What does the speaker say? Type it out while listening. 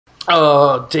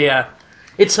Oh dear.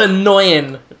 It's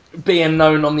annoying being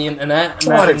known on the internet.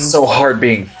 God, it's so hard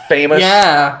being famous.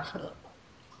 Yeah.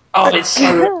 Oh, it's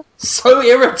so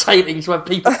irritating to have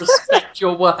people respect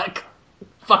your work.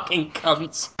 Fucking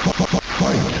cunts.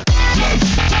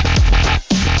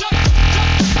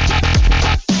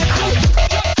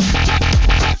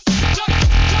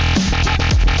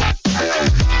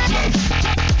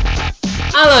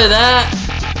 Hello there.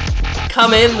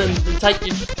 Come in and take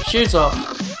your shoes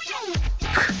off.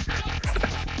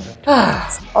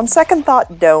 On second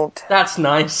thought, don't. That's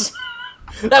nice.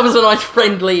 That was a nice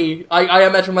friendly... I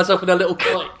imagine myself in a little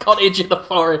cottage in the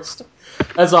forest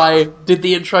as I did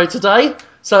the intro today.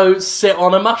 So, sit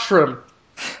on a mushroom,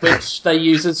 which they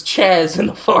use as chairs in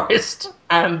the forest.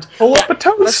 And pull up a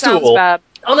toadstool. That sounds bad.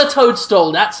 On a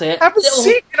toadstool, that's it. Have a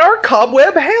seat in our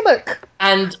cobweb hammock.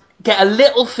 And get a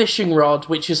little fishing rod,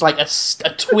 which is like a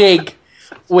twig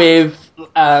with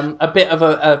a bit of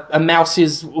a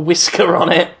mouse's whisker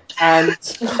on it, and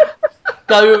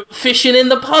go fishing in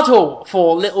the puddle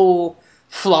for little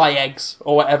fly eggs,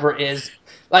 or whatever it is.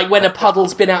 Like when a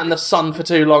puddle's been out in the sun for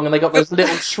too long and they got those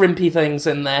little shrimpy things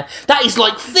in there. That is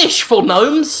like fish for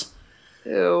gnomes!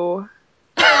 Ew.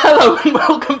 Hello and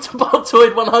welcome to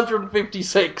Podtoid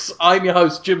 156. I'm your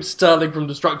host, Jim Sterling from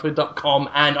Destructoid.com,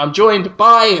 and I'm joined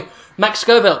by Max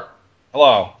Scoville.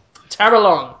 Hello. Tara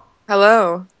Long.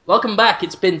 Hello. Welcome back.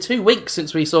 It's been 2 weeks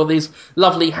since we saw these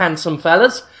lovely, handsome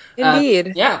fellas.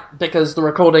 Indeed. Yeah, because the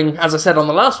recording, as I said on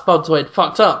the last Podtoid,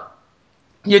 fucked up.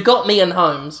 You got me and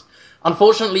Holmes.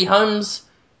 Unfortunately, Holmes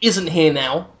isn't here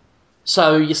now,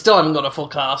 so you still haven't got a full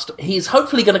cast. He's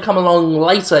hopefully going to come along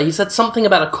later. He said something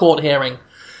about a court hearing.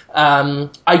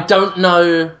 I don't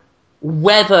know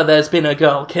whether there's been a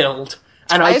girl killed.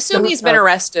 And I assume he's been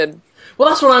arrested. Well,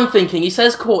 that's what I'm thinking. He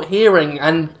says court hearing,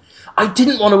 and I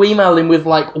didn't want to email him with,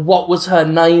 like, what was her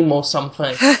name or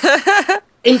something.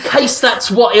 In case that's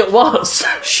what it was.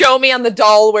 Show me on the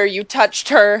doll where you touched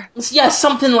her. Yeah,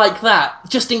 something like that.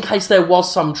 Just in case there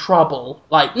was some trouble.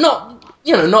 Like, not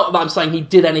that I'm saying he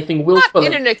did anything willfully.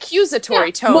 Not in an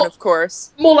accusatory tone, of course.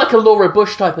 More like a Laura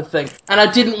Bush type of thing. And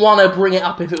I didn't want to bring it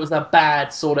up if it was a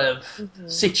bad sort of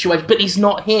situation. But he's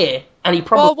not here, and he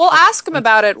probably... Well, we'll ask him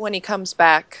about it when he comes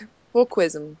back. We'll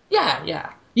quiz him.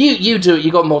 Yeah. You do it.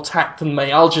 You got more tact than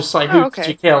me. I'll just say, who did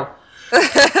you kill?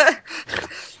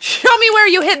 Show me where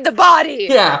you hid the body!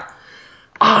 Yeah.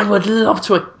 I would love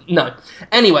to... No.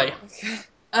 Anyway.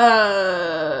 Show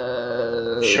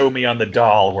me on the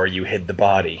doll where you hid the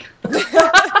body.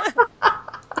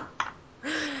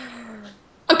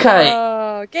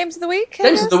 Okay. Games of the week?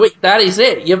 Games of the week, that is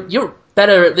it. You're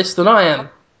better at this than I am.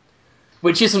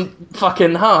 Which isn't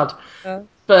fucking hard.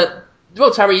 But,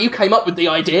 well, Terry, you came up with the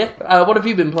idea. What have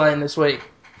you been playing this week?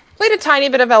 Played a tiny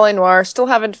bit of L.A. Noire. Still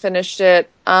haven't finished it.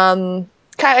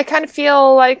 I kind of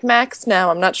feel like Max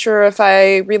now. I'm not sure if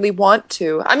I really want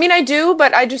to. I mean, I do,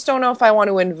 but I just don't know if I want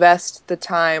to invest the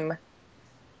time.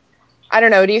 I don't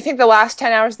know. Do you think the last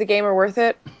 10 hours of the game are worth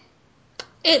it?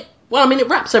 It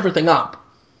wraps everything up.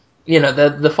 You know,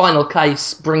 the final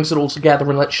case brings it all together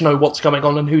and lets you know what's going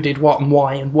on and who did what and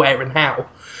why and where and how.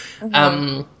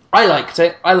 I liked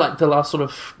it. I liked the last sort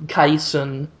of case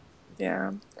and...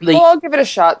 Yeah. Well, I'll give it a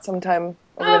shot sometime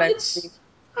over the next week.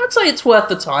 I'd say it's worth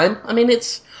the time. I mean,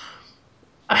 it's...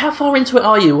 How far into it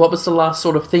are you? What was the last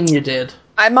sort of thing you did?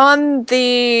 I'm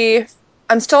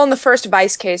still in the first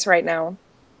Vice case right now.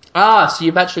 Ah, so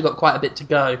you've actually got quite a bit to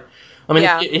go. I mean,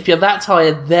 if you're that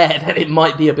tired there, then it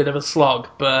might be a bit of a slog,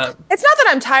 but... It's not that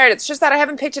I'm tired, it's just that I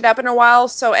haven't picked it up in a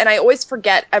while, and I always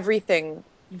forget everything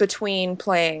between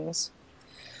playings.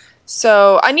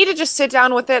 So I need to just sit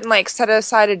down with it and like set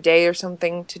aside a day or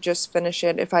something to just finish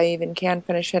it, if I even can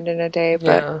finish it in a day.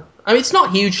 But yeah. I mean, it's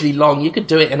not hugely long. You could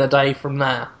do it in a day from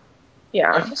there.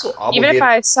 Yeah. Even if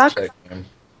I suck. And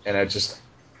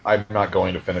I'm not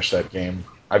going to finish that game.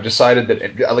 I've decided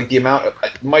that, like, the amount...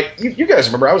 you guys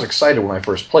remember, I was excited when I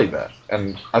first played that,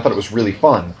 and I thought it was really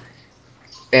fun.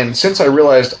 And since I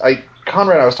realized... I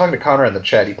was talking to Conrad in the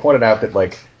chat, he pointed out that,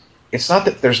 like, it's not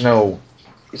that there's no...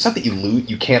 It's not that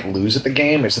you can't lose at the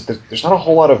game, it's that there's not a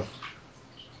whole lot of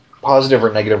positive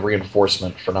or negative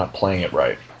reinforcement for not playing it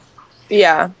right.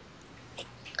 Yeah.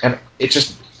 And it's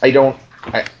just... I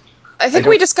think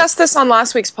we discussed this on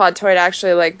last week's Podtoid,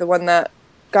 actually, like, the one that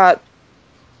got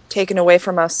taken away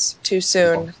from us too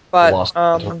soon. But,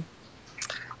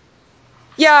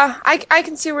 yeah, I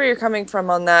can see where you're coming from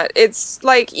on that. It's,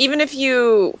 like, even if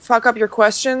you fuck up your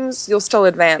questions, you'll still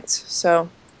advance, so...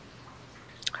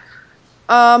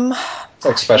 It's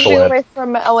like special ed. Away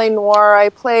from L.A. Noire, I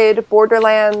played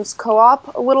Borderlands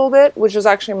co-op a little bit, which was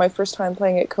actually my first time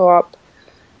playing it co-op.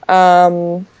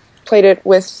 Played it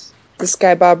with this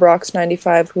guy Bob Rocks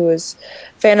 95, who is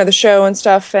a fan of the show and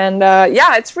stuff. And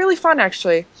yeah, it's really fun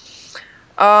actually.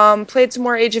 Played some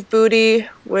more Age of Booty,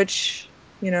 which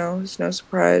is no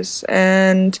surprise.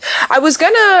 And I was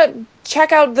gonna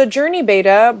check out the Journey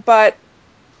beta, but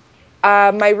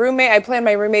I play on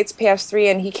my roommate's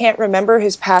PS3, and he can't remember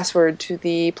his password to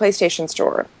the PlayStation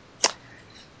Store.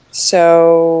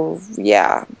 So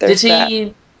yeah, there's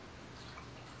that.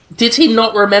 Did he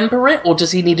not remember it, or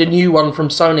does he need a new one from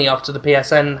Sony after the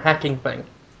PSN hacking thing?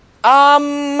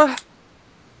 I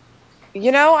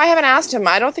haven't asked him.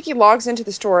 I don't think he logs into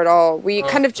the store at all. We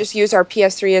kind of just use our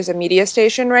PS3 as a media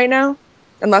station right now,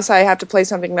 unless I have to play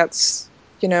something that's,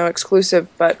 exclusive,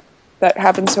 but that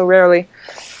happens so rarely.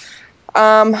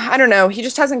 I don't know. He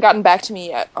just hasn't gotten back to me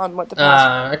yet on what the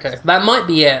password okay. That might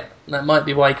be it. That might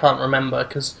be why he can't remember,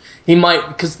 because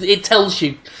it tells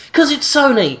you. Because it's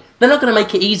Sony. They're not going to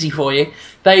make it easy for you.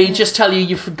 They just tell you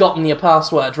you've forgotten your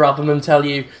password, rather than tell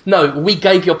you, no, we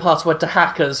gave your password to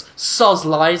hackers. Soz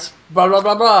lies. Blah, blah,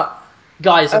 blah, blah.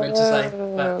 Guys, I meant to say.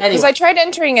 But Because anyway. I tried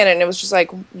entering it, and it was just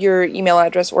like, your email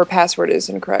address or password is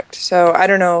incorrect. So I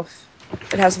don't know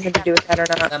if it has something to do with that or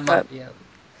not. That might be it.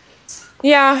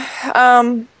 Yeah,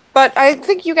 but I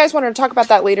think you guys wanted to talk about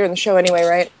that later in the show anyway,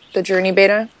 right? The Journey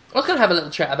beta? I was going to have a little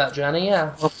chat about Journey,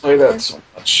 yeah. I want to play that so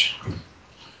much.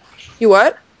 You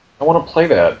what? I want to play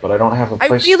that, but I don't have a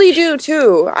place. I really do,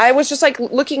 too. I was just,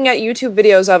 looking at YouTube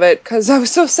videos of it, because I was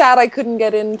so sad I couldn't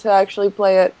get in to actually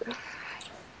play it.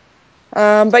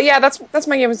 But yeah, that's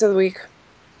my games of the week.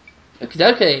 Okie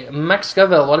dokie. Max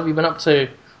Scoville, what have you been up to?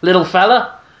 Little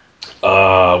fella?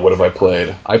 What have I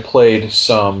played? I played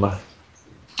some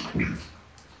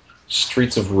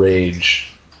Streets of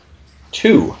Rage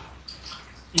 2.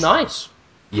 Nice.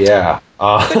 Yeah.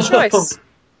 Good choice.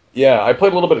 Yeah, I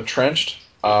played a little bit of Trenched.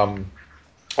 I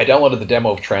downloaded the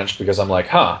demo of Trenched because I'm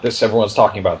like, everyone's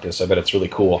talking about this. I bet it's really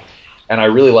cool. And I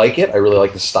really like it. I really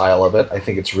like the style of it. I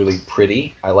think it's really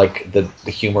pretty. I like the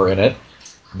humor in it.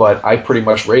 But I pretty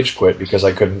much rage quit because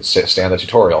I couldn't stand the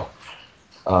tutorial.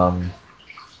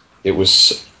 It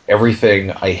was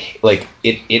everything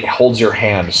it holds your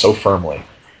hand so firmly.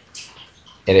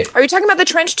 And Are you talking about the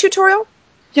Trench tutorial?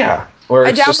 yeah,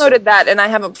 I downloaded that and I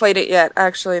haven't played it yet,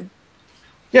 actually.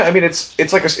 Yeah, I mean it's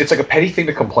like a petty thing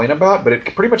to complain about, but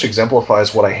it pretty much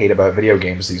exemplifies what I hate about video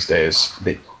games these days.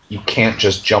 That you can't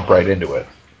just jump right into it.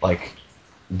 Like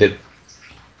that.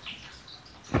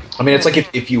 I mean, it's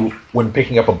like if you, when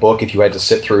picking up a book, if you had to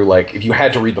sit through, if you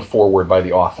had to read the foreword by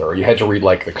the author, or you had to read,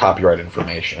 the copyright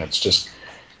information. It's just,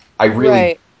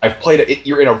 Right. I've played it,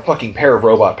 you're in a fucking pair of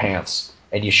robot pants,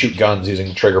 and you shoot guns using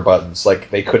the trigger buttons.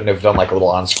 They couldn't have done, a little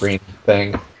on-screen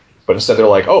thing, but instead they're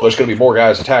like, oh, there's going to be more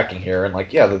guys attacking here, and,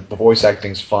 the voice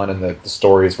acting's fun, and the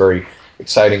story is very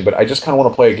exciting, but I just kind of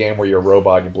want to play a game where you're a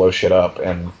robot and you blow shit up,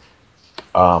 and,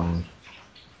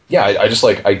 yeah, I just,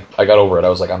 I got over it. I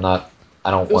was like, I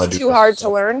don't want to do this. It was too hard to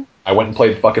learn? I went and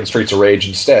played fucking Streets of Rage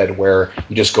instead, where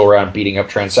you just go around beating up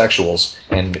transsexuals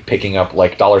and picking up,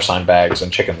 $ bags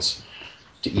and chickens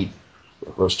to eat,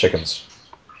 roast chickens.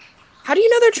 How do you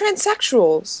know they're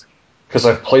transsexuals? Because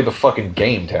I've played the fucking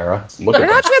game, Tara. Look They're at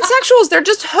not them. transsexuals, they're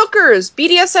just hookers.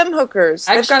 BDSM hookers.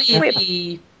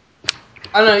 Actually,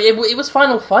 I don't know, it was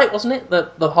Final Fight, wasn't it?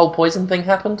 That the whole poison thing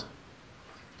happened?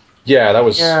 Yeah, that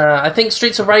was... Yeah, I think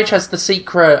Streets of Rage has the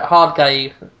secret hard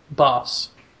gay boss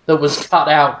that was cut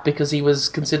out because he was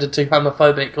considered too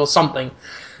homophobic or something.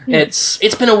 It's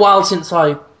been a while since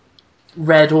I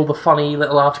read all the funny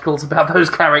little articles about those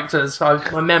characters.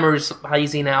 My memory's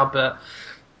hazy now, but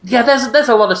yeah, there's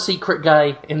a lot of secret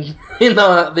gay in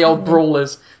the old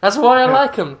brawlers. That's why I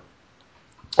like them.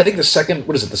 I think the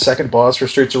second boss for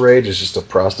Streets of Rage is just a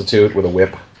prostitute with a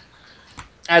whip.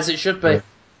 As it should be.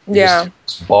 Yeah.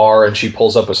 Bar, and she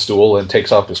pulls up a stool and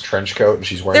takes off his trench coat, and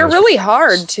she's wearing... They're really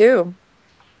hard, too.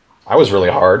 I was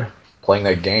really hard playing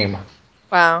that game.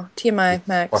 Wow. TMI,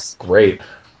 Max. Great.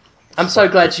 I'm so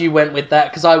glad you went with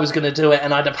that, because I was going to do it,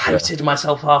 and I'd have hated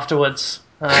myself afterwards.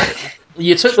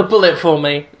 You took the bullet for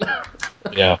me.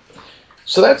 Yeah.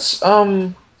 So that's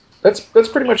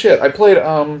pretty much it. I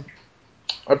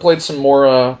played some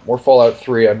more Fallout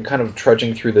 3. I'm kind of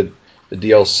trudging through the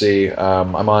DLC.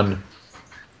 I'm on...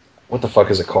 What the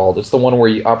fuck is it called? It's the one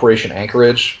where Operation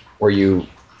Anchorage, where you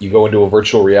go into a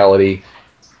virtual reality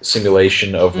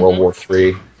simulation of World War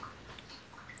III,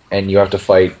 and you have to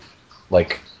fight,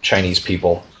 Chinese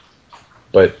people.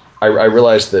 But I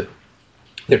realized that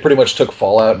they pretty much took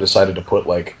Fallout and decided to put,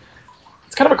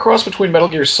 it's kind of a cross between Metal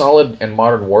Gear Solid and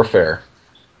Modern Warfare.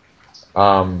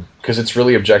 Because it's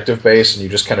really objective-based, and you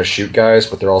just kind of shoot guys,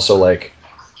 but they're also,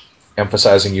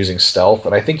 emphasizing using stealth,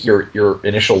 and I think your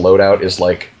initial loadout is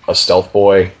like a stealth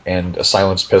boy and a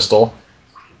silenced pistol.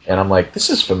 And I'm like, this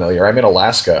is familiar. I'm in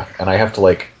Alaska, and I have to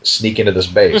like sneak into this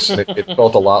base. And it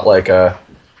felt a lot like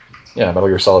Metal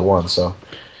Gear Solid 1. So,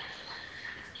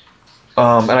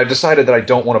 and I decided that I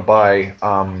don't want to buy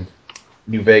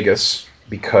New Vegas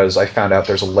because I found out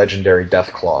there's a legendary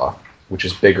Deathclaw, which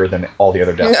is bigger than all the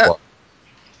other Deathclaw.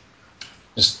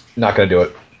 Just not going to do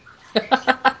it.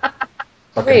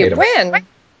 Wait, when?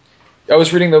 I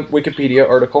was reading the Wikipedia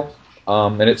article,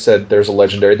 and it said there's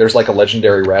like a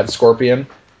legendary Rad Scorpion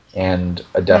and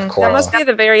a Deathclaw. That must be at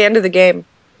the very end of the game.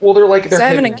 Well, they're I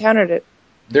haven't encountered it.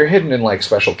 They're hidden in like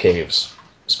special caves,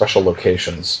 special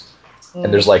locations,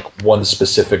 and there's like one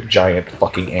specific giant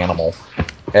fucking animal,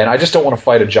 and I just don't want to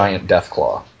fight a giant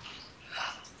Deathclaw.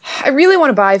 I really want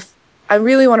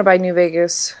to buy New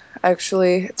Vegas.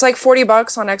 Actually, it's like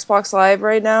 $40 on Xbox Live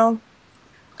right now.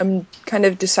 I'm kind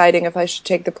of deciding if I should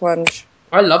take the plunge.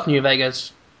 I love New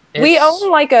Vegas. We own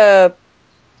like a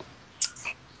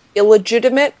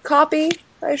illegitimate copy,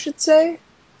 I should say.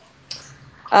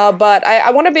 But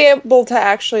I want to be able to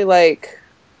actually like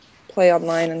play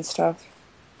online and stuff.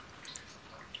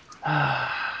 A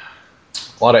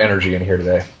lot of energy in here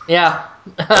today. Yeah.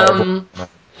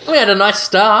 We had a nice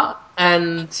start,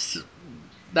 and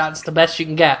that's the best you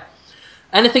can get.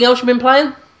 Anything else you've been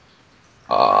playing?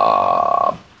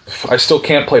 I still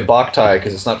can't play Boktai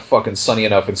because it's not fucking sunny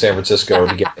enough in San Francisco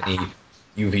to get any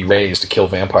UV rays to kill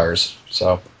vampires.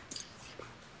 So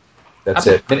that's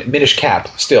it. Minish Cap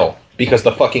still because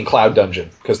the fucking cloud dungeon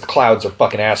because the clouds are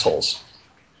fucking assholes.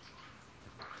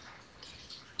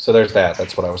 So there's that.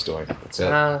 That's what I was doing. That's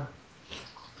it.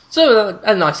 So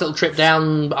a nice little trip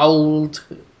down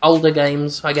older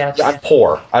games, I guess. Yeah, I'm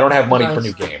poor. I don't have money for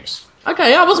new Nice. games.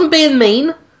 Okay, I wasn't being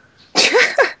mean.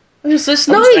 It's just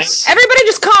nice. Everybody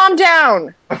just calm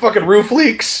down. My fucking roof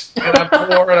leaks, and I'm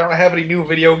poor, and I don't have any new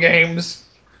video games.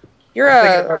 You're I'm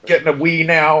thinking about getting a Wii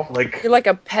now. You're like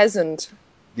a peasant.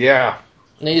 Yeah.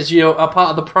 Is you a part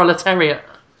of the proletariat,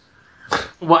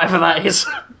 whatever that is.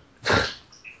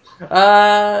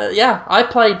 Yeah, I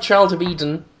played Child of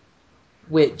Eden,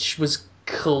 which was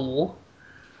cool.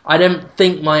 I don't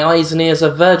think my eyes and ears are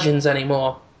virgins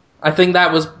anymore. I think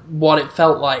that was what it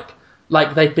felt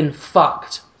like they'd been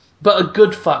fucked. But a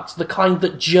good fucked, the kind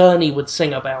that Journey would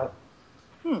sing about.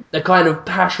 The kind of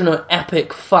passionate,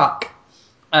 epic fuck.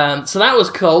 So that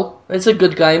was cool. It's a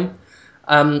good game.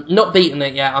 Not beaten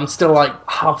it yet. I'm still like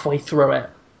halfway through it,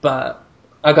 but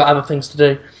I got other things to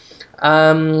do.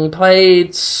 Been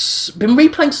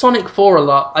replaying Sonic 4 a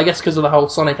lot, I guess because of the whole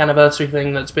Sonic anniversary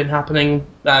thing that's been happening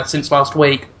since last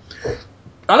week.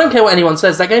 I don't care what anyone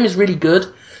says, that game is really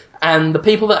good, and the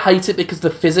people that hate it because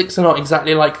the physics are not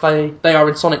exactly like they are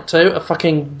in Sonic 2 are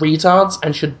fucking retards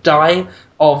and should die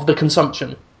of the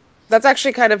consumption. That's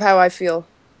actually kind of how I feel.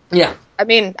 Yeah. I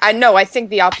mean, I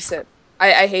think the opposite.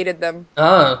 I hated them.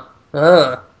 I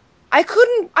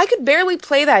could barely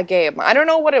play that game. I don't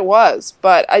know what it was,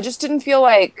 but I just didn't feel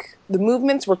like the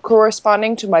movements were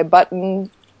corresponding to my button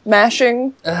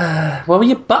mashing. What were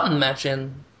you button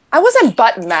mashing? I wasn't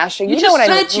button mashing. You know what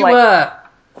I mean? You were.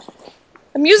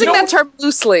 I'm using that term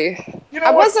loosely. You know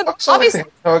I what? wasn't Fuck Sonic the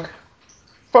Hedgehog.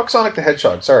 Fuck Sonic the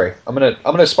Hedgehog. Sorry, I'm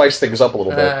gonna spice things up a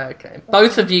little bit. Okay,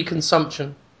 both of you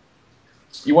consumption.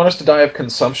 You want us to die of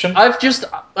consumption? I've just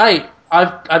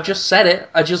said it.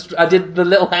 I did the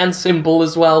little hand symbol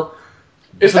as well.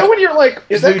 Is that when you're like?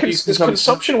 Is consumption.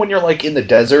 consumption when you're like in the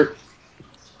desert,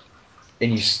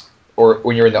 and or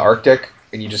when you're in the Arctic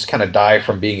and you just kind of die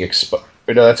from being exposed?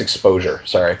 No, that's exposure.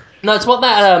 Sorry. No, it's what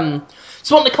it's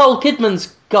what Nicole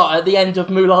Kidman's got at the end of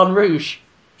Moulin Rouge.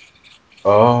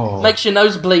 Oh. Makes your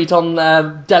nose bleed on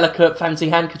delicate, fancy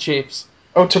handkerchiefs.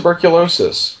 Oh,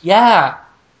 tuberculosis. Yeah.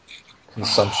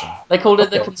 Consumption. They called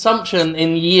it the consumption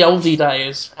in ye olde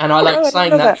days, and I like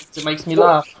saying that because it makes me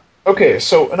laugh. Okay,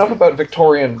 so enough about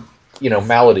Victorian,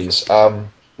 maladies. I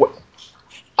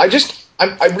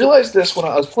realized this when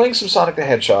I was playing some Sonic the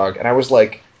Hedgehog, and I was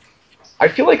like, I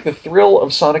feel like the thrill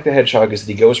of Sonic the Hedgehog is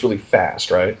that he goes really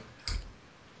fast, right?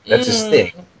 That's his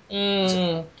thing. He's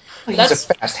a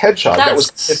fast hedgehog.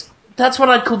 That's what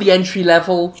I'd call the entry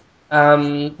level,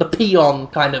 the peon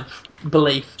kind of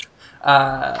belief.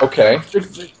 Okay.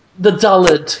 The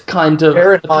dullard kind of.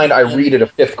 Bear in mind, I read at a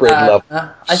 5th grade level.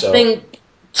 I think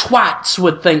twats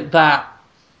would think that.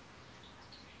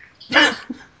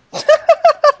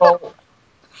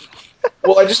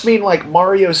 Well, I just mean, like,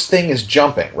 Mario's thing is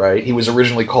jumping, right? He was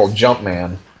originally called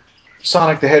Jumpman.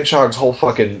 Sonic the Hedgehog's whole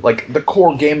fucking, like, the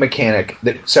core game mechanic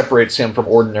that separates him from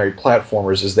ordinary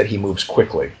platformers is that he moves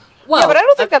quickly. Well, yeah, but I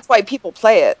don't think that's why people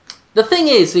play it. The thing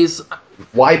is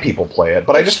why people play it,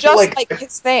 but I just feel like like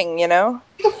his thing, you know?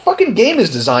 the fucking game is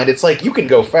designed, it's like, you can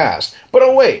go fast. But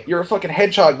oh wait, you're a fucking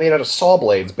hedgehog made out of saw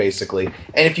blades, basically.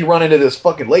 And if you run into this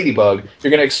fucking ladybug,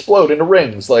 you're gonna explode into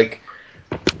rings. Like,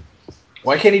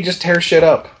 why can't he just tear shit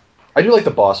up? I do like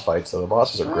the boss fights, though. The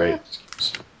bosses are great.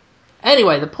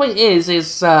 Anyway, the point is,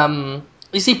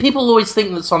 you see, people always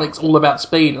think that Sonic's all about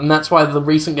speed, and that's why the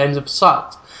recent games have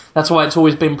sucked. That's why it's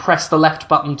always been press the left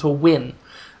button to win.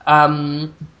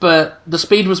 But the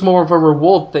speed was more of a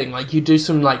reward thing. Like, you do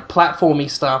some, like, platformy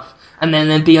stuff, and then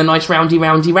there'd be a nice roundy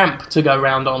ramp to go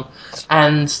round on.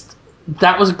 And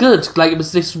that was good. Like, it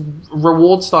was this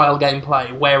reward-style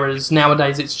gameplay, whereas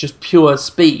nowadays it's just pure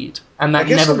speed, and that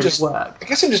never really worked. I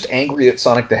guess I'm just angry that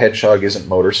Sonic the Hedgehog isn't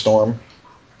MotorStorm.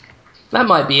 That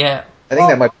might be it. I think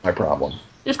that might be my problem.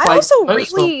 I also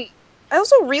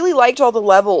really liked all the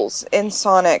levels in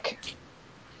Sonic.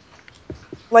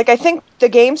 Like, I think the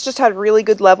games just had really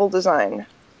good level design.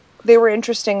 They were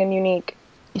interesting and unique.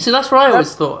 You see, that's what I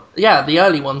always thought. Yeah, the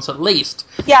early ones at least.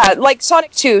 Yeah, like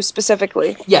Sonic 2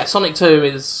 specifically. Yeah, Sonic 2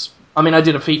 is... I mean, I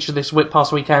did a feature this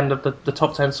past weekend of the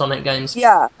top 10 Sonic games.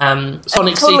 Yeah.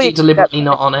 Sonic CD deliberately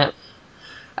not on it.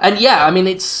 And yeah, I mean,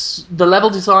 it's the level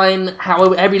design,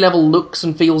 how every level looks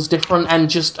and feels different, and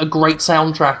just a great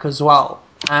soundtrack as well.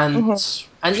 And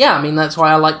yeah, I mean, that's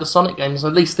why I like the Sonic games,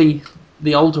 at least the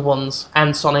older ones,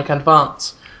 and Sonic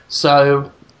Advance.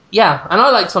 So yeah, and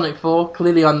I like Sonic 4.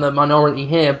 Clearly, I'm the minority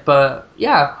here, but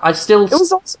yeah, I still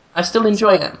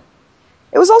enjoy it.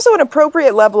 It was also an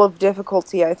appropriate level of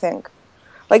difficulty, I think.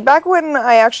 Like, back when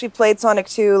I actually played Sonic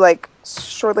 2, like,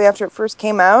 shortly after it first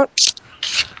came out,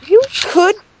 you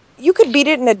could beat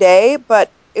it in a day, but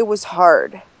it was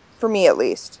hard. For me, at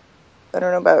least. I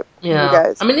don't know about you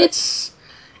guys. I mean, it's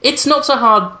not so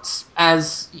hard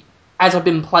as I've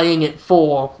been playing it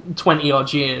for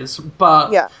 20-odd years,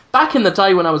 but back in the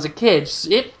day when I was a kid,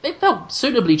 it felt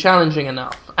suitably challenging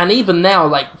enough. And even now,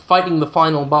 like, fighting the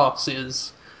final boss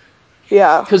is...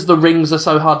 Yeah. Because the rings are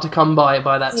so hard to come by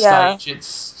that stage.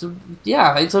 It's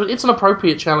an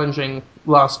appropriate challenging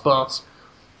last boss.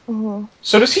 Mm-hmm.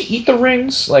 So does he eat the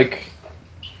rings? Like,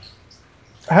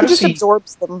 he just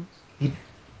absorbs them.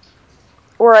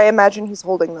 Or I imagine he's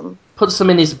holding them. Puts them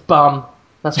in his bum.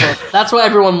 That's what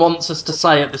everyone wants us to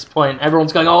say at this point.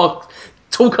 Everyone's going, "Oh,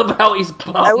 talk about his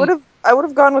bum." I would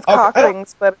have gone with cock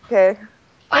rings, but okay.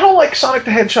 I don't like Sonic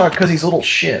the Hedgehog because he's a little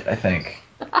shit, I think.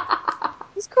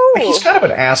 He's cool. Like, he's kind of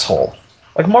an asshole.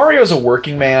 Like, Mario's a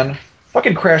working man.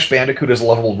 Fucking Crash Bandicoot is a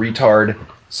lovable retard.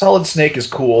 Solid Snake is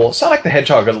cool. Sonic the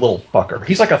Hedgehog is a little fucker.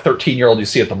 He's like a 13-year-old you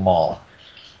see at the mall.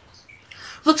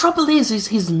 The trouble is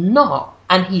he's not,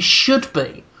 and he should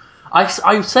be.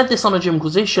 I said this on a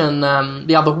Jimquisition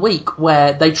the other week,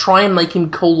 where they try and make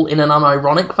him cool in an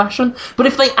unironic fashion, but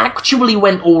if they actually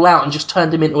went all out and just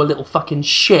turned him into a little fucking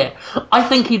shit, I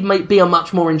think he'd be a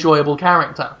much more enjoyable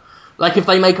character. Like, if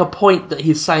they make a point that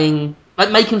he's saying...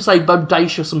 Like, make him say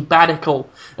bodacious and badical,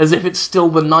 as if it's still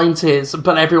the 90s,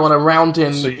 but everyone around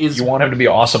him is... You want him to be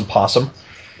Awesome Possum?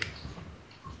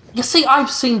 You see, I've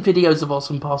seen videos of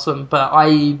Awesome Possum, but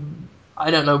I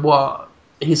don't know what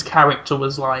his character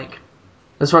was like.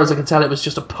 As far as I can tell, it was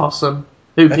just a possum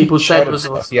who people said was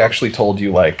awesome. He actually told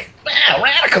you, like,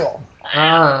 radical!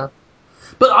 But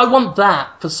I want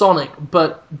that for Sonic,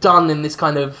 but done in this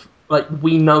kind of, like,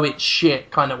 we know it's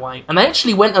shit kind of way. And they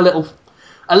actually went a little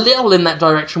in that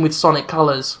direction with Sonic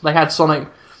Colors. They had Sonic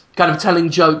kind of telling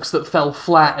jokes that fell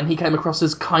flat, and he came across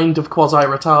as kind of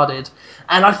quasi-retarded.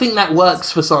 And I think that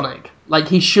works for Sonic. Like,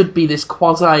 he should be this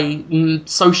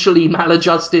quasi-socially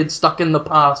maladjusted, stuck in the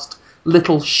past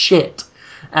little shit.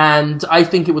 And I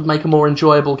think it would make a more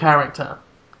enjoyable character.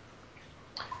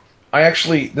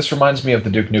 This reminds me of the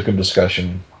Duke Nukem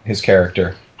discussion, his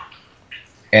character.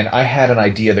 And I had an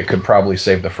idea that could probably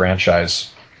save the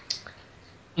franchise.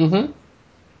 Mm-hmm.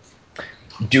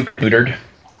 Duke Neutered,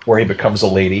 where he becomes a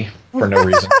lady for no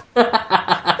reason.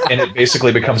 And it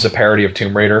basically becomes a parody of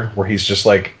Tomb Raider, where he's just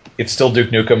like, it's still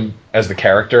Duke Nukem as the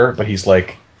character, but he's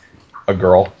like a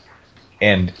girl.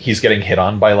 And he's getting hit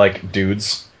on by, like,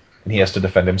 dudes, and he has to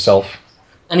defend himself.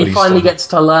 And he finally gets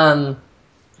to learn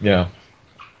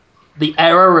the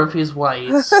error of his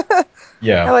ways.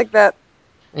 Yeah. I like that.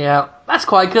 Yeah, that's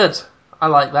quite good. I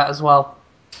like that as well.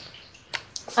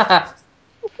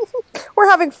 We're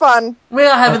having fun. We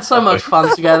are having so much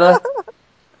fun together.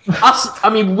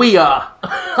 We are.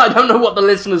 I don't know what the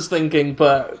listener's thinking,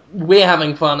 but we're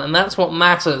having fun, and that's what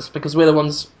matters, because we're the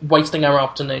ones wasting our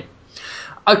afternoon.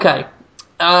 Okay.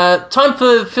 Time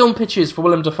for film pitches for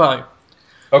Willem Dafoe.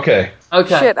 Okay.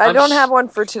 Shit, I don't have one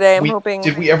for today. I'm hoping...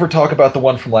 Did we ever talk about the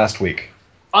one from last week?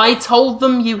 I told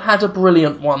them you had a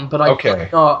brilliant one, but I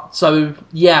did not. So,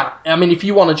 yeah. I mean, if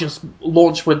you want to just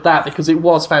launch with that, because it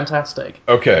was fantastic.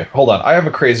 Okay, hold on. I have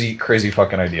a crazy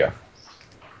fucking idea.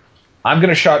 I'm going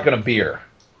to shotgun a beer,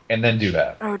 and then do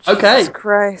that. Oh, Jesus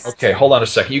Christ. Okay, hold on a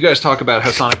second. You guys talk about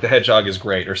how Sonic the Hedgehog is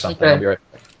great or something. Okay. I'll be right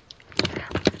back.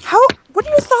 What are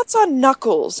your thoughts on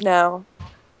Knuckles now?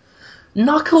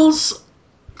 Knuckles...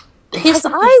 Because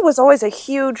I was always a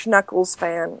huge Knuckles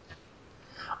fan.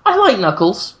 I like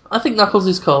Knuckles. I think Knuckles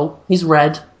is cool. He's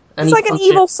red. And he's like an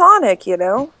evil Sonic, you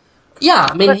know? Yeah,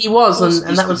 I mean, he was,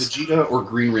 and that was... the Vegeta or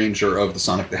Green Ranger of the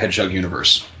Sonic the Hedgehog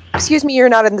universe. Excuse me, you're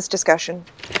not in this discussion.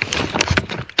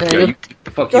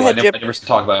 Fuck Go you, ahead, I never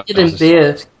talk about it. In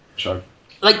beard.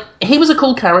 Like, he was a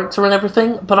cool character and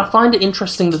everything, but I find it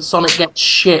interesting that Sonic gets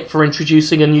shit for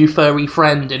introducing a new furry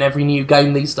friend in every new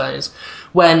game these days,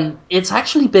 when it's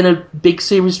actually been a big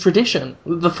series tradition.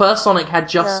 The first Sonic had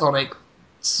just Sonic,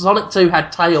 Sonic 2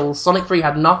 had Tails, Sonic 3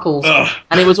 had Knuckles,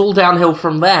 and it was all downhill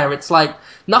from there. It's like,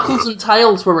 Knuckles and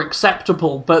Tails were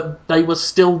acceptable, but they were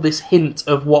still this hint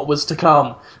of what was to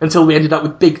come, until we ended up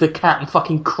with Big the Cat and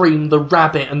fucking Cream the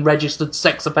Rabbit and Registered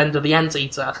Sex Offender the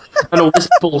Anteater, and all this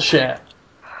bullshit.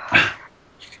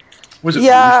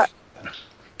 Tails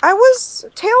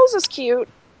is cute,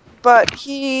 but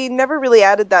he never really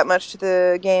added that much to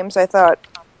the games, I thought.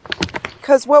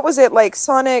 Because what was it, like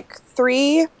Sonic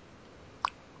 3,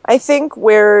 I think,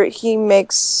 where he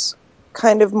makes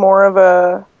kind of more of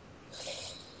a...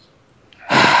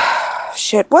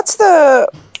 Shit, I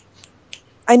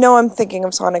know I'm thinking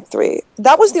of Sonic 3.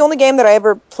 That was the only game that I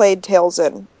ever played Tails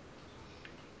in.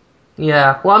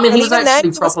 Yeah, well, I mean, he was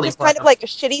actually properly just kind of like a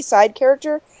shitty side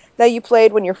character that you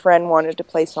played when your friend wanted to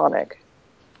play Sonic.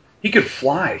 He could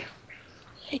fly.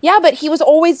 Yeah, but he was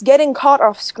always getting caught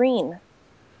off screen.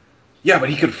 Yeah, but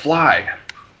he could fly.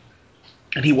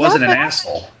 And he wasn't an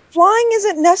asshole. Flying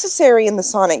isn't necessary in the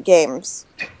Sonic games.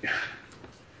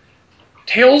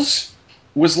 Tails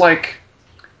was like...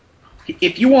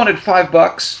 If you wanted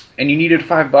 $5 and you needed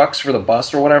 $5 for the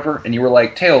bus or whatever, and you were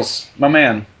like, Tails, my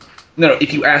man... No,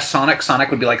 if you asked Sonic, Sonic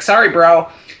would be like, sorry, bro,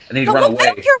 and then he'd run away. I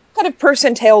don't care what kind of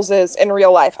person Tails is in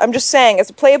real life. I'm just saying, as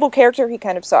a playable character, he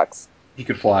kind of sucks. He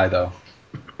could fly, though.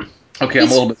 Okay, I'm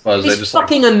a little bit buzzed. He's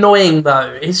fucking annoying,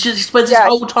 though. It's just, he spends his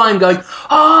whole time going,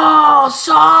 oh,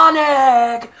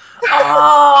 Sonic!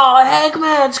 Oh,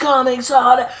 Eggman's coming,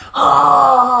 Sonic!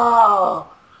 Oh!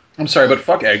 I'm sorry, but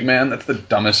fuck Eggman. That's the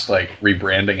dumbest,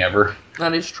 rebranding ever.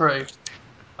 That is true.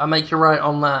 I make you right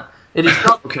on that. It is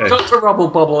Dr. Rubble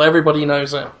Bubble. Everybody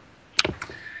knows it.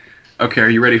 Okay, are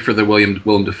you ready for the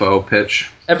Willem Dafoe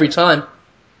pitch? Every time.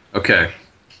 Okay.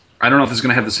 I don't know if this is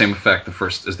going to have the same effect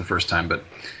as the first time, but...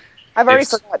 I've already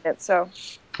forgotten it, so...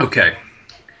 Okay.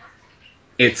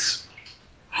 It's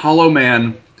Hollow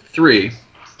Man 3,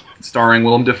 starring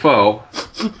Willem Dafoe.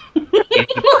 He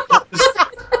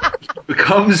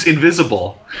becomes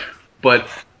invisible, but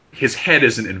his head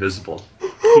isn't invisible.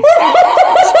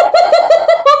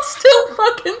 Still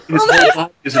fucking funny. His whole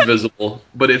body is invisible,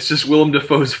 but it's just Willem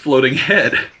Dafoe's floating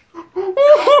head. And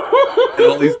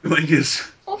all he's doing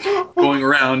is going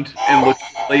around and looking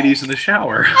at ladies in the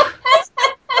shower.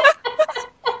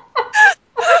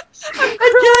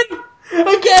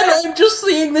 Again, I'm just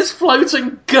seeing this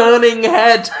floating, gurning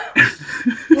head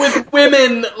with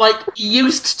women,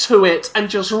 used to it and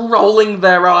just rolling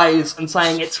their eyes and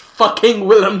saying, it's fucking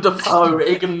Willem Dafoe,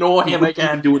 ignore him again. He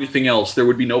wouldn't do anything else. There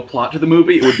would be no plot to the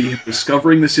movie. It would be him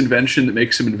discovering this invention that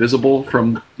makes him invisible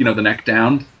from, the neck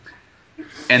down.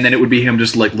 And then it would be him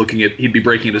just, looking at... He'd be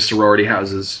breaking into sorority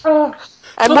houses. And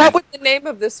what would the name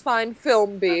of this fine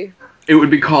film be? It would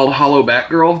be called Hollow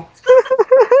Batgirl.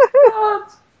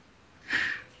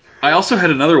 I also had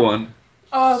another one.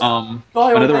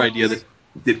 Another idea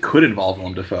that could involve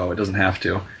Willem Dafoe. It doesn't have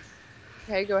to.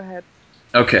 Okay, go ahead.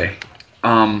 Okay.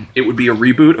 It would be a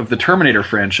reboot of the Terminator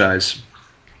franchise,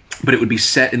 but it would be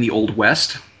set in the Old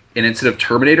West, and instead of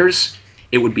Terminators,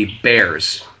 it would be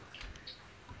bears.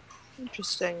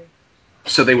 Interesting.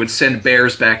 So they would send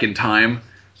bears back in time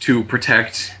to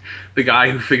protect the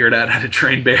guy who figured out how to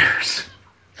train bears.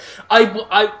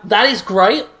 That is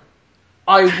great.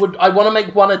 I want to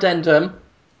make one addendum.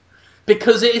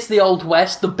 Because it is the Old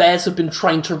West, the bears have been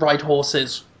trained to ride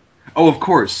horses. Oh, of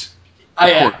course.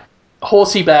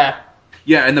 Horsey bear.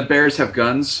 Yeah, and the bears have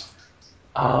guns.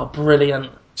 Oh,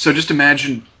 brilliant. So just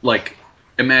imagine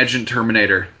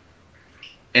Terminator.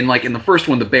 And, in the first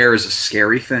one, the bear is a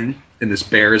scary thing. And this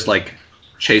bear is,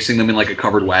 chasing them in, a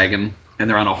covered wagon. And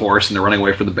they're on a horse, and they're running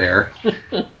away from the bear.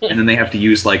 And then they have to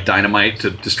use, dynamite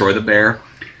to destroy the bear.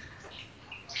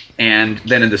 And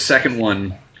then in the second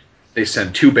one, they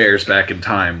send two bears back in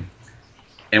time.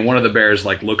 and one of the bears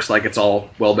like looks like it's all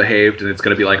well behaved and it's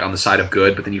going to be like on the side of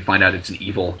good, but then you find out it's an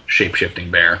evil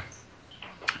shape-shifting bear,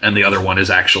 and the other one is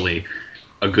actually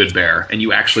a good bear, and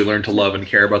you actually learn to love and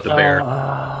care about the bear.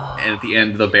 And at the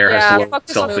end, the bear has to lower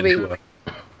itself into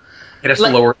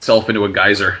to lower itself into a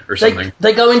geyser or something.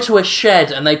 They go into a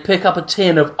shed and they pick up a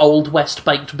tin of Old West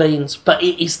baked beans, but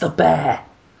it is the bear.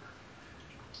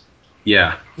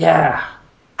 Yeah. Yeah.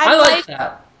 I like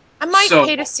that. I might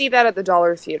pay to see that at the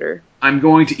Dollar Theater. I'm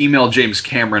going to email James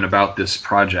Cameron about this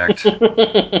project.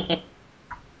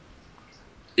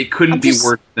 It couldn't be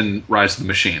worse than Rise of the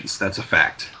Machines. That's a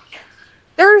fact.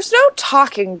 There's no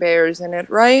talking bears in it,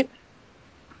 right?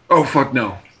 Oh, fuck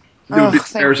no. There would be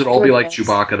bears that all be like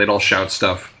Chewbacca. They'd all shout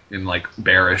stuff in, like,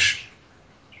 bearish.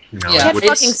 You know, I can't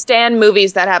fucking stand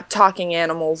movies that have talking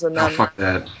animals in them. Oh, fuck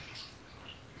that.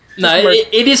 No,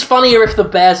 it is funnier if the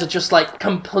bears are just, like,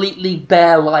 completely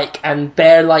bear-like and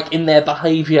bear-like in their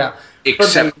behaviour.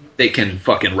 Except they can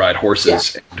fucking ride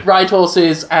horses. Yeah, ride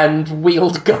horses and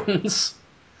wield guns.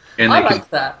 And I like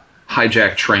that.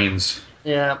 Hijack trains.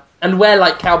 Yeah, and wear,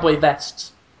 like, cowboy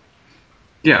vests.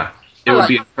 Yeah, it would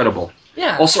be incredible.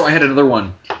 Yeah. Also, I had another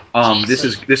one. This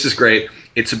is great.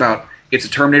 It's a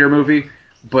Terminator movie,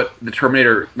 but the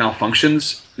Terminator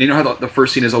malfunctions. You know how the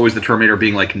first scene is always the Terminator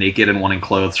being like naked and wanting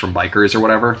clothes from bikers or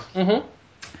whatever? Mm-hmm.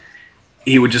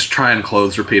 He would just try on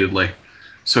clothes repeatedly.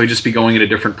 So he'd just be going into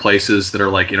different places that are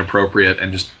like inappropriate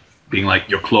and just being like,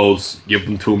 your clothes, give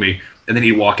them to me. And then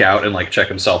he'd walk out and like check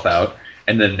himself out.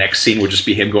 And the next scene would just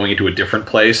be him going into a different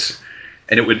place.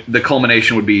 And the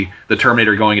culmination would be the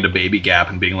Terminator going into Baby Gap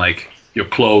and being like, your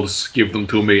clothes, give them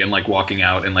to me, and like walking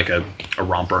out in like a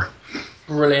romper.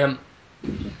 Brilliant.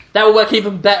 That would work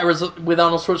even better with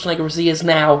Arnold Schwarzenegger as he is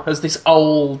now, as this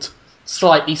old,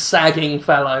 slightly sagging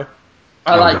fellow.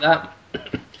 I like that.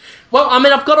 Well, I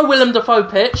mean, I've got a Willem Dafoe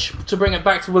pitch, to bring it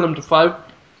back to Willem Dafoe.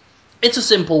 It's a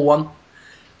simple one.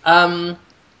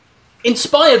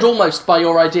 Inspired almost by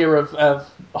your idea of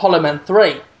Hollow Man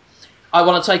 3, I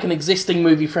want to take an existing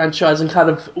movie franchise and kind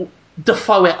of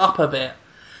Dafoe it up a bit.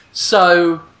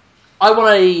 So, I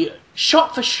want a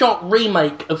shot-for-shot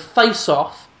remake of Face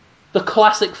Off, the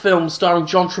classic film starring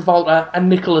John Travolta and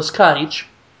Nicolas Cage.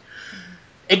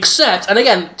 Except, and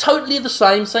again, totally the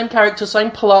same character,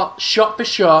 same plot,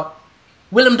 shot-for-shot.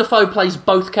 Willem Dafoe plays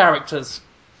both characters.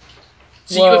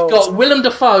 So you have got Willem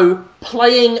Dafoe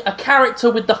playing a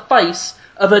character with the face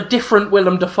of a different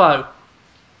Willem Dafoe.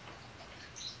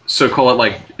 So call it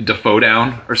like Dafoe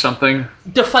Down or something?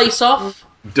 Deface Off.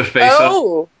 Deface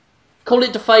Off. Call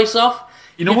it Deface Off.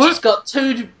 You know what? It's just got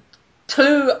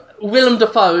two Willem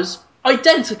Dafoes,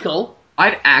 identical.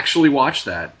 I'd actually watch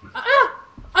that.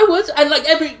 I would, and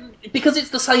because it's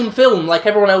the same film, like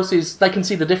everyone else they can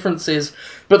see the differences,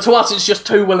 but to us it's just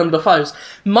two Willem Dafoes.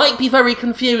 Might be very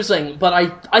confusing, but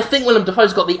I think Willem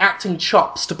Dafoe's got the acting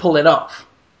chops to pull it off,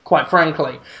 quite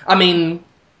frankly. I mean,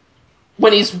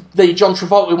 when he's the John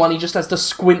Travolta one, he just has to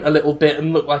squint a little bit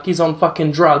and look like he's on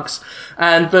fucking drugs,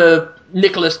 and the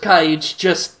Nicolas Cage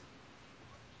just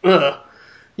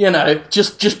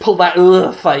just pull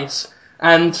that face.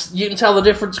 And you can tell the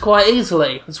difference quite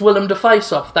easily. It's Willem Dafoe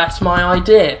off. That's my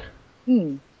idea.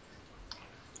 Wow.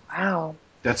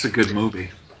 That's a good movie.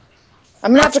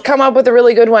 I'm going to have to come up with a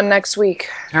really good one next week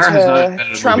to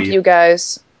trump you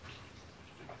guys.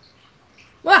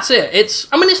 Well, that's it.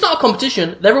 It's not a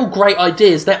competition. They're all great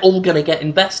ideas. They're all going to get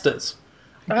investors.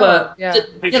 But,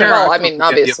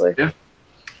 obviously.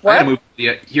 What? I had a movie.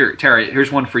 Here, Tara,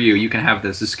 here's one for you. You can have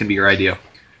this. This can be your idea.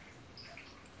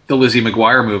 The Lizzie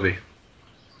McGuire movie.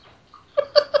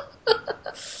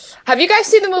 Have you guys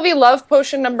seen the movie Love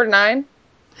Potion Number 9?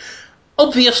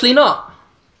 Obviously not.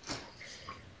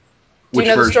 Do you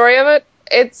know the story of it?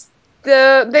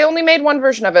 They only made one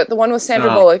version of it, the one with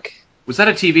Sandra Bullock. Was that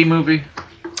a TV movie?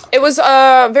 It was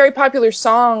a very popular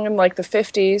song in like the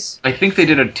 50s. I think they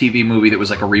did a TV movie that was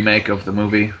like a remake of the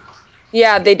movie.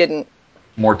 Yeah, they didn't.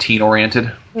 More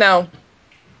teen-oriented? No.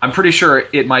 I'm pretty sure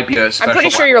it might be a special... I'm pretty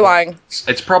sure you're lying.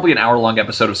 It's probably an hour-long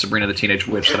episode of Sabrina the Teenage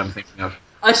Witch that I'm thinking of.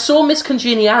 I saw Miss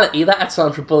Congeniality. That had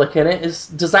Sandra Bullock in it.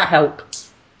 Does that help?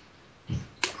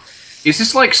 Is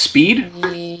this like Speed?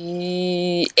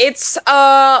 It's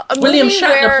a movie William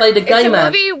Shatner played a gay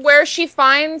man. It's a movie where she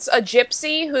finds a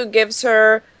gypsy who gives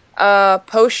her a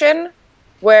potion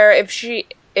where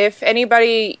if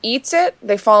anybody eats it,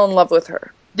 they fall in love with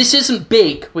her. This isn't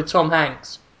Big with Tom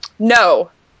Hanks. No.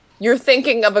 You're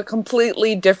thinking of a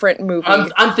completely different movie.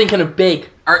 I'm thinking of Big.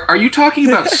 Are you talking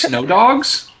about Snow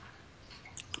Dogs?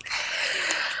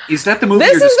 Is that the movie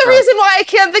This is the reason why I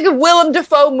can't think of Willem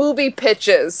Dafoe movie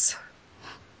pitches.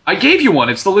 I gave you one.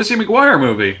 It's the Lizzie McGuire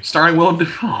movie, starring Willem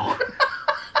Dafoe.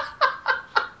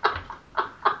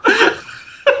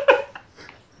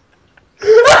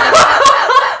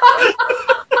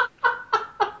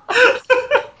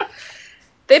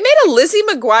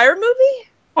 Lizzie McGuire movie?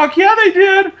 Fuck yeah, they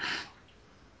did.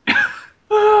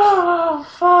 Oh,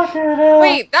 fucking hell.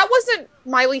 Wait, that wasn't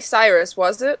Miley Cyrus,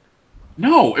 was it?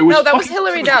 No, it was. No, that was fucking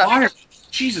Hilary Lizzie Duff. McGuire.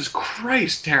 Jesus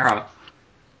Christ, Tara.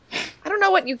 I don't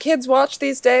know what you kids watch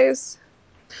these days.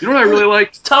 You know what I really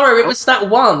liked? Tara, it was that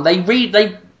one.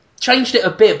 They changed it a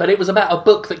bit, but it was about a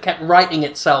book that kept writing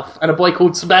itself, and a boy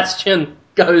called Sebastian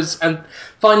goes and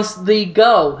finds the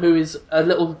girl who is a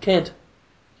little kid.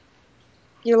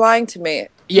 You're lying to me.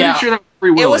 Yeah. Pretty sure that was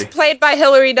Free Willy. It was played by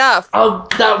Hilary Duff. Oh,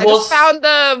 that I was... just found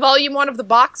the volume 1 of the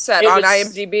box set It on was-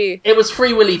 IMDb. It was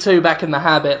Free Willy 2 back in the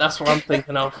Habit. That's what I'm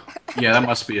thinking of. Yeah, that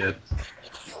must be it.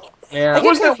 Yeah. I get What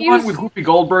was that one confused. with Whoopi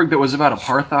Goldberg that was about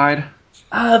apartheid?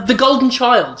 The Golden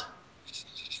Child.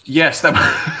 Yes, that.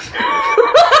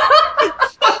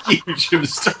 Fuck you, Jim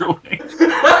Sterling.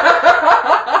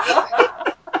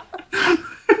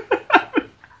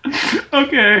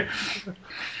 Okay.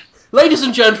 Ladies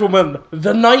and gentlemen,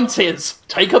 the 90s.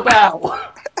 Take a bow.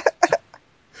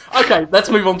 Okay, let's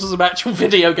move on to some actual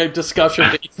video game discussion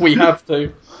if we have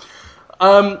to.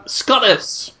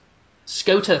 SCOTUS,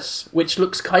 which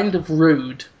looks kind of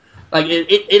rude. Like,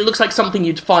 it looks like something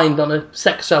you'd find on a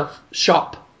sex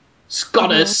shop.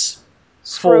 SCOTUS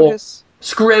for Scrotus.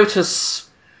 Scrotus.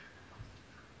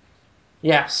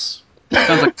 Yes.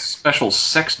 Sounds like special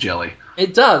sex jelly.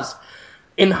 It does.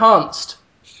 Enhanced.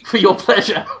 For your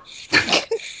pleasure.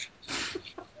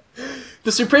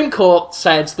 The Supreme Court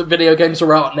said that video games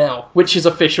are art now, which is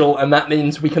official, and that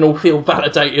means we can all feel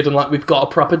validated and like we've got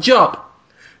a proper job.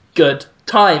 Good Does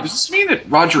times. this mean that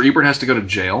Roger Ebert has to go to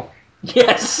jail?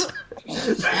 Yes.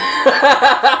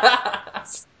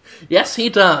 Yes, he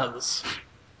does.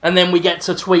 And then we get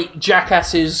to tweet,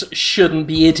 jackasses shouldn't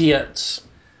be idiots.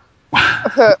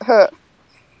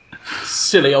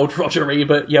 Silly old Roger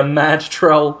Ebert, you mad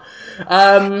troll.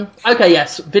 Okay,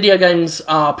 yes, video games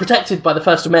are protected by the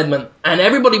First Amendment, and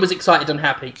everybody was excited and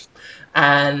happy.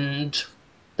 And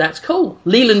that's cool.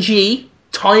 Leland Yee,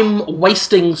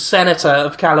 time-wasting senator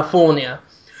of California,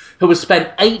 who has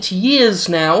spent 8 years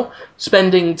now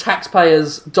spending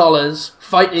taxpayers' dollars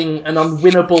fighting an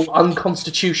unwinnable,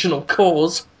 unconstitutional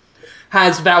cause,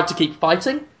 has vowed to keep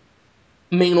fighting.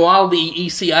 Meanwhile, the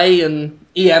ECA and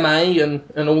EMA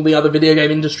and all the other video game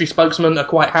industry spokesmen are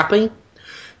quite happy.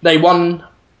 They won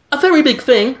a very big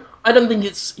thing. I don't think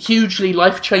it's hugely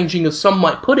life-changing as some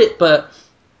might put it, but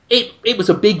it was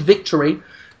a big victory.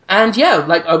 And yeah,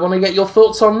 like, I want to get your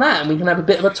thoughts on that, and we can have a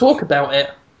bit of a talk about it.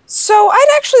 So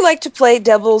I'd actually like to play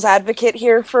devil's advocate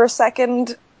here for a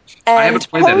second I and haven't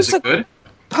played that. Is it good?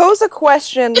 pose a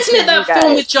question Isn't to it that you film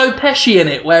guys. with Joe Pesci in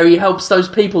it, where he helps those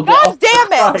people get God off the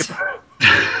damn it! crime?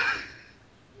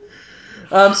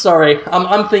 I'm sorry,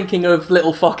 I'm thinking of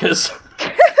Little Fuckers.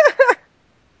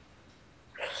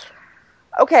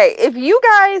 Okay, if you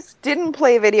guys didn't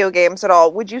play video games at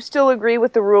all, would you still agree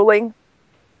with the ruling?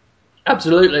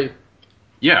 Absolutely.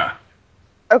 Yeah.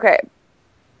 Okay.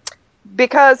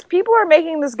 Because people are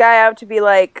making this guy out to be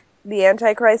like the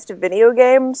Antichrist of video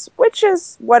games, which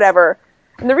is whatever.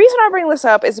 And the reason I bring this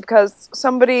up is because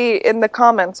somebody in the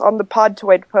comments on the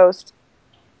Podtoid post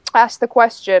asked the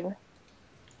question,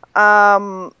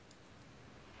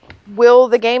 will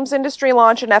the games industry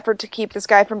launch an effort to keep this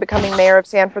guy from becoming mayor of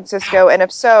San Francisco? And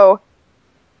if so,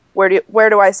 where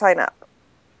do I sign up?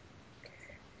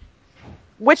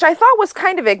 Which I thought was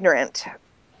kind of ignorant.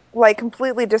 Like,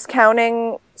 completely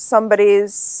discounting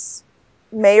somebody's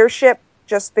mayorship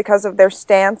just because of their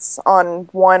stance on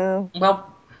one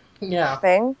Well, yeah.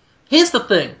 thing. Here's the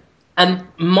thing, and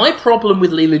my problem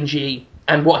with Leland G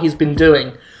and what he's been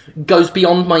doing goes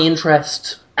beyond my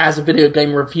interest as a video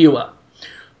game reviewer.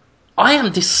 I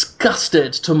am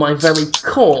disgusted to my very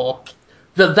core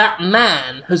that that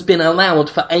man has been allowed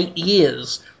for 8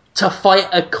 years to fight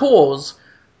a cause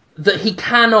that he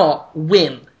cannot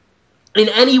win in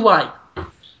any way.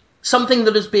 Something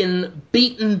that has been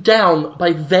beaten down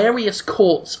by various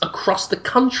courts across the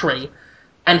country,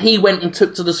 and he went and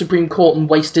took to the Supreme Court and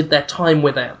wasted their time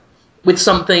with it. With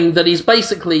something that is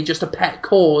basically just a pet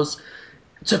cause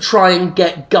to try and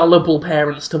get gullible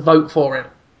parents to vote for him.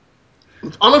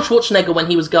 Arnold Schwarzenegger, when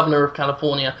he was governor of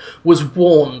California, was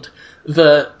warned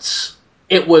that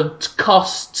it would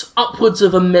cost upwards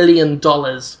of $1 million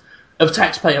of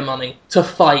taxpayer money to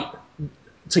fight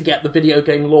to get the video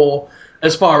game law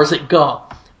as far as it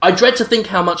got. I dread to think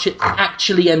how much it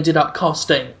actually ended up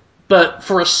costing. But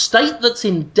for a state that's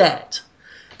in debt,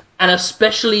 and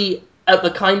especially at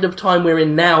the kind of time we're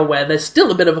in now where there's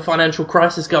still a bit of a financial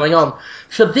crisis going on,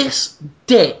 for this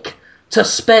dick to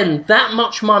spend that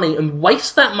much money and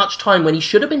waste that much time when he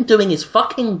should have been doing his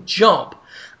fucking job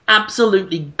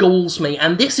absolutely galls me,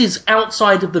 and this is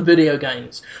outside of the video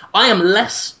games. I am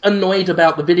less annoyed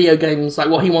about the video games, like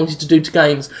what he wanted to do to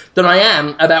games, than I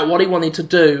am about what he wanted to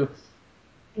do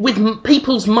with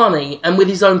people's money and with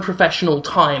his own professional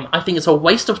time. I think it's a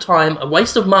waste of time, a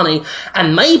waste of money,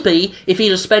 and maybe if he'd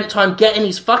have spent time getting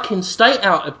his fucking state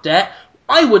out of debt,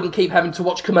 I wouldn't keep having to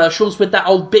watch commercials with that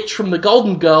old bitch from the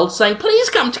Golden Girls saying, please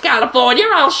come to California,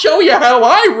 I'll show you how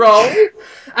I roll.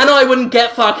 And I wouldn't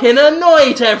get fucking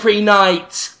annoyed every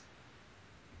night.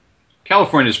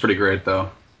 California's pretty great, though.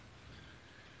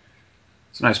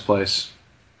 It's a nice place.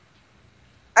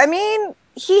 I mean,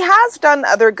 he has done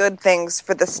other good things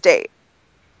for the state.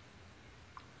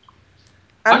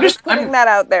 I'm just putting that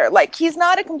out there. Like, he's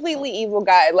not a completely evil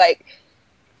guy. Like,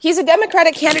 he's a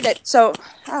Democratic candidate, so...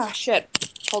 Ah, shit.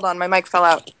 Hold on, my mic fell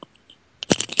out.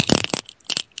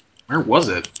 Where was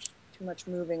it? Too much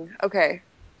moving. Okay.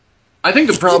 I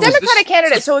think the problem he's a Democratic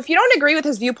candidate, so if you don't agree with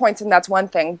his viewpoints, then that's one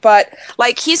thing. But,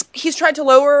 like, he's tried to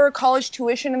lower college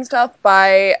tuition and stuff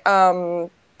by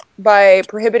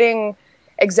prohibiting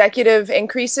executive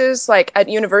increases, like, at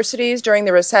universities during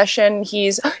the recession.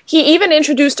 He even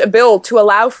introduced a bill to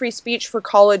allow free speech for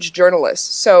college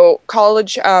journalists. So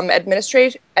college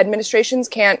administrations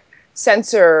can't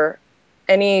censor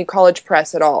any college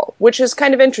press at all, which is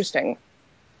kind of interesting,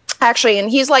 actually. And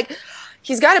he's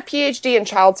got a PhD in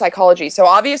child psychology, so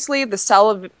obviously the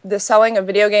selling of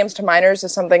video games to minors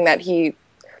is something that he,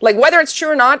 like, whether it's true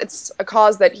or not, it's a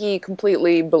cause that he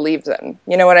completely believes in.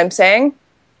 You know what I'm saying?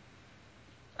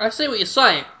 I see what you're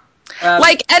saying.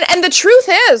 And the truth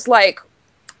is, like,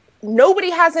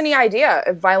 nobody has any idea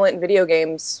if violent video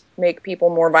games make people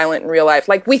more violent in real life.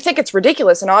 Like, we think it's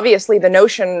ridiculous, and obviously the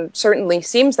notion certainly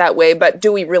seems that way, but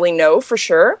do we really know for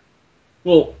sure?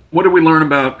 Well, what did we learn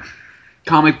about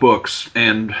comic books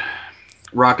and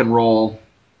rock and roll?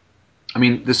 I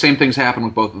mean, the same things happen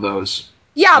with both of those.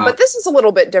 Yeah, but this is a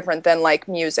little bit different than, like,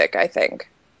 music, I think.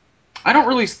 I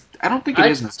don't think it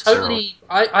is necessarily.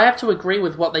 I have to agree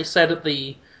with what they said at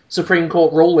the Supreme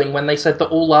Court ruling when they said that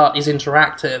all art is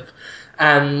interactive.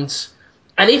 And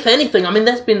if anything, I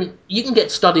mean, you can get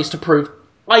studies to prove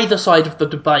either side of the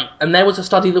debate. And there was a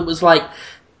study that was like,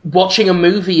 watching a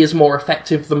movie is more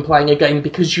effective than playing a game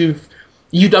because you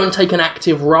don't take an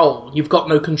active role. You've got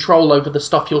no control over the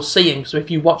stuff you're seeing. So if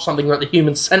you watch something like The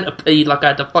Human Centipede, like I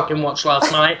had to fucking watch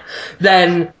last night,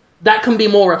 then that can be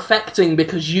more affecting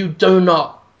because you do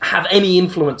not have any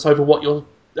influence over what you're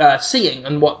seeing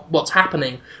and what's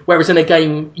happening. Whereas in a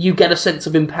game, you get a sense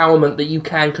of empowerment that you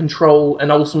can control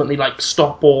and ultimately, like,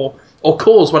 stop or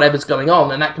cause whatever's going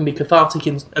on, and that can be cathartic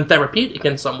and therapeutic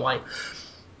in some way.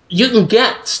 You can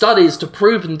get studies to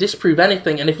prove and disprove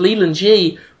anything, and if Leland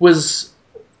G was,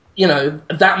 you know,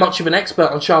 that much of an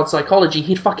expert on child psychology,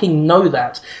 he'd fucking know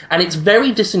that. And it's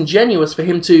very disingenuous for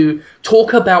him to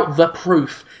talk about the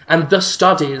proof and the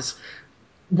studies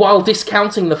while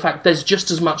discounting the fact there's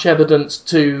just as much evidence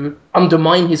to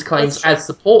undermine his claims as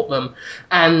support them.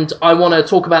 And I want to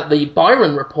talk about the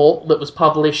Byron report that was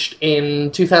published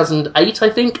in 2008, I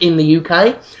think, in the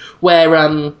UK, where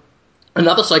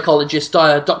another psychologist,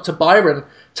 Dr. Byron,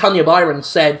 Tanya Byron,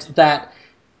 said that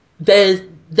there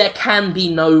can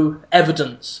be no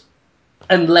evidence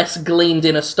unless gleaned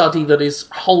in a study that is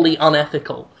wholly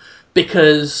unethical,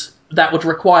 because that would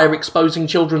require exposing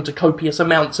children to copious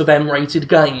amounts of M-rated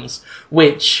games,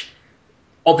 which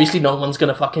obviously no one's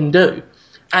going to fucking do.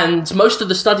 And most of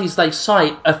the studies they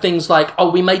cite are things like,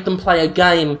 oh, we made them play a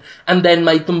game and then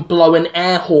made them blow an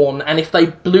air horn, and if they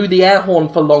blew the air horn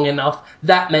for long enough,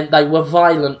 that meant they were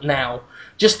violent now.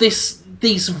 Just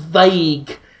these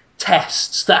vague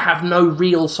tests that have no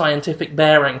real scientific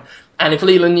bearing. And if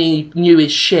Leland knew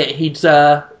his shit, he'd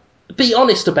be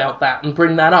honest about that and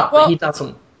bring that up, but he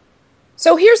doesn't.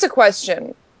 So here's a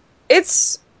question.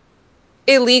 It's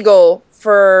illegal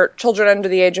for children under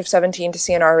the age of 17 to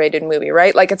see an R-rated movie,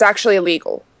 right? Like, it's actually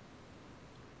illegal.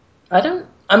 You're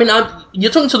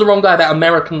talking to the wrong guy about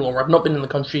American law. I've not been in the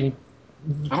country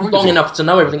long enough to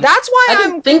know everything. That's why I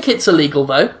don't think it's illegal,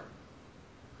 though.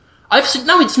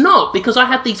 No, it's not, because I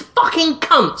had these fucking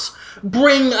cunts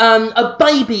bring a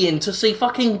baby in to see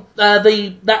fucking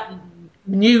that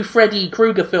new Freddy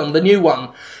Krueger film, the new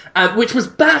one, which was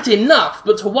bad enough,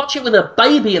 but to watch it with a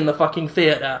baby in the fucking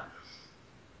theatre,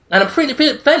 and I'm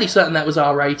fairly certain that was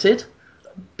R-rated.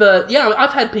 But yeah,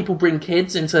 I've had people bring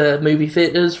kids into movie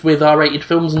theatres with R-rated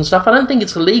films and stuff. I don't think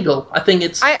it's illegal. I think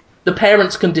the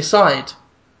parents can decide.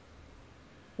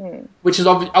 Which is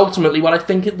ultimately what I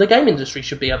think the game industry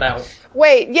should be about.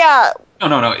 Wait, yeah.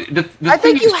 No. I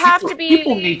think you have to be...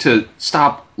 People need to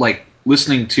stop, like,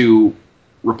 listening to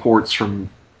reports from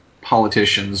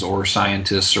politicians or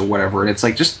scientists or whatever, and it's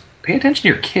like, just pay attention to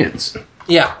your kids.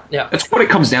 Yeah, yeah. That's what it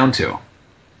comes down to.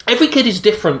 Every kid is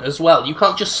different as well. You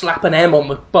can't just slap an M on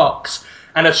the box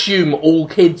and assume all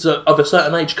kids of a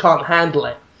certain age can't handle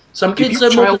it. Some kids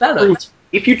are more developed.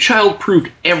 If you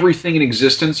child-proofed everything in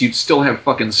existence, you'd still have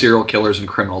fucking serial killers and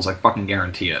criminals. I fucking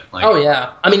guarantee it. Like, oh,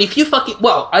 yeah. I mean, if you fucking...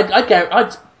 Well,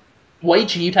 I'd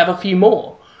wager you'd have a few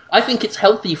more. I think it's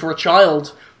healthy for a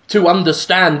child to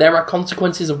understand there are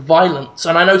consequences of violence.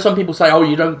 And I know some people say, oh,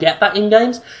 you don't get that in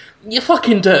games. You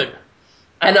fucking do.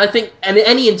 And I think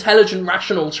any intelligent,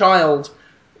 rational child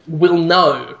will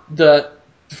know that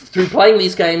through playing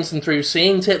these games and through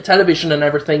seeing television and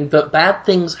everything, that bad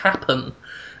things happen.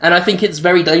 And I think it's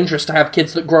very dangerous to have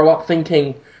kids that grow up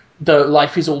thinking that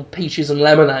life is all peaches and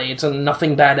lemonade and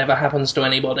nothing bad ever happens to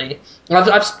anybody.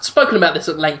 I've spoken about this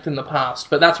at length in the past,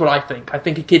 but that's what I think. I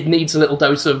think a kid needs a little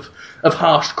dose of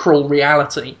harsh, cruel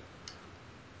reality.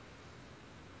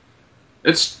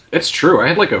 It's true. I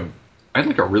had like a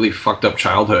really fucked up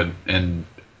childhood, and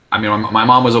I mean, my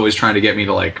mom was always trying to get me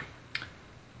to, like,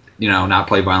 you know, not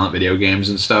play violent video games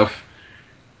and stuff.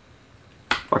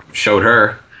 Fucking showed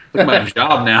her. Look at my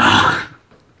job now.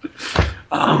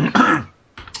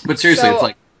 But seriously, it's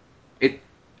like,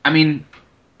 I mean,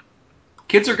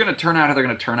 kids are going to turn out how they're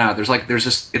going to turn out.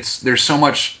 There's so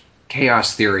much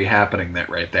chaos theory happening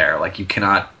right there. Like, you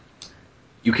cannot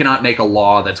make a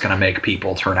law that's going to make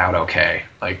people turn out okay.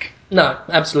 Like, no,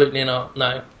 absolutely not.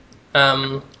 No.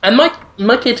 And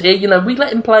my kid here, you know, we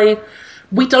let him play.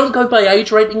 We don't go by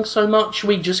age rating so much.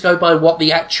 We just go by what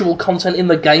the actual content in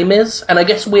the game is. And I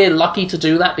guess we're lucky to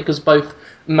do that because both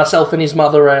myself and his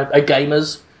mother are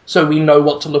gamers. So we know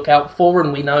what to look out for,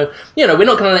 and we know, you know, we're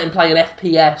not going to let him play an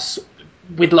FPS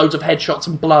with loads of headshots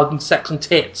and blood and sex and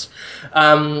tits.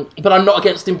 But I'm not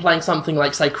against him playing something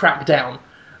like, say, Crackdown,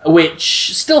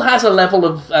 which still has a level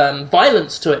of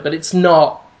violence to it, but it's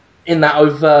not in that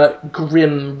overt,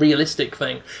 grim, realistic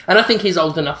thing. And I think he's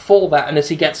old enough for that, and as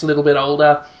he gets a little bit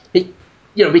older,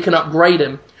 we can upgrade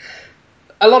him.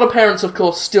 A lot of parents, of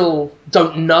course, still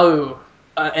don't know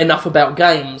enough about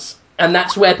games, and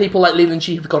that's where people like Leland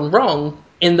G have gone wrong,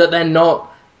 in that they're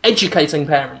not educating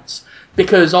parents.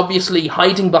 Because obviously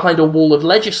hiding behind a wall of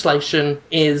legislation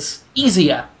is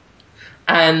easier.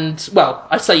 And, well,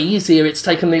 I say easier, it's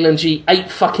taken Leland G 8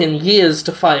 fucking years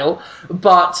to fail,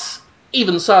 but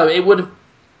even so,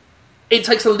 it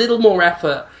takes a little more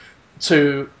effort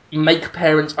to make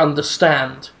parents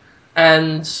understand.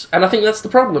 And I think that's the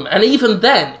problem. And even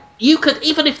then,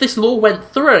 even if this law went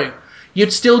through,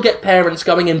 you'd still get parents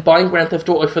going and buying Grand Theft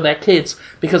Auto for their kids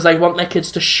because they want their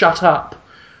kids to shut up.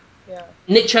 Yeah.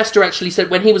 Nick Chester actually said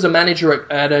when he was a manager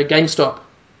at a GameStop,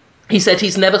 he said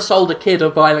he's never sold a kid a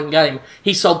violent game.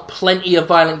 He sold plenty of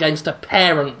violent games to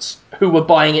parents who were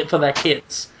buying it for their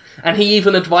kids. And he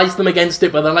even advised them against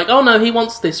it, but they're like, oh no, he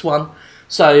wants this one.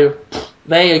 So,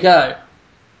 there you go.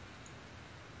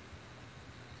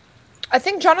 I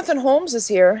think Jonathan Holmes is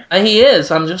here. He is.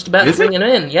 I'm just about to bring him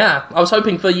in, yeah. I was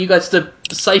hoping for you guys to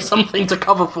say something to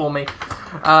cover for me.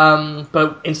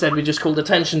 But instead we just called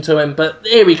attention to him. But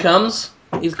here he comes.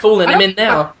 He's calling him in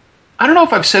now. I don't know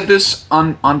if I've said this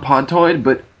on Podtoid,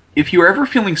 but if you're ever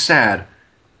feeling sad,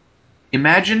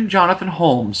 imagine Jonathan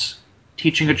Holmes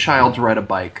teaching a child to ride a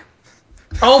bike.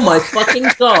 Oh my fucking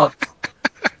god.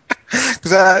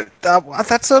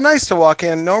 That's so nice to walk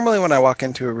in. Normally when I walk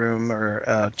into a room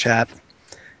or chat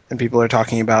and people are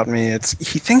talking about me,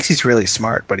 he thinks he's really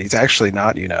smart, but he's actually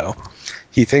not, you know.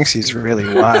 He thinks he's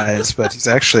really wise, but he's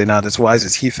actually not as wise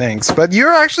as he thinks. But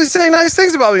you're actually saying nice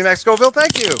things about me, Max Scoville.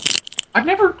 Thank you. I've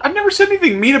never said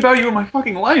anything mean about you in my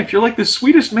fucking life. You're like the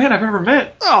sweetest man I've ever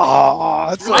met. Oh,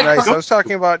 that's so nice. I was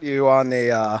talking about you on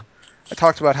the... I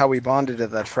talked about how we bonded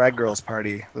at that Frag Girls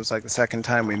party. It was like the second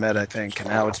time we met, I think, and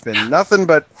now it's been nothing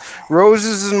but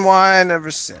roses and wine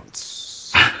ever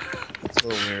since. It's a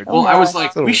little weird. Well, I was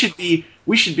like, we should be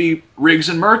Riggs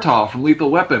and Murtaugh from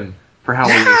Lethal Weapon for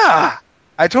Halloween. Yeah,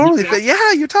 I totally think.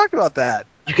 Yeah, you talked about that.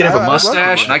 You could have a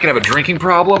mustache, and I could have a drinking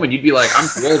problem, and you'd be like, I'm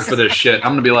too old for this shit.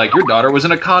 I'm gonna be like, your daughter was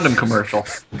in a condom commercial.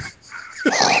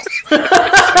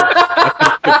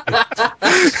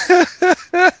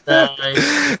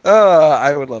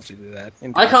 I would love to do that.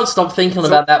 Indeed. I can't stop thinking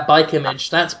about that bike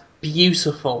image. That's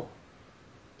beautiful.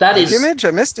 That bike is image?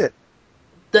 I missed it.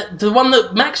 The one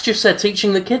that Max just said,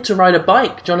 teaching the kid to ride a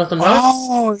bike, Jonathan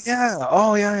Holmes.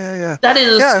 Oh, yeah. That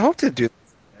is... Yeah, I hope to do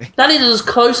that. That is as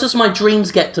close as my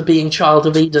dreams get to being Child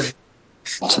of Eden.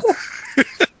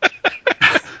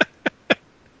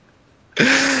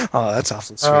 Oh, that's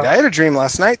awfully sweet. I had a dream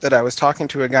last night that I was talking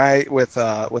to a guy with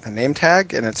a name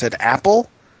tag, and it said Apple,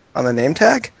 on the name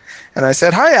tag. And I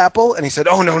said, "Hi, Apple." And he said,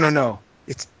 "Oh, no.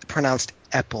 It's pronounced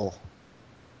Apple."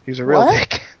 He was a real What?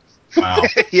 dick. Wow.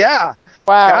 Yeah.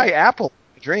 Wow. Guy Apple.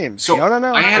 Dreams. So No. I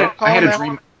Don't call had him a that.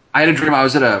 dream. I had a dream. I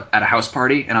was at a house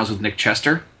party and I was with Nick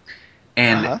Chester,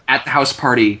 and Uh-huh. at the house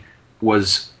party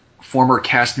was former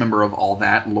cast member of All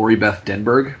That, Lori Beth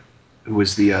Denberg, who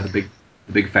was the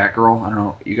big fat girl. I don't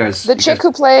know, you guys. The you chick guys,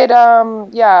 who played,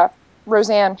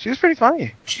 Roseanne. She was pretty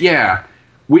funny. yeah.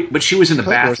 But she was in the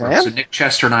Played bathroom, Roseanne? so Nick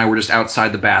Chester and I were just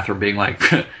outside the bathroom, being like,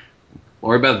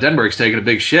 "Lori Beth Denberg's taking a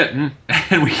big shit,"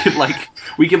 and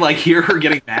we could hear her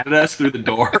getting mad at us through the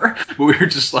door, but we were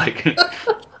just like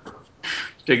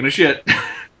taking a shit.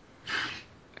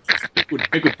 Nick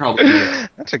would probably do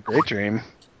that. That's a great dream.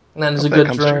 That is Hope a that good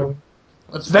comes dream. true.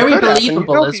 It's It very could happen. You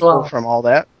believable know as people well. from All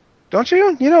That, don't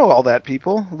you? You know All That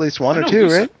people, at least one I or know two,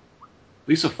 Lisa. right?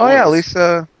 Lisa Oh Forbes. yeah,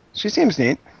 Lisa. She seems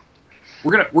neat.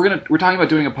 We're talking about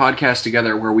doing a podcast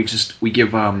together where we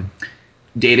give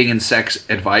dating and sex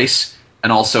advice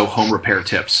and also home repair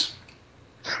tips.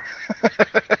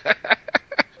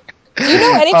 Do you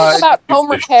know anything about home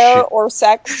repair shit. or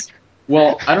sex?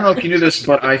 Well, I don't know if you knew this,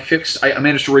 but I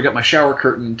managed to rig up my shower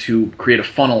curtain to create a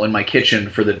funnel in my kitchen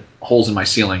for the holes in my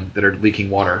ceiling that are leaking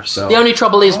water. So The only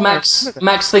trouble is Oh,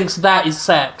 Max thinks that is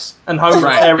sex, and home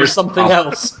Right, repair is there's something the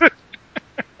else.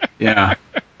 yeah,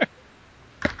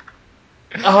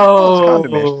 Oh,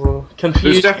 condemnation. there's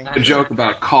confused. definitely a joke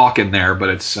about caulk in there, but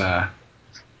it's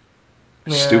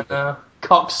stupid.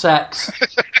 Cock sex.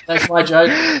 That's my joke.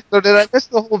 So did I miss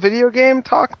the whole video game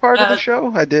talk part of the Uh,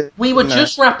 show? I did. We were didn't I?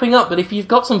 just wrapping up, but if you've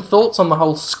got some thoughts on the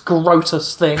whole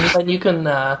Scrotus thing, then you can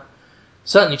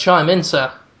certainly chime in,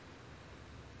 sir.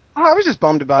 Oh, I was just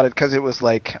bummed about it because it was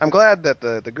like, I'm glad that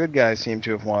the good guys seem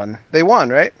to have won. They won,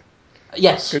 right?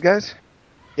 Yes. Good guys?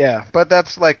 Yeah, but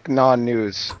that's like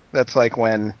non-news. That's like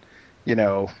when,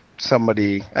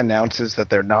 somebody announces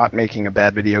that they're not making a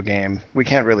bad video game. We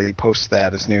can't really post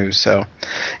that as news. So,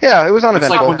 yeah, it was It's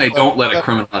uneventful. like when they don't let a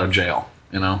criminal out of jail.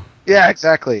 You know, Yeah,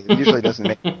 exactly. It usually doesn't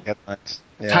make headlines.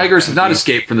 Yeah. tigers have not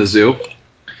escaped from the zoo.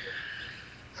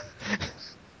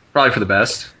 Probably for the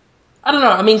best. I don't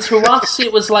know. I mean, to us,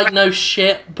 it was like no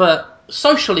shit, but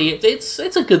socially, it's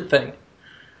a good thing.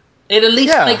 It at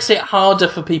least Yeah. makes it harder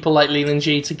for people like Leland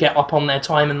G to get up on their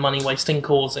time and money wasting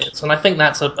causes, and I think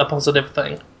that's a positive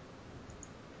thing.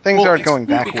 Things aren't it's going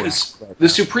cool backwards. because the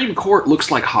Supreme Court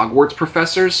looks like Hogwarts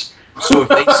professors. So if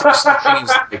they say something is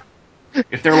like,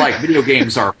 if they're like video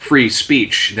games are free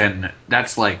speech, then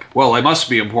that's like, well, it must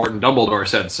be important. Dumbledore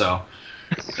said so.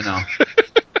 You know.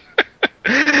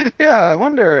 Yeah, I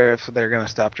wonder if they're going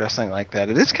to stop dressing like that.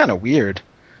 It is kind of weird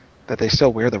that they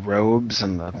still wear the robes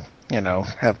and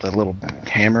have the little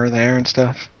hammer there and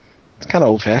stuff. It's kind of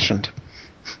old-fashioned.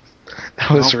 That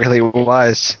was really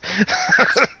wise.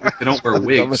 They don't wear One of the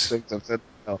wigs. dumbest things I've said.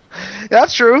 No.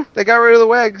 That's true. They got rid of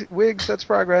the wigs. That's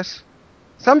progress.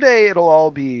 Someday it'll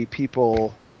all be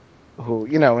people who,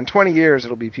 in 20 years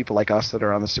it'll be people like us that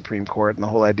are on the Supreme Court, and the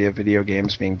whole idea of video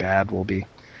games being bad will be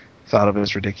thought of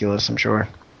as ridiculous, I'm sure.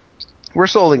 We're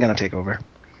slowly going to take over.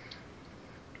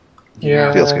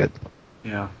 Yeah. Feels good.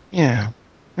 Yeah. Yeah.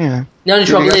 Yeah. The only Did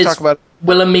you trouble guys is, talk about-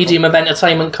 will a medium of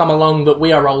entertainment come along that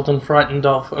we are old and frightened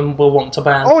of and will want to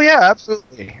ban? Oh, yeah,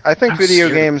 absolutely. I think I'm video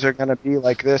scared. games are going to be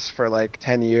like this for like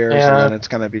 10 years, Yeah. and then it's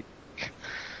going to be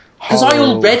Because I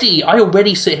hollow.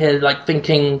 already sit here like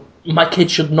thinking my kid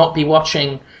should not be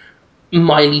watching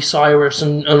Miley Cyrus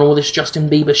and all this Justin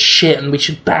Bieber shit, and we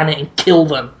should ban it and kill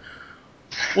them.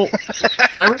 Well,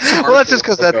 I read some Well, that's just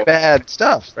because article that's bad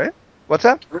stuff, right? What's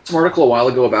that? I read some article a while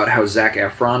ago about how Zac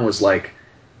Efron was like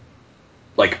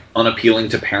unappealing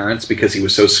to parents because he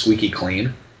was so squeaky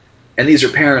clean. And these are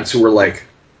parents who were like,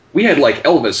 we had like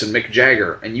Elvis and Mick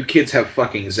Jagger, and you kids have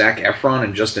fucking Zac Efron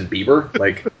and Justin Bieber.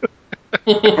 Like,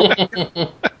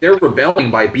 they're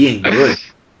rebelling by being good.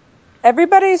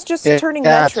 Everybody's just turning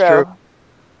it's Metro. true.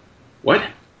 What?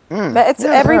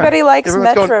 Everybody likes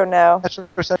Everyone's going Metro now.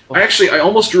 I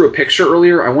almost drew a picture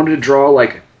earlier. I wanted to draw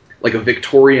like a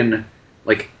Victorian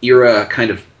era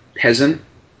kind of peasant,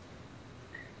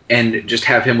 and just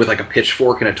have him with like a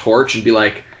pitchfork and a torch and be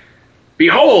like,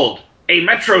 "Behold, a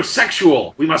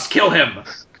metrosexual! We must kill him."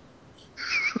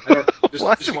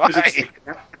 Why?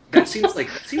 That seems like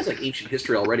ancient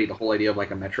history already. The whole idea of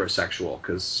like a metrosexual,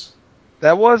 because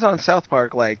That was on South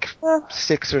Park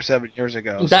 6 or 7 years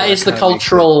ago. That is the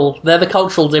cultural. They're the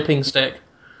cultural dipping stick.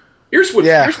 here's what's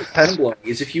that's- mind blowing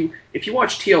is if you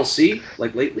watch TLC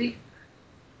like lately,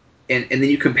 and then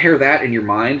you compare that in your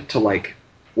mind to like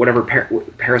whatever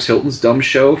Paris Hilton's dumb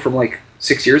show from like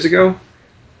 6 years ago.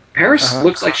 Paris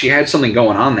looks like she had something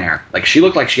going on there. Like she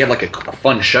looked like she had like a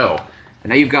fun show, and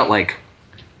now you've got like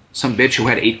some bitch who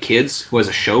had 8 kids who has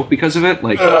a show because of it.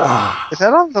 Like, Is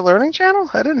that on the Learning Channel?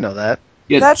 I didn't know that.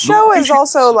 yeah, That show the- is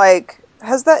also like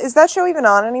is that show even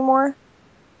on anymore?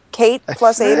 Kate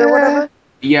plus 8 or whatever.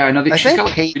 Yeah, no, I she's think got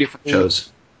like Kate- 3 different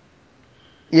shows.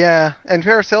 Yeah, and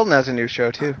Paris Hilton has a new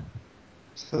show too,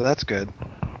 so that's good.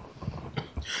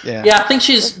 Yeah. Yeah, I think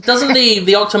she's... Doesn't the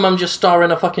Octomum just star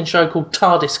in a fucking show called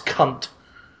TARDIS Cunt?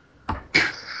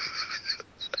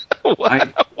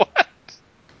 What?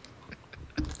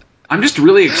 I'm just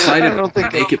really excited I don't to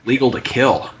think make it legal to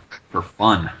kill for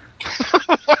fun.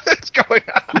 What is going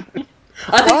on?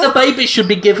 I think the baby should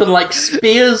be given, like,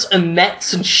 spears and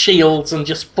nets and shields and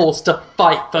just forced to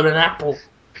fight for an apple.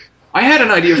 I had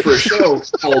an idea for a show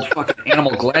called fucking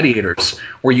Animal Gladiators,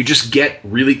 where you just get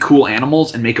really cool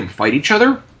animals and make them fight each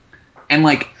other. And,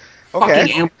 like,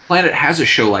 fucking Animal Planet has a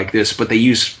show like this, but they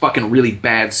use fucking really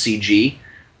bad CG.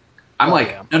 I'm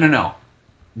no.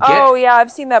 Oh yeah,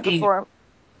 I've seen that before.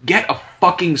 Get a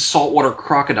fucking saltwater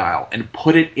crocodile and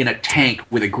put it in a tank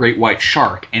with a great white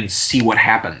shark and see what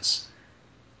happens.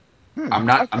 I'm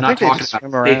not talking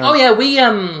about big. Oh yeah, we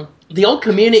the old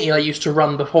community I used to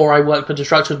run before I worked for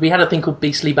Destructors, we had a thing called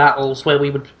Beastly Battles where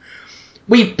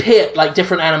we'd pit like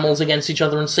different animals against each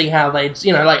other and see how they'd,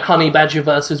 like honey badger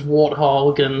versus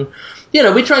warthog, and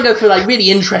we try and go for like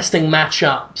really interesting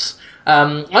matchups.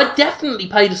 I'd definitely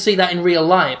pay to see that in real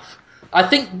life. I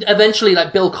think eventually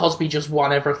like Bill Cosby just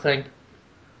won everything.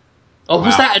 Oh,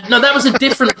 was that? No, that was a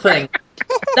different thing.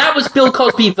 That was Bill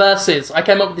Cosby versus. I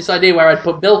came up with this idea where I'd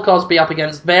put Bill Cosby up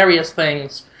against various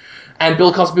things, and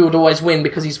Bill Cosby would always win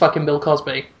because he's fucking Bill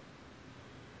Cosby.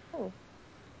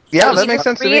 Yeah, that makes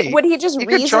sense to me. Would he just could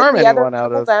reason charm the other anyone out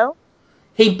people of. down?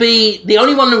 He'd be the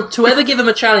only one to ever give him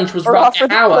a challenge was Or offer Rutger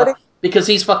the Hauer pudding. because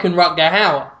he's fucking Rutger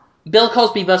Hauer. Bill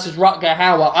Cosby versus Rutger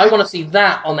Hauer. I want to see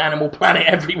that on Animal Planet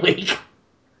every week.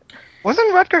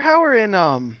 Wasn't Rutger Hauer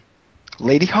in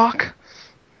Lady Hawk?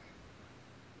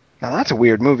 Now that's a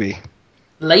weird movie.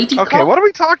 Lady Okay, Hawk? what are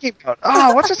we talking about?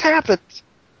 What just happened?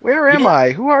 Where am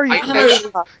I? Who are you? I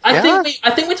don't know.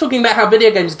 I think we're talking about how video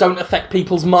games don't affect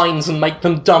people's minds and make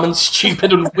them dumb and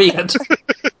stupid and weird.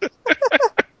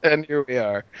 And here we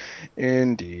are.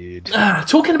 Indeed.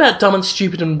 Talking about dumb and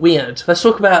stupid and weird, let's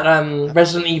talk about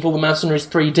Resident Evil: The Mercenaries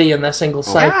 3D and their single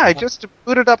save. Yeah, I just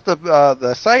booted up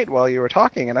the site while you were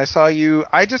talking, and I saw you.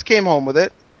 I just came home with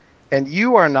it, and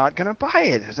you are not going to buy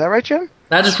it. Is that right, Jim?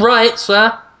 That is right,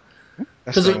 sir.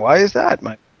 Why is that,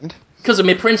 my friend? Because of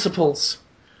my principles.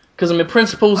 Because of my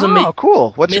principles and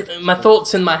cool. my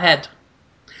thoughts in my head.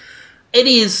 It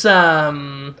is.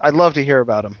 I'd love to hear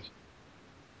about them.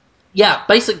 Yeah,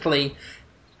 basically,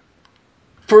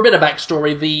 for a bit of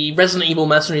backstory, the Resident Evil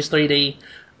Mercenaries 3D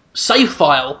save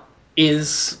file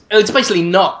it's basically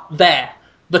not there.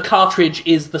 The cartridge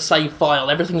is the save file.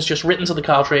 Everything's just written to the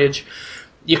cartridge.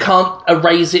 You can't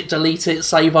erase it, delete it,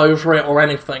 save over it, or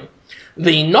anything.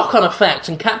 The knock-on effect,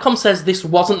 and Capcom says this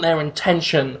wasn't their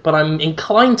intention, but I'm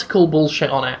inclined to call bullshit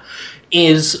on it,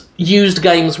 is used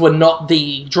games were not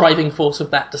the driving force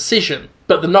of that decision.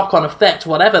 But the knock-on effect,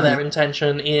 whatever their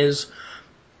intention, is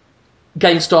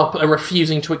GameStop are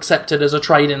refusing to accept it as a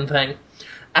trade-in thing.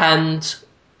 And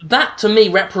that, to me,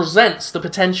 represents the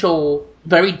potential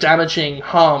very damaging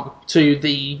harm to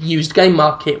the used game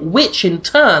market, which, in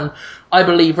turn, I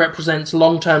believe represents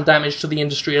long-term damage to the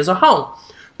industry as a whole.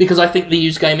 Because I think the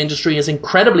used game industry is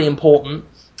incredibly important.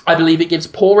 I believe it gives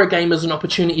poorer gamers an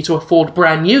opportunity to afford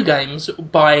brand new games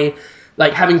by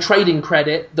having trading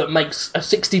credit that makes a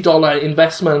 $60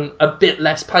 investment a bit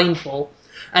less painful.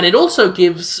 And it also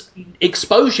gives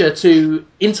exposure to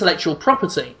intellectual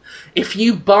property. If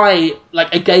you buy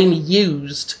a game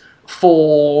used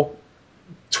for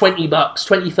 $20,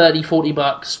 20, 30,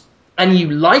 $40, and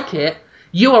you like it,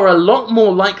 you are a lot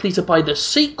more likely to buy the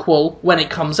sequel when it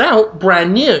comes out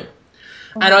brand new.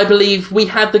 And I believe we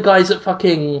had the guys at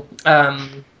fucking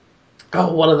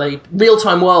what are they?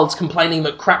 Real-Time Worlds complaining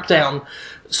that Crackdown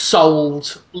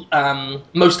sold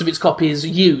most of its copies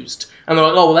used. And they're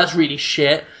like, oh, well, that's really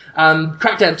shit.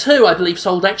 Crackdown 2, I believe,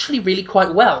 sold actually really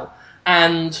quite well.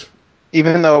 And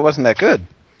even though it wasn't that good.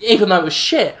 Even though it was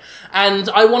shit. And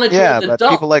I want to join the but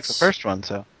dots. people like the first one,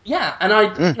 so. Yeah, and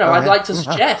I'd like to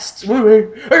suggest... I'd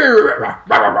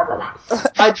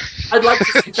like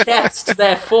to suggest,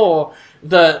 therefore,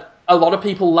 that a lot of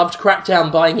people loved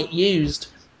Crackdown buying it used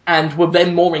and were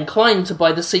then more inclined to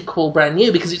buy the sequel brand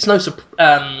new, because it's no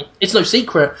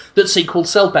secret that sequels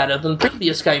sell better than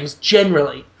previous games,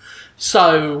 generally.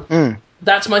 So,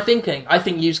 that's my thinking. I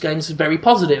think used games are very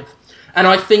positive. And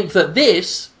I think that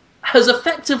this has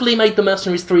effectively made the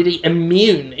Mercenaries 3D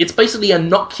immune. It's basically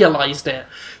inoculized it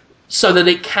so that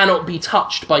it cannot be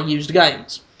touched by used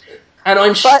games. And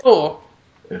I'm sure.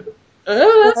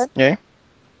 Yeah.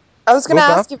 I was going to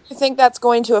Well, ask if you think that's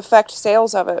going to affect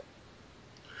sales of it.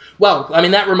 Well, I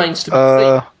mean, that remains to be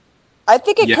seen. I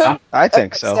think it Yeah. could. I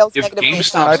think affect so. Sales If negatively.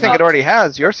 GameStop I think it already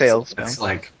has. Your sales. That's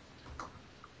like,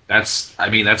 that's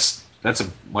a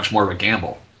much more of a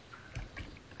gamble.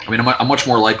 I mean, I'm much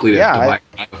more likely to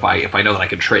buy it if I know that I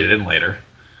can trade it in later.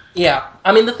 Yeah,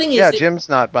 I mean, the thing is... Yeah, Jim's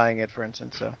not buying it, for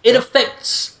instance. So it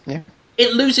affects... Yeah.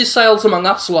 It loses sales among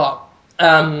us lot.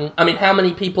 I mean, how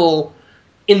many people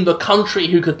in the country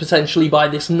who could potentially buy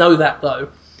this know that, though?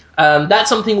 That's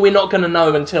something we're not going to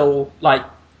know until, like,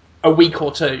 a week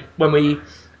or two, when we...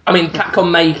 I mean,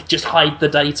 Capcom may just hide the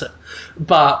data,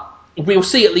 but we'll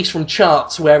see at least from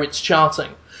charts where it's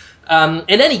charting. In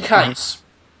any case,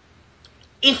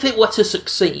 if it were to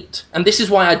succeed, and this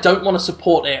is why I don't want to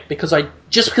support it, because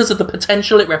of the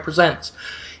potential it represents,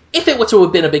 if it were to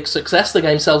have been a big success, the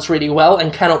game sells really well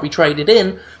and cannot be traded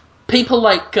in, people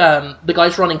like the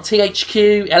guys running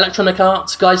THQ, Electronic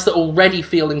Arts, guys that already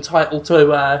feel entitled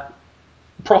to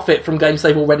profit from games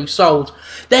they've already sold,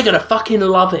 they're going to fucking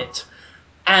love it.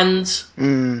 And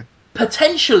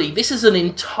potentially, this is an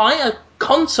entire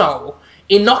console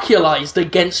inoculized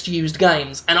against used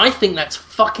games, and I think that's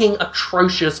fucking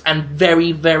atrocious and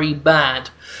very, very bad.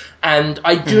 And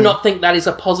I do not think that is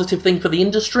a positive thing for the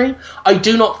industry. I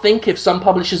do not think if some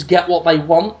publishers get what they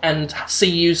want and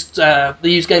see the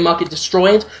used game market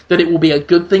destroyed, that it will be a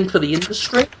good thing for the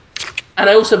industry. And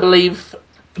I also believe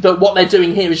that what they're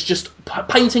doing here is just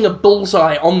painting a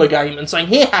bullseye on the game and saying,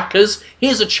 "Here, hackers,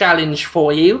 here's a challenge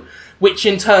for you," which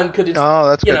in turn could,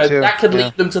 that could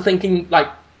lead them to thinking, like,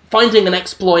 finding an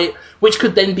exploit which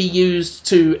could then be used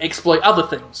to exploit other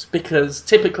things, because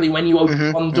typically when you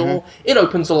open one door, it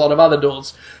opens a lot of other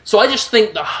doors. So I just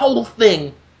think the whole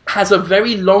thing has a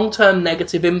very long-term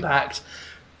negative impact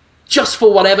just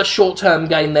for whatever short-term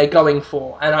gain they're going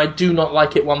for, and I do not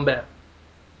like it one bit.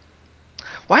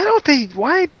 Why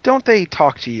don't they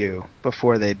talk to you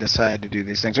before they decide to do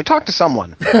these things, or talk to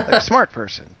someone, like a smart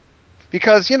person?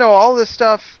 Because, all this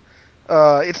stuff,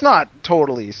 it's not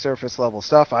totally surface level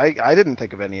stuff. I didn't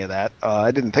think of any of that.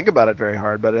 I didn't think about it very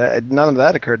hard, but none of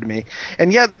that occurred to me.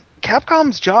 And yet,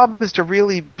 Capcom's job is to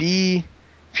really be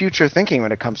future thinking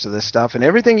when it comes to this stuff. And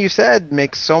everything you said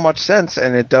makes so much sense,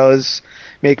 and it does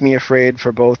make me afraid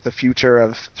for both the future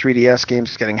of 3DS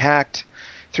games getting hacked,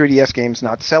 3DS games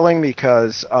not selling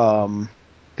because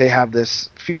they have this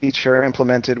feature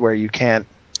implemented where you can't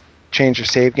change your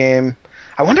save game.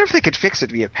 I wonder if they could fix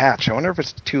it via patch. I wonder if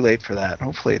it's too late for that.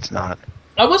 Hopefully it's not.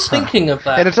 I was thinking of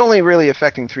that. And it's only really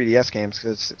affecting 3DS games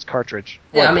because it's cartridge.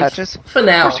 Yeah, I mean, patches? for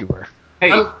now. Of course you were.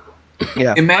 Hey,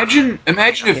 yeah. Imagine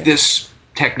if this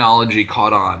technology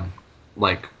caught on,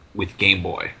 like, with Game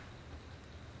Boy.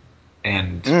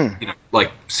 And,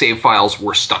 like, save files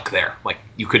were stuck there. Like,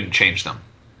 you couldn't change them.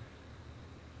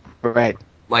 Right.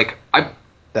 Like, I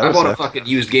bought a fucking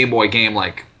used Game Boy game,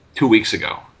 like, 2 weeks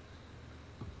ago.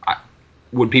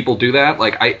 Would people do that?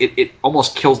 Like, it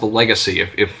almost kills the legacy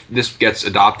if this gets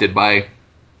adopted by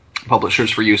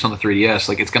publishers for use on the 3DS.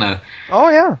 Like, it's gonna... Oh,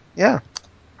 yeah.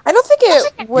 I don't think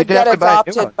it would get have to buy a new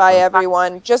adopted one. by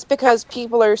everyone, just because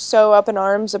people are so up in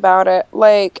arms about it.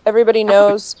 Like, everybody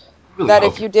knows that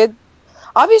if you did...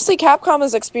 Obviously, Capcom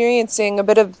is experiencing a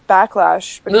bit of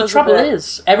backlash because The trouble of it.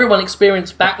 is, everyone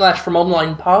experienced backlash from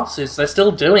online passes. They're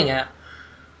still doing it.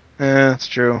 Yeah, that's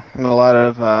true. And a lot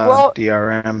of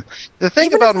DRM. The thing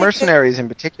even about if they mercenaries in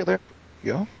particular...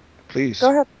 Please. Go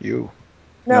ahead. You.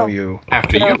 No, you.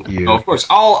 After you. Oh, of course.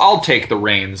 I'll take the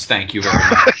reins. Thank you very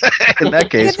much. In that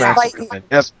case, Max.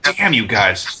 Yes. Damn you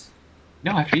guys.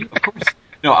 No, after you, of course.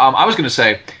 No, I was going to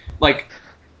say, like,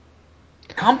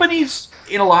 companies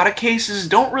in a lot of cases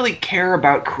don't really care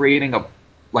about creating a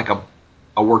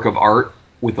work of art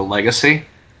with a legacy.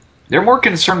 They're more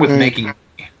concerned with making money.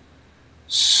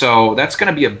 So that's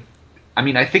going to be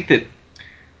I think that,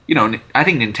 I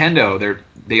think Nintendo,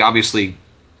 they obviously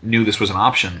knew this was an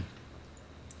option,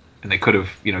 and they could have,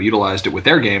 utilized it with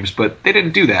their games, but they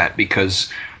didn't do that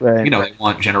because, they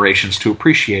want generations to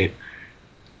appreciate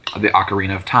the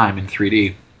Ocarina of Time in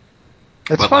 3D.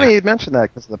 It's funny you mentioned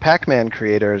that, because the Pac-Man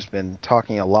creator has been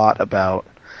talking a lot about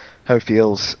how he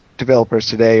feels developers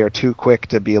today are too quick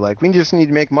to be like, we just need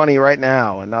to make money right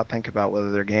now and not think about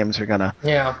whether their games are going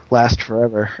to last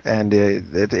forever. And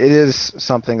it is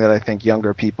something that I think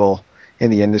younger people in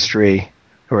the industry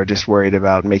who are just worried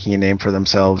about making a name for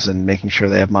themselves and making sure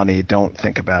they have money don't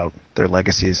think about their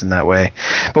legacies in that way.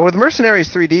 But with Mercenaries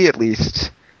 3D, at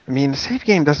least, I mean, the save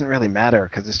game doesn't really matter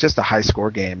because it's just a high-score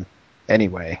game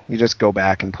anyway. You just go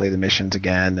back and play the missions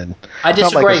again, and I disagree.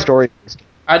 It's not like a story.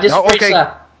 I disagree, okay.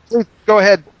 sir. Please, go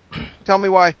ahead. Tell me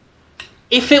why.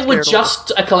 If it were Scared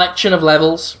just a collection of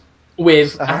levels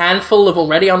with a handful of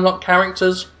already unlocked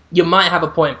characters, you might have a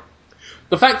point.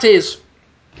 The fact is,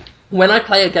 when I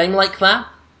play a game like that,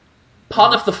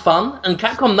 part of the fun, and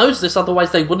Capcom knows this,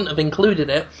 otherwise they wouldn't have included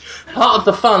it, part of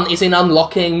the fun is in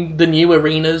unlocking the new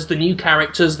arenas, the new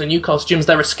characters, the new costumes.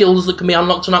 There are skills that can be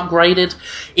unlocked and upgraded.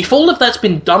 If all of that's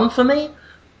been done for me,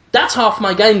 that's half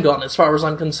my game gone as far as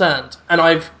I'm concerned. And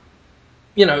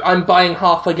I'm buying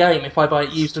half a game if I buy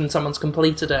it used and someone's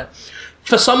completed it.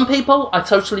 For some people, I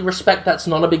totally respect that's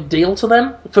not a big deal to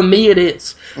them. For me, it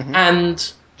is. Mm-hmm.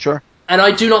 And Sure.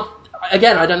 I do not...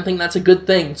 Again, I don't think that's a good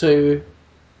thing to...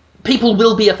 People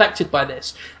will be affected by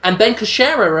this. And Ben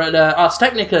Kuchera at Ars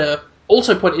Technica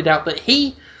also pointed out that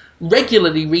he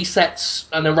regularly resets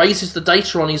and erases the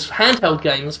data on his handheld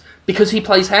games because he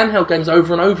plays handheld games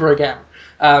over and over again.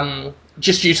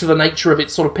 Just due to the nature of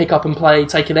its sort of pick up and play,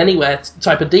 take it anywhere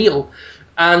type of deal.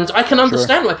 And I can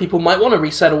understand why people might want to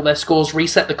reset all their scores,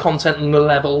 reset the content and the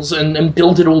levels, and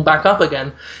build it all back up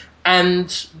again.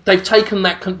 And they've taken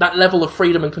that level of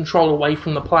freedom and control away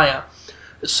from the player.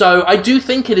 So I do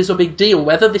think it is a big deal,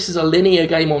 whether this is a linear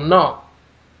game or not.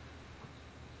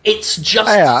 It's just...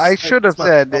 Yeah, I should have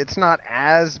said it's not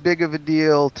as big of a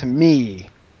deal to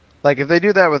me. Like, if they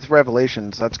do that with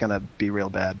Revelations, that's going to be real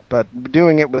bad. But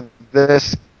doing it with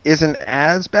this isn't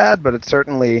as bad, but it's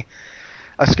certainly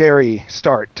a scary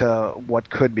start to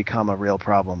what could become a real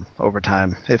problem over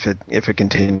time if it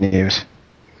continues.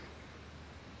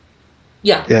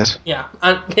 Yeah. Yes. Yeah.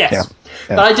 Yes. Yeah.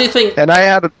 But I do think... And I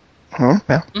had a...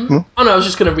 Yeah. Oh, no, I was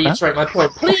just going to reiterate my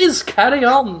point. Please, carry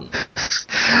on.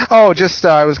 Oh, just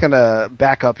I was going to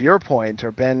back up your point,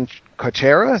 or Ben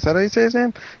Kuchera, is that how you say his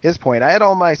name? His point. I had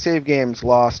all my save games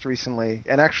lost recently,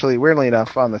 and actually, weirdly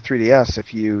enough, on the 3DS,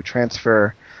 if you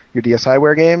transfer your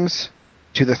DSiWare games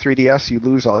to the 3DS, you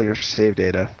lose all your save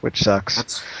data, which sucks.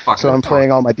 That's fucking so I'm tough.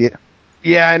 playing all my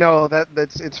Yeah, I know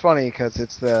it's funny because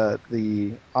it's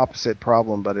the opposite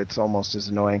problem, but it's almost as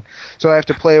annoying. So I have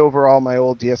to play over all my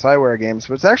old DSiWare games,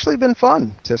 but it's actually been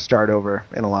fun to start over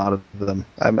in a lot of them.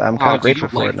 I'm kind of grateful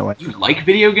for it in a way. You like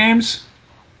video games?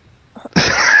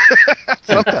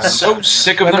 Sometimes. So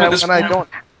sick of them at this point. I don't.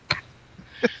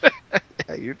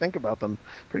 Yeah, you think about them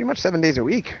pretty much 7 days a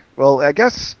week. Well, I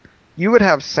guess you would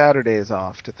have Saturdays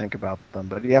off to think about them,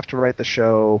 but you have to write the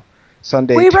show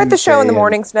Sunday. We write the show in Tuesday, the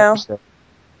mornings now. Thursday.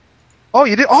 Oh,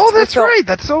 you did? Oh, that's right.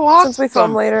 That's so awesome. Since we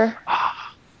film later.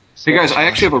 Hey guys, I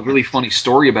actually have a really funny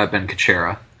story about Ben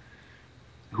Kuchera,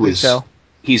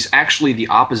 he's actually the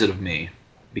opposite of me,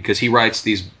 because he writes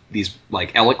these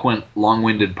like eloquent,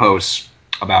 long-winded posts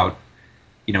about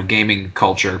gaming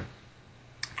culture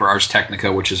for Ars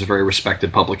Technica, which is a very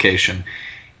respected publication,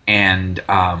 and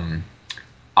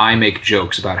I make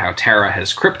jokes about how Tara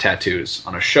has crypt tattoos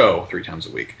on a show 3 times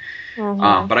a week.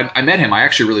 Mm-hmm. But I met him. I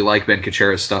actually really like Ben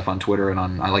Kuchera's stuff on Twitter, and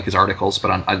I like his articles.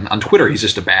 But on Twitter, he's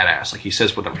just a badass. Like, he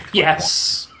says whatever.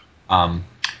 Yes. I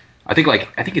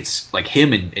think it's like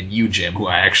him and you, Jim, who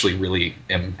I actually really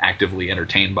am actively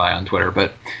entertained by on Twitter.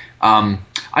 But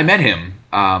I met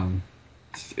him.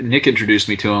 Nick introduced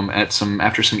me to him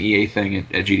after some EA thing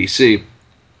at GDC,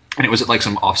 and it was at like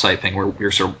some offsite thing where we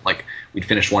were sort of like, we'd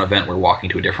finished one event, we were walking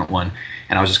to a different one,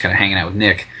 and I was just kind of hanging out with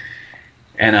Nick,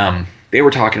 and they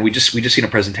were talking. We just seen a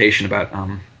presentation about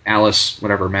Alice,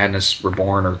 whatever, Madness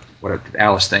Reborn or whatever,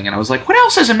 Alice thing, and I was like, what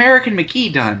else has American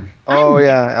McGee done? Oh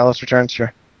yeah, Alice Returns,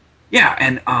 sure. Yeah,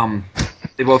 and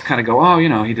they both kind of go, oh,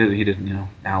 he did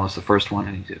Alice the first one,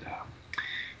 and he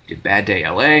did Bad Day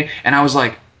L.A., and I was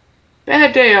like,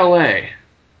 Bad Day L.A.,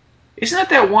 isn't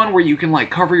that one where you can like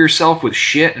cover yourself with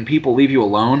shit and people leave you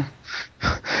alone?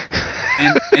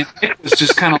 and it was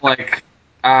just kind of like,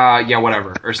 yeah,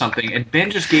 whatever, or something. And Ben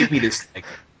just gave me this like,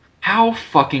 how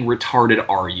fucking retarded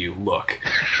are you look?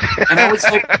 And I was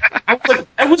like,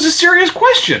 that was a serious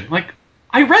question. Like,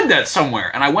 I read that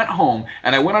somewhere, and I went home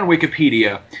and I went on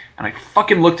Wikipedia and I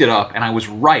fucking looked it up, and I was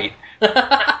right.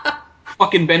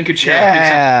 Fucking Ben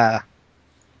Kuchera.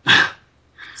 Yeah.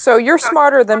 So you're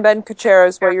smarter than Ben Kuchera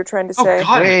is what you're trying to say. Oh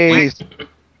God! Wait.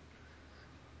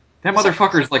 That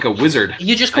motherfucker's like a wizard.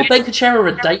 You just called Ben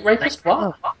Kuchera a date rapist?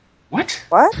 What? What?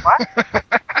 What?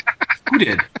 Who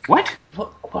did? What?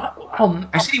 What?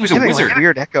 I said he was a Getting wizard. like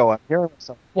weird echo. I'm hearing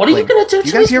myself. What are you going to do You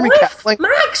to guys his hear me wife? cackling?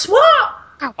 Max, what?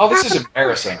 Oh, this is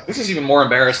embarrassing. This is even more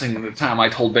embarrassing than the time I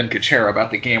told Ben Kuchera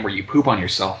about the game where you poop on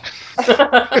yourself.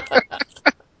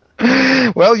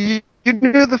 Well, you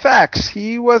knew the facts.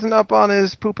 He wasn't up on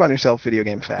his poop on yourself video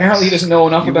game facts. Apparently he doesn't know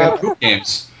enough You about went- poop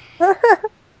games.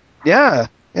 Yeah,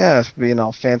 being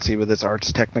all fancy with his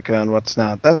Arts Technica and what's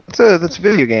not. That's a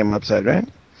video game website, right?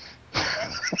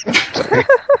 Sorry.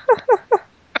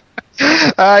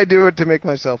 I do it to make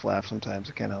myself laugh sometimes.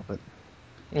 I can't help it.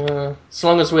 As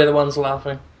long as we're the ones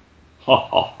laughing.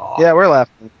 Yeah, we're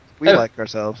laughing. We Oh. like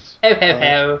ourselves. Ho ho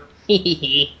ho. Hee hee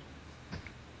hee.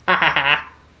 Ha ha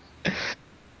ha.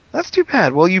 That's too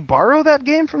bad. Will you borrow that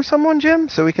game from someone, Jim,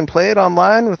 so we can play it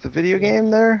online with the video game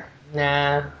there?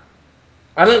 Nah.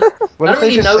 I don't What I if don't they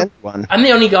really just know. send one? I'm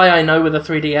the only guy I know with a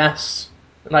 3DS.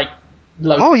 Like,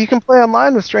 Oh, you can play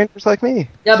online with strangers like me.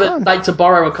 yeah, It's but fun. like to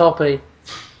borrow a copy.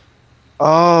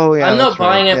 Oh, yeah, I'm that's not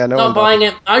buying right. it. Yeah, no Not one buying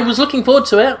it. I was looking forward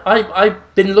to it.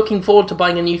 I've been looking forward to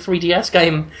buying a new 3DS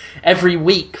game every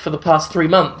week for the past 3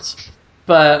 months.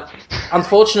 But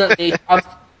unfortunately,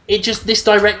 this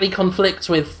directly conflicts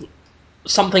with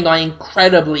something I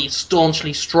incredibly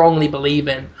staunchly, strongly believe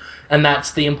in, and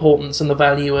that's the importance and the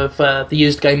value of the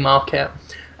used game market.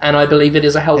 And I believe it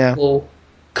is a helpful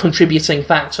contributing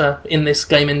factor in this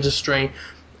game industry.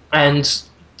 And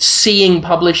seeing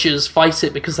publishers fight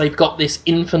it because they've got this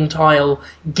infantile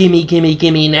gimme, gimme,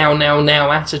 gimme, now, now,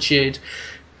 now attitude,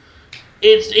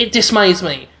 it dismays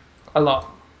me a lot.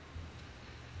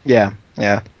 Yeah.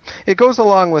 It goes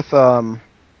along with the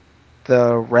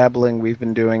rabbling we've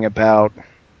been doing about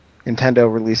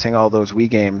Nintendo releasing all those Wii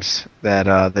games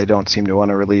that they don't seem to want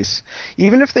to release.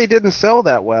 Even if they didn't sell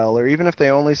that well, or even if they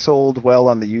only sold well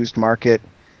on the used market,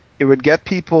 it would get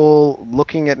people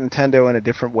looking at Nintendo in a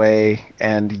different way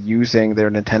and using their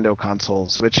Nintendo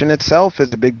consoles, which in itself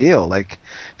is a big deal. Like,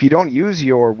 if you don't use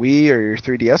your Wii or your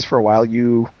 3DS for a while,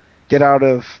 you get out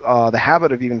of the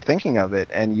habit of even thinking of it,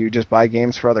 and you just buy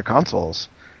games for other consoles.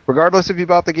 Regardless if you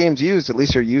bought the games used, at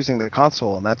least you're using the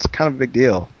console, and that's kind of a big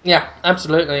deal. Yeah,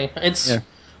 absolutely.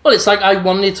 Well, it's like I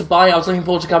wanted to buy. I was looking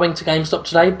forward to going to GameStop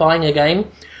today, buying a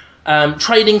game,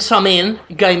 trading some in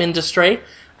game industry,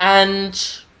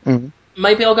 and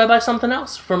maybe I'll go buy something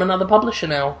else from another publisher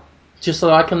now, just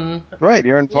so I can. Right,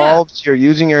 you're involved. You're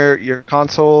using your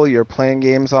console. You're playing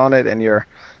games on it, and you're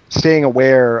staying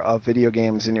aware of video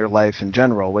games in your life in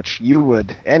general, which you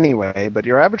would anyway. But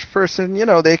your average person,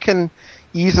 they can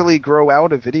easily grow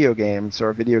out of video games or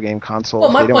a video game console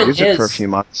if they don't use it for a few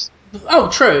months. Oh,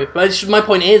 true. But my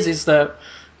point is that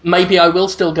maybe I will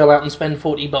still go out and spend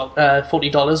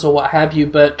 $40 or what have you,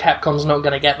 but Capcom's not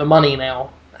going to get the money now,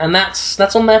 and that's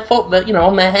on their fault. That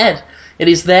on their head. It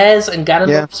is theirs and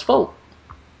Ganondorf's fault.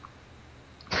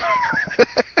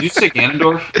 Did you say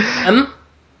Ganondorf?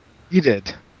 You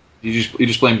did. You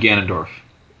just blame Ganondorf.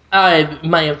 I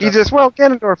may have.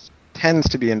 Ganondorf tends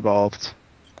to be involved.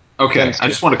 Okay, I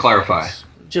just want to clarify.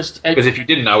 Because if you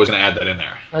didn't, I was going to add that in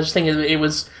there. I just think it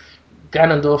was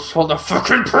Ganondorf's fault. The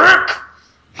fucking prick!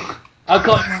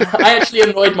 I actually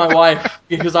annoyed my wife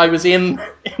because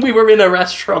we were in a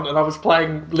restaurant and I was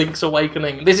playing Link's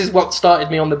Awakening. This is what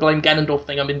started me on the blame Ganondorf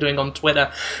thing I've been doing on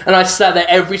Twitter. And I sat there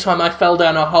every time I fell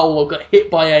down a hole or got hit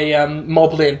by a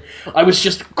moblin. I was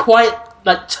just quite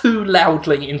too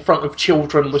loudly in front of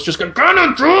children, was just going,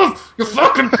 Ganondorf, you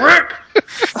fucking prick!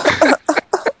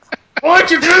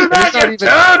 Why'd you do that, you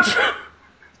turd?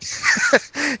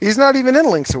 He's not even in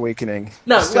Link's Awakening.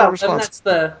 No, and that's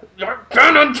the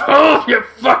Ganondorf, you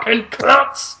fucking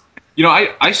klutz!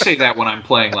 I say that when I'm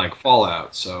playing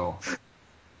Fallout, so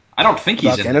I don't think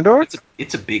he's in Ganondorf?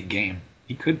 It's a big game.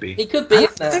 He could be. He could be in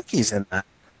there. I think he's in that.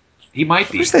 He might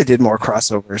be. I wish they did more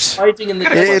crossovers. Hiding in the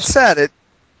It's sad.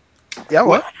 Yeah,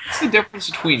 what? What's the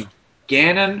difference between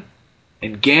Ganon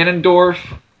and Ganondorf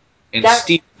and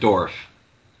Stevedorf?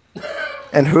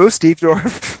 And who? Steve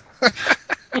Dorff?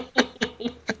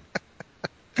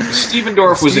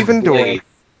 Stevedorf was in Blade,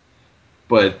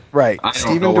 but right. I don't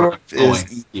Steven know where I'm Dorff going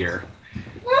is here.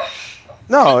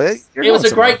 No, it was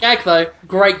a great gag, though.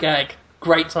 Great gag.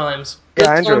 Great times.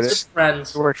 Yeah, I enjoyed it.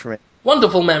 Friends. It worked for me.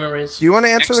 Wonderful memories. Do you want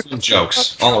to answer Excellent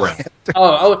jokes all around?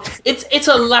 It's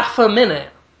a laugh a minute.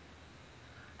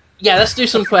 Yeah, let's do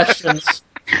some questions.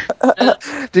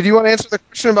 Did you want to answer the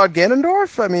question about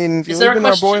Ganondorf? I mean, you leaving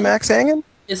our boy Max hanging?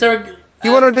 Is there a...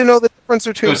 You wanted to know the difference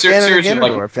between Ganon and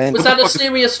Ganondorf. Was that a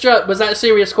serious joke? Was that a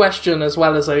serious question as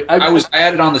well as a... I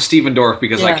added on the Stevedorf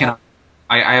because I cannot...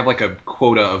 I have a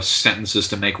quota of sentences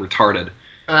to make retarded.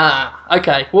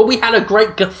 Okay. Well, we had a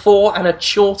great guffaw and a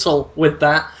chortle with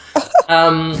that.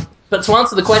 But to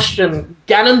answer the question,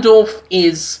 Ganondorf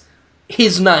is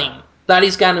his name. That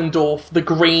is Ganondorf, the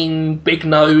green,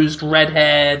 big-nosed,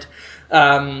 red-haired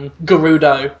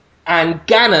Gerudo. And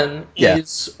Ganon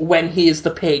is when he is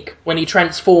the pig, when he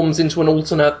transforms into an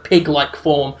alternate pig-like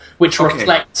form, which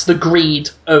reflects the greed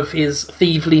of his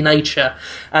thievely nature,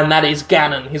 and that is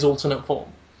Ganon, his alternate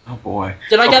form. Oh boy.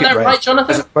 Did I get that right,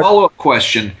 Jonathan? As a follow-up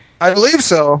question... I believe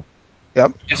so.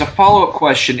 Yep. As a follow-up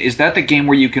question, is that the game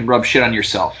where you can rub shit on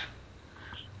yourself?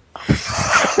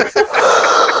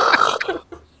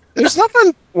 There's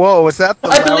nothing. Whoa, was that the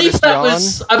loudest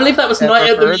yawn? I believe that was ever Night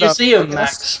at the heard on Museum, podcast?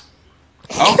 Max.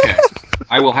 Okay.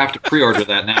 I will have to pre-order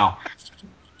that now.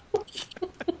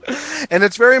 And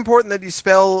it's very important that you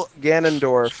spell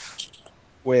Ganondorf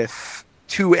with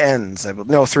 2 N's.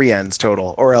 No, 3 N's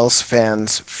total, or else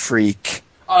fans freak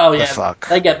Oh the yeah, fuck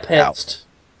they get out. pissed.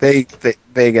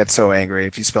 They get so angry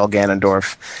if you spell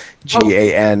Ganondorf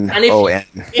Ganon.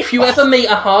 If you ever meet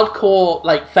a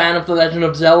hardcore fan of The Legend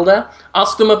of Zelda,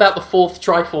 ask them about the 4th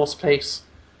Triforce piece.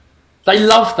 They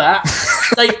love that.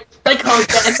 they can't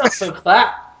get enough of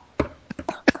that.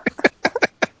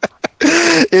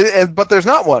 But there's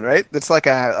not one, right? It's like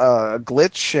a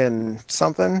glitch in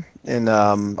something in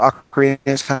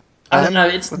Ocarina's Time. I don't know.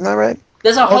 Isn't that right?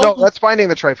 There's a whole. No, that's Finding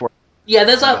the Triforce. Yeah,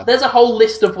 there's a whole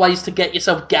list of ways to get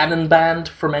yourself Ganon banned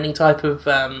from any type of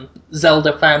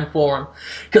Zelda fan forum,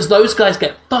 because those guys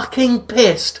get fucking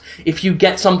pissed if you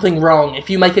get something wrong, if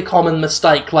you make a common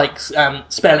mistake like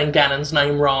spelling Ganon's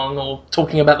name wrong or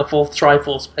talking about the 4th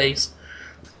Triforce piece.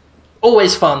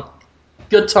 Always fun,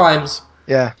 good times.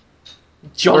 Yeah,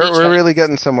 Jolly. we're really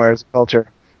getting somewhere as a culture.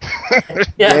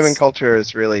 Yes. Gaming culture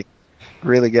is really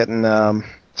getting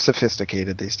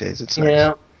sophisticated these days. It's nice.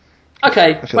 Yeah.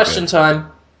 Okay, question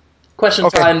time. Question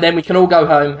time, then we can all go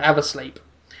home, have a sleep.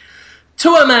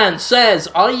 Tour Man says,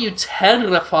 are you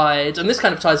terrified, and this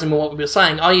kind of ties in with what we were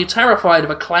saying, are you terrified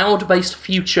of a cloud-based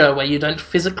future where you don't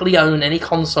physically own any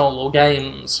console or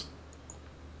games?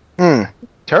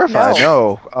 Terrified?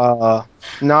 No.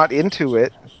 Not into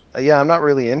it. Yeah, I'm not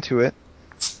really into it.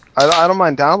 I don't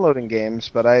mind downloading games,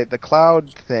 but the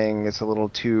cloud thing is a little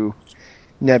too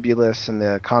nebulous, and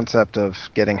the concept of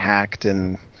getting hacked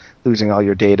and losing all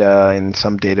your data in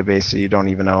some database that you don't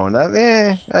even own.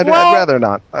 I'd rather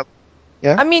not.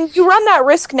 Yeah. I mean, you run that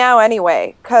risk now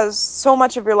anyway, because so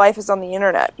much of your life is on the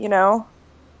internet, you know?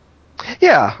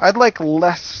 Yeah, I'd like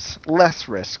less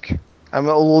risk. I'm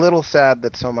a little sad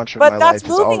that so much of my life is But that's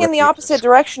moving in the opposite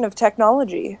direction of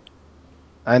technology.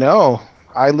 I know.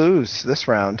 I lose this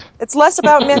round. It's less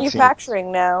about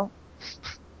manufacturing now.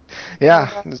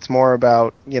 Yeah, it's more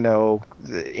about,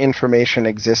 the information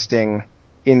existing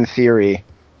in theory.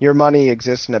 Your money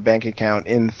exists in a bank account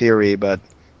in theory, but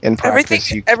in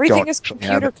practice everything is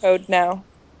computer code now.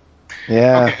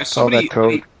 Yeah, okay, all that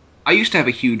code. I used to have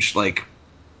a huge, I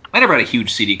never had a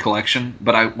huge CD collection,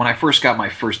 but when I first got my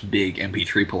first big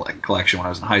MP3 collection when I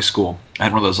was in high school, I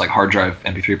had one of those hard drive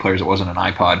MP3 players that wasn't an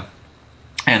iPod,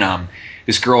 and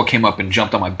this girl came up and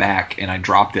jumped on my back, and I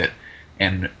dropped it,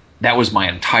 and that was my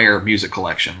entire music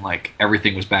collection.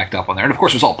 Everything was backed up on there, and of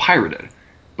course it was all pirated,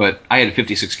 but I had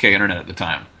 56K internet at the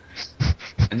time,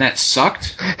 and that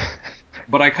sucked.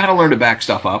 But I kind of learned to back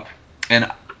stuff up,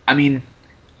 and I mean,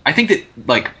 I think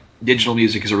that digital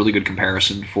music is a really good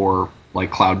comparison for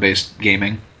cloud-based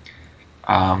gaming.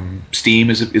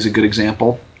 Steam is a good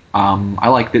example. I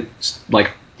like that.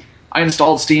 I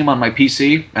installed Steam on my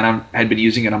PC, and I had been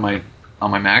using it on my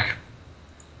Mac,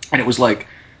 and it was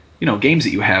games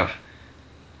that you have.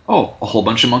 Oh, a whole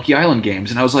bunch of Monkey Island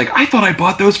games, and I was like, I thought I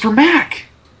bought those for Mac,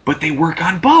 but they work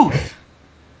on both,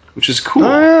 which is cool.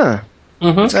 Oh yeah,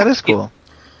 Mm-hmm. That is cool.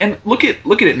 And look at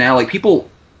it now. I feel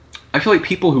like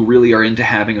people who really are into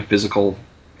having a physical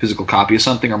copy of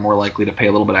something are more likely to pay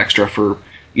a little bit extra for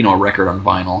a record on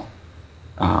vinyl.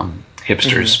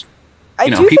 Hipsters. I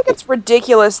do think it's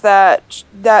ridiculous that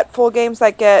full games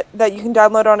that you can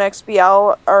download on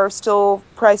XBL are still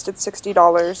priced at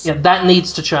 $60. Yeah, that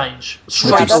needs to change. That's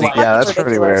Straight away. That's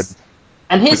pretty weird.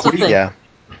 And here's the thing. Yeah.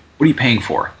 What are you paying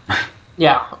for?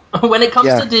 Yeah, when it comes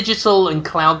to digital and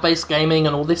cloud-based gaming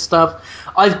and all this stuff,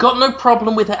 I've got no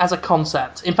problem with it as a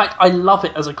concept. In fact, I love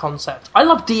it as a concept. I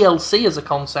love DLC as a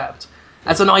concept.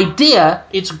 As an idea,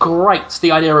 it's great,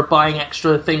 the idea of buying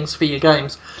extra things for your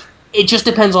games. It just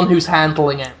depends on who's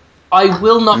handling it. I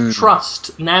will not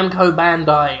trust Namco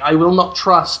Bandai. I will not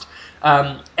trust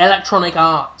Electronic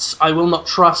Arts. I will not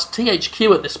trust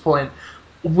THQ at this point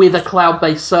with a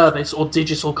cloud-based service or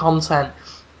digital content.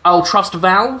 I'll trust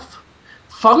Valve.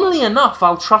 Funnily enough,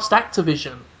 I'll trust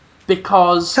Activision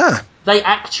because they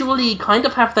actually kind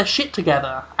of have their shit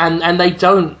together, and they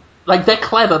don't, they're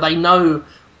clever, they know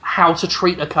how to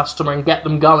treat a customer and get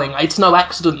them going. It's no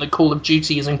accident that Call of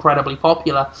Duty is incredibly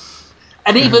popular.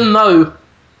 And even though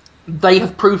they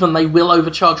have proven they will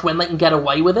overcharge when they can get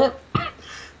away with it,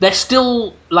 they're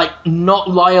still,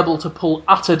 not liable to pull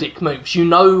utter dick moves.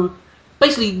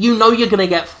 Basically, you're going to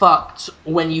get fucked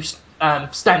when you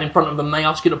stand in front of them and they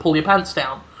ask you to pull your pants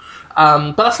down.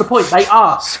 But that's the point. They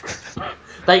ask.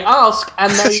 They ask,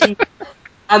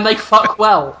 and they fuck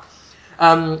well.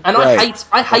 And I hate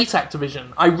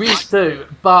Activision. I really do.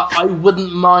 But I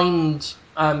wouldn't mind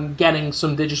getting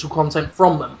some digital content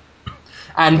from them.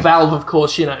 And Valve, of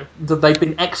course, they've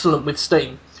been excellent with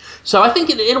Steam. So I think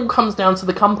it all comes down to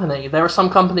the company. There are some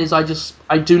companies I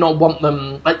do not want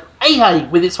them... Like EA,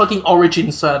 with its fucking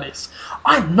Origin service.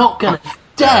 I'm not going to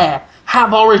dare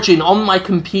have Origin on my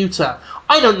computer.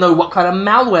 I don't know what kind of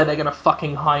malware they're going to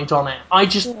fucking hide on it. I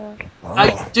do not I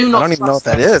don't even know what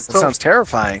that is. That sounds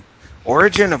terrifying.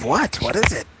 Origin of what? What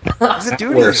is it? What does it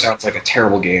do to you? Sounds like a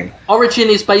terrible game. Origin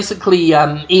is basically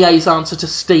EA's answer to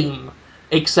Steam,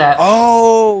 except...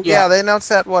 Oh, yeah, they announced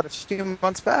that, a few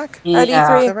months back? At Yeah,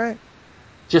 E3. Is that right?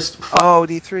 just...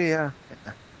 D3, yeah.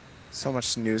 So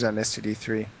much news I missed at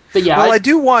E3. But yeah, Well, I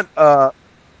do want,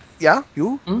 yeah,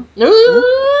 you?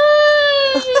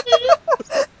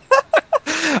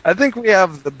 I think we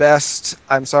have the best.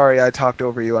 I'm sorry, I talked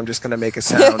over you. I'm just going to make a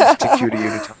sound to cue to you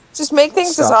to talk. Just make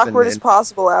things as Stop awkward and- as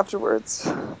possible afterwards.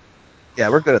 Yeah,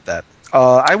 we're good at that.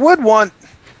 I would want.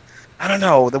 I don't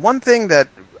know. The one thing that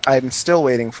I'm still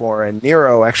waiting for, and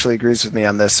Nero actually agrees with me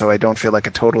on this, so I don't feel like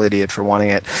a total idiot for wanting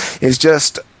it, is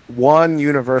just one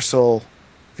universal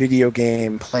video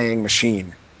game playing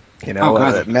machine.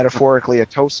 Metaphorically a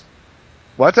toast.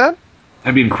 What's that?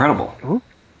 That'd be incredible.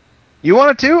 You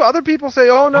want it too? Other people say,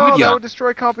 "Oh no, Yeah. that would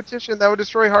destroy competition. That would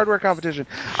destroy hardware competition."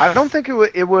 I don't think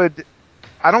it would.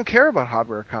 I don't care about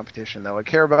hardware competition though. I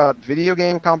care about video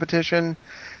game competition.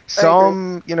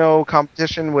 Some,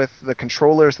 competition with the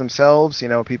controllers themselves.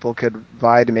 People could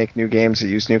vie to make new games that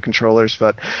use new controllers,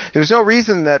 but there's no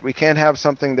reason that we can't have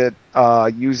something that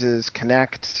uses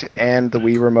Kinect and the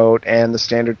Wii Remote and the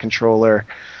standard controller.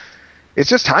 It's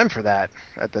just time for that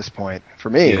at this point, for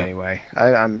me anyway.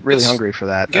 I'm really hungry for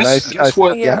that.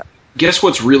 Guess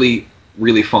what's really,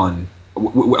 really fun?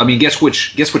 Guess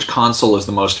which console is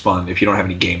the most fun if you don't have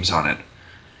any games on it?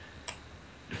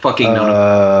 Fucking none of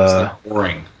them. They're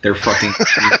boring. They're fucking...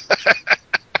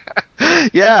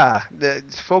 Yeah,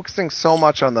 focusing so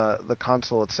much on the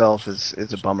console itself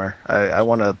is a bummer. I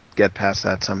want to get past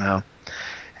that somehow.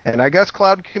 And I guess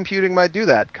cloud computing might do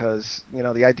that, because,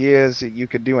 the idea is that you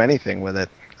could do anything with it.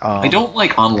 I don't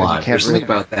like OnLive. There's something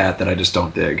about that I just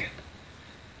don't dig.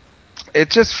 It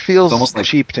just feels almost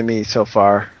cheap to me so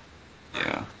far.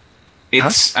 Yeah.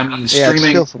 Streaming... Yeah, it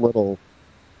feels a little...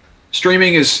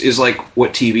 Streaming is like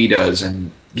what TV does,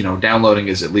 and, downloading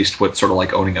is at least what sort of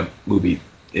like owning a movie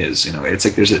is. It's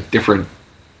like there's a different...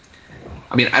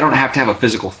 I don't have to have a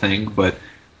physical thing, but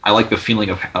I like the feeling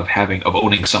of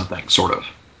owning something, sort of.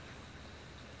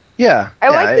 Yeah. I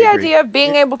like the idea of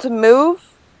being able to move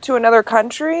to another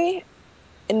country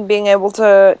and being able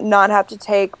to not have to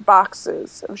take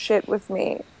boxes of shit with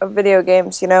me, of video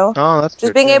games, Oh, that's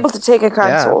just being able to take a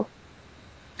console.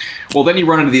 Yeah. Well, then you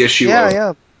run into the issue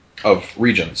of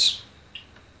regions.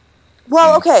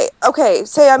 Well, okay.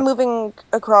 Say I'm moving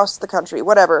across the country,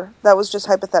 whatever. That was just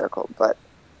hypothetical, but...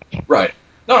 Right.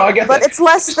 No, I get that. But it's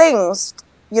less things,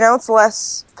 it's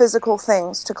less physical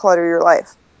things to clutter your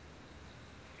life.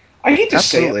 I hate to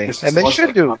say it, because and they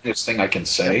should do this thing I can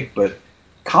say, but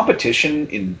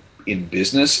competition in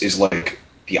business is like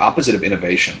the opposite of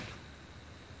innovation.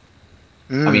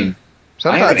 I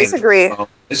disagree.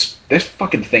 This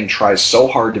fucking thing tries so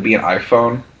hard to be an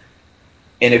iPhone,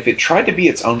 and if it tried to be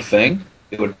its own thing,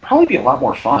 it would probably be a lot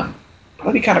more fun.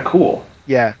 Probably be kind of cool.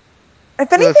 Yeah.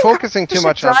 If anything, focusing too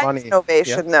much on money.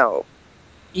 Innovation, though.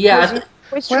 Yeah.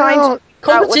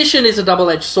 Competition is a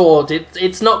double-edged sword.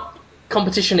 It's not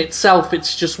competition itself,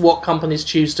 it's just what companies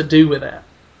choose to do with it.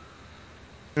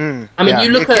 You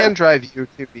look it can drive you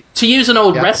to use an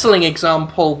old wrestling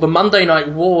example, the Monday Night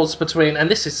Wars between, and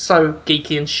this is so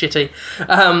geeky and shitty,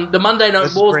 the Monday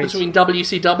Night Wars between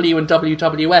WCW and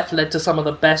WWF led to some of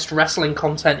the best wrestling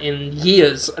content in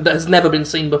years that has never been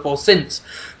seen before since,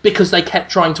 because they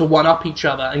kept trying to one-up each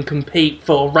other and compete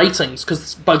for ratings,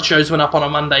 because both shows went up on a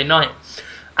Monday night.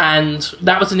 And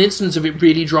that was an instance of it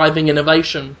really driving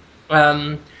innovation.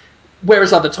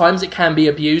 Whereas other times it can be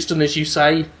abused, and as you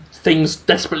say, things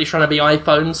desperately trying to be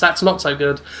iPhones, that's not so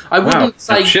good. I wouldn't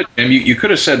say... Shit, man. You could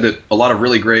have said that a lot of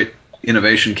really great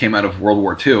innovation came out of World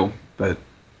War II, but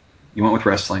you went with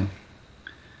wrestling.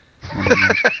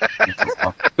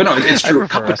 But no, it's true.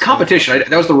 Competition,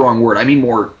 that was the wrong word. I mean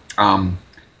more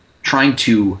trying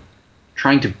to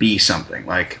be something.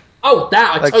 Like... Oh,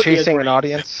 that I totally chasing agree. An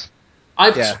audience?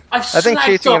 I think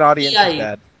chasing an audience is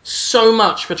bad. So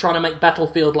much for trying to make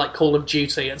Battlefield like Call of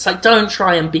Duty. It's like, don't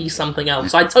try and be something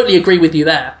else. I totally agree with you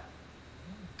there.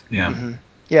 Yeah. Mm-hmm.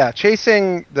 Yeah,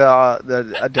 chasing a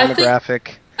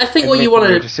demographic. I think what you want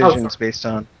to decisions based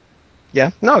on. Yeah.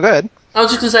 No, go ahead. I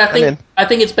was just going to say, I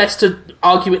think it's best to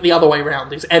argue it the other way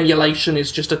around. Emulation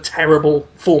is just a terrible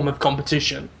form of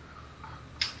competition.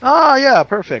 Oh, yeah,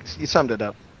 perfect. You summed it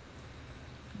up.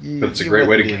 That's a great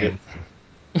way to game.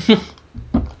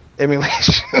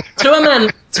 Emulation.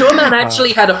 Tuaman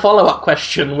actually had a follow-up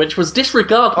question, which was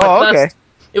disregard my okay. first.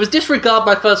 It was disregard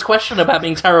my first question about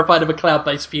being terrified of a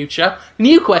cloud-based future.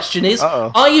 New question is: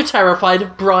 Are you terrified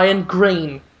of Brian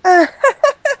Greene?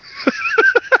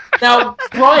 Now,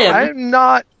 Brian, I'm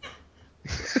not.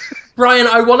 Brian,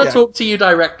 I want to talk to you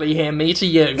directly here, me to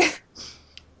you.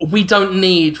 We don't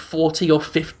need 40 or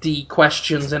 50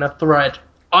 questions in a thread.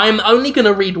 I'm only going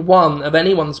to read one of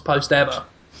anyone's post ever,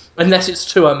 unless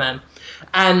it's Tuaman.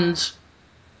 And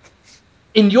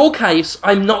in your case,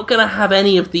 I'm not going to have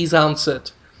any of these answered.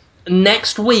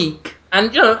 Next week,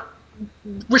 and, you know,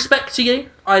 respect to you,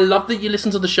 I love that you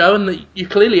listen to the show and that you're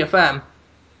clearly a fan.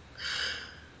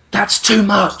 That's too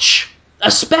much.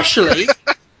 Especially,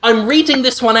 I'm reading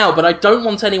this one out, but I don't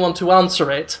want anyone to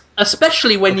answer it.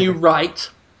 Especially when you write,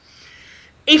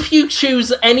 if you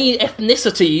choose any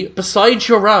ethnicity besides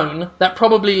your own, that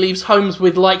probably leaves Holmes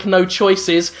with, like, no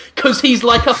choices, because he's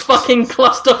like a fucking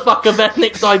clusterfuck of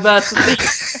ethnic diversity.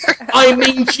 I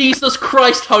mean, Jesus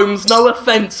Christ, Holmes, no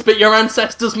offence, but your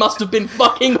ancestors must have been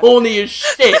fucking horny as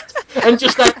shit, and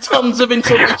just had tons of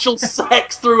interracial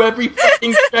sex through every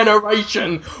fucking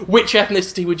generation. Which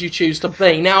ethnicity would you choose to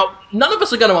be? Now, none of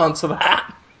us are going to answer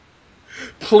that.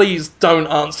 Please don't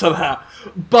answer that.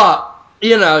 But,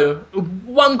 you know,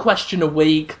 one question a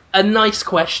week, a nice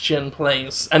question,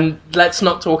 please, and let's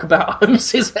not talk about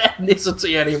Holmes's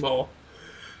ethnicity anymore.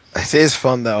 It is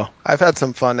fun, though. I've had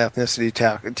some fun ethnicity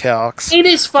talks. It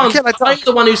is fun. Why can't I I'm talk?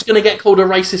 the one who's going to get called a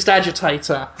racist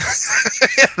agitator.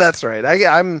 Yeah, that's right.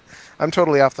 I'm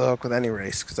totally off the hook with any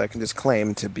race because I can just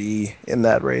claim to be in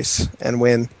that race and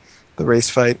win the race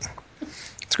fight.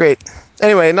 It's great.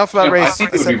 Anyway, enough about race. I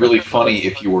think it would be really funny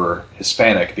if you were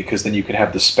Hispanic, because then you could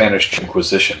have the Spanish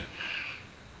Inquisition.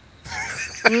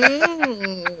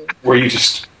 Where you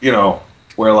just,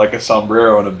 wear like a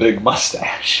sombrero and a big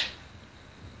mustache.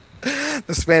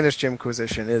 The Spanish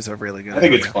Inquisition is a really good I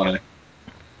think idea. it's funny.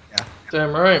 Yeah.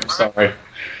 Damn right. Sorry.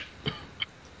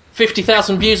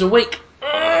 50,000 views a week.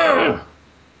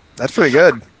 That's pretty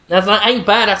good. That ain't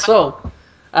bad at all.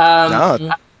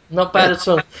 No. Not bad at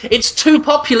all. It's too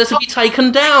popular to be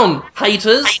taken down.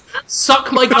 Haters,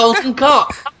 suck my golden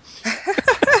cock.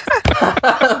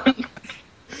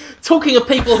 Talking of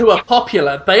people who are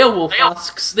popular, Beowulf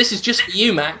asks, this is just for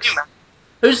you, Max.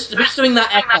 Who's doing that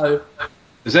echo?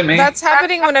 Is that me? That's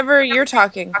happening whenever you're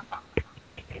talking.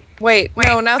 Wait,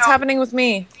 no, now it's happening with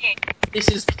me. This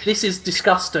is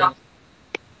disgusting.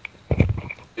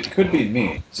 It could be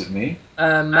me. Is it me?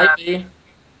 Maybe.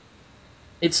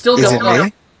 It's still Is going it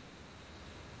on.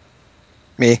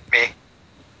 Me?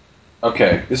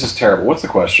 Okay, this is terrible. What's the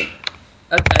question?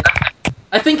 Okay.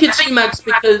 I think it's you, Max,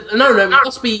 because... No, it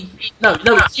must be... No,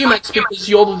 it's you, Max, because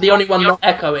you're the only one not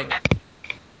echoing.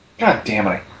 God damn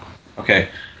it. Okay,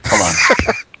 hold on.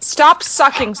 Stop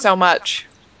sucking so much.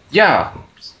 Yeah,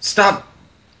 stop.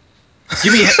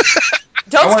 Give me...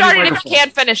 Don't start it if you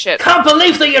can't finish it. Can't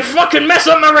believe that you fucking mess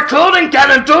up my recording,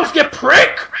 Ganondorf, you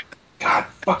prick! God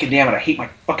fucking damn it, I hate my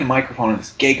fucking microphone and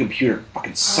this gay computer.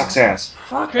 Fucking sucks ass.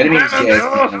 Fucking I didn't mean to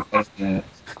Ganondorf! gay.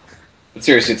 But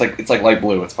seriously, it's like light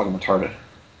blue. It's fucking retarded.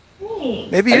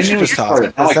 Maybe you should just talk.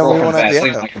 Now my Then we won't girlfriend's have mad. the It's not even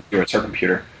echo. my computer. It's her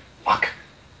computer. Fuck.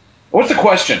 What's the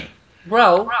question?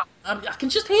 Bro, I can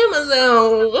just hear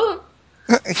myself.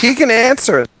 He can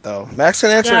answer it, though. Max can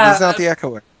answer it. He's not the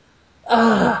echoer.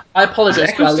 I apologize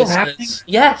Is to our echo still listeners. happening?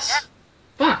 Yes.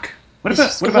 Fuck. What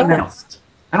It's about now? worst.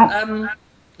 I don't...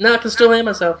 No, I can still hear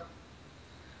myself.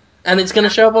 And it's going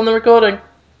to show up on the recording.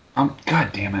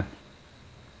 God damn it.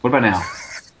 What about now?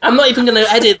 I'm not even going to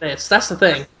edit this. That's the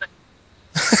thing.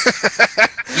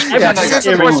 Yeah, just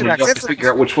answer the question, Max. You have to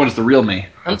figure out which one's the real me.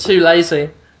 I'm too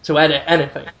lazy to edit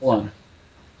anything. Hold on.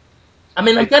 I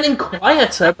mean, I'm getting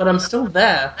quieter, but I'm still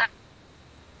there.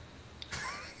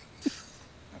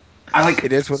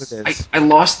 It is what it is. I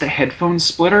lost the headphone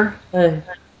splitter. Hey.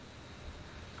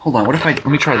 Hold on, let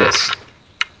me try this.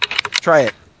 Try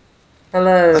it.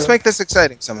 Hello. Let's make this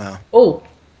exciting somehow. Oh.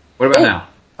 What about now?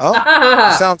 Oh,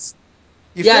 it sounds...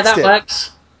 You yeah, fixed that it.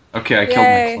 works. Okay, I killed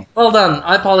Yay. my clone. Well done.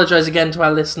 I apologize again to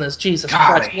our listeners. Jesus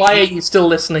God, Christ, why are you still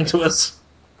listening to us?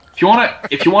 If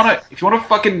you wanna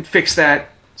fucking fix that,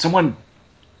 someone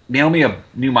mail me a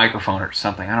new microphone or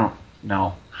something. I don't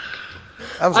know.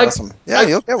 That was awesome. Yeah,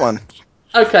 you'll get one.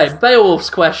 Okay,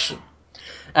 Beowulf's question.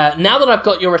 Now that I've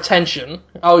got your attention...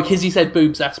 Oh, because he said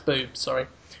boobs, that's boobs, sorry.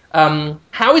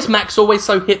 How is Max always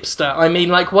so hipster? I mean,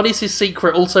 like, what is his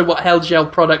secret? Also, what hell gel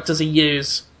product does he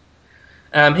use?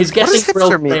 His guessing What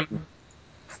does hipster mean?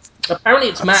 Apparently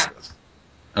it's Max.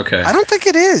 Okay. I don't think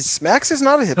it is. Max is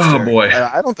not a hipster. Oh boy.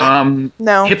 I don't think.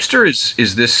 No. Hipster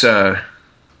is this.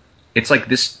 It's like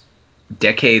this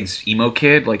decade's emo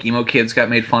kid. Like emo kids got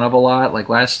made fun of a lot, like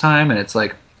last time, and it's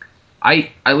like.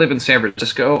 I live in San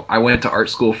Francisco. I went to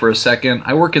art school for a second.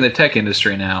 I work in the tech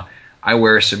industry now. I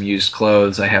wear some used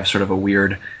clothes. I have sort of a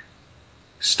weird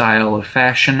style of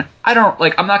fashion.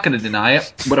 I'm not going to deny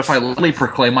it, but if I literally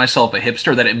proclaim myself a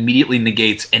hipster, that immediately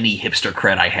negates any hipster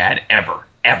cred I had ever.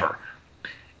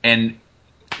 And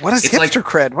What is it's hipster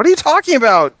cred? What are you talking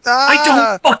about? I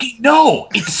don't fucking know.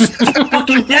 It's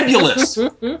fucking nebulous.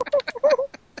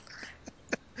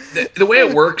 The way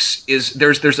it works is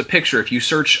there's a picture. If you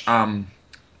search, I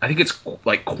think it's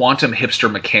like quantum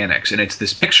hipster mechanics, and it's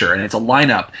this picture, and it's a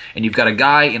lineup, and you've got a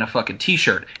guy in a fucking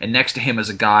t-shirt, and next to him is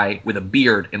a guy with a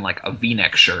beard in like a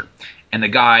V-neck shirt, and the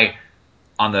guy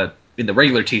in the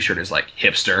regular t-shirt is like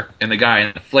hipster, and the guy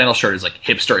in the flannel shirt is like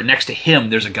hipster, and next to him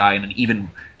there's a guy in an even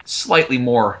slightly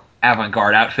more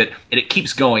avant-garde outfit, and it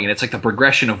keeps going, and it's like the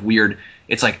progression of weird.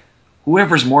 It's like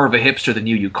whoever's more of a hipster than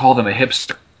you call them a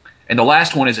hipster. And the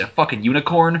last one is a fucking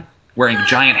unicorn wearing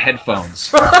giant headphones.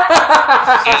 The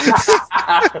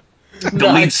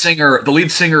lead singer of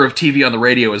TV on the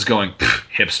radio is going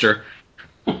hipster.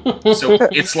 So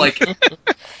it's like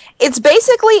It's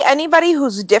basically anybody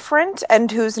who's different and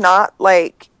who's not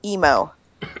like emo.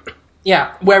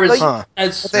 Yeah, whereas But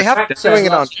as they have Frank to doing said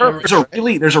it on last purpose.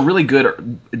 generation- there's a really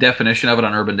good definition of it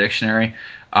on Urban Dictionary.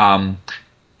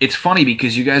 It's funny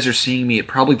because you guys are seeing me at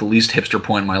probably the least hipster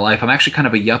point in my life. I'm actually kind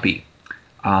of a yuppie.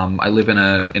 I live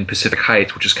in Pacific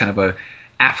Heights, which is kind of a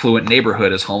affluent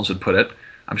neighborhood, as Holmes would put it.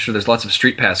 I'm sure there's lots of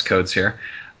street pass codes here.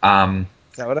 Is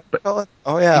that what I call it?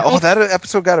 Oh yeah. Oh, that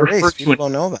episode got erased. People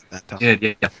don't know about that.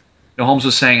 Yeah. No, Holmes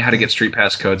was saying how to get street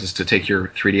pass codes is to take your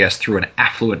 3DS through an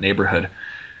affluent neighborhood.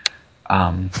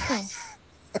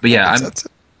 But yeah,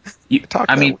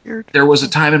 Weird. there was a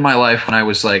time in my life when I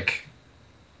was like,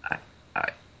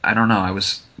 I don't know, I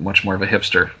was much more of a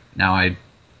hipster. Now I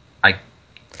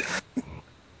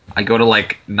go to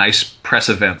like nice press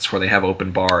events where they have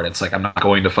open bar, and it's like I'm not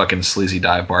going to fucking sleazy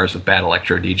dive bars with bad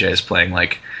electro DJs playing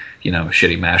like,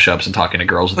 shitty mashups and talking to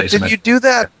girls with But did you do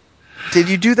that? Did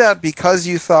you do that because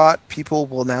you thought people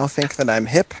will now think that I'm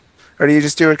hip, or do you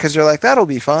just do it because you're like that'll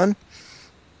be fun?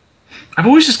 I've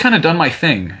always just kind of done my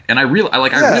thing, and I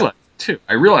realized too.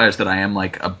 I realized that I am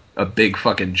like a big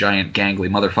fucking giant gangly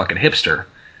motherfucking hipster.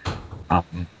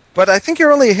 But I think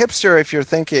you're only a hipster if you're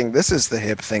thinking this is the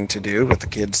hip thing to do with the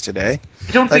kids today.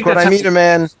 I don't Like think when I meet a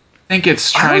man. I think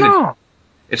it's I trying don't to know.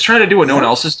 it's trying to do what no one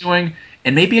else is doing,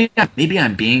 and maybe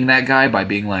I'm being that guy by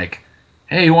being like,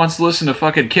 hey, who wants to listen to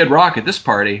fucking Kid Rock at this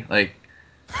party? Like,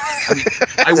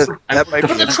 That might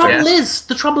But be the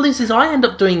the trouble is I end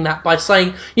up doing that by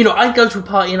saying, I'd go to a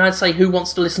party and I'd say, who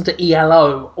wants to listen to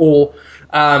ELO or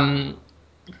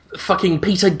fucking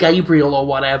Peter Gabriel or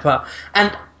whatever,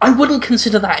 and I wouldn't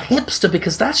consider that hipster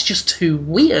because that's just too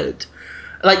weird.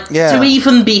 Like, to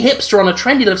even be hipster on a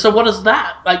trendy level, so what is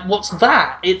that? Like, what's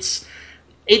that? It's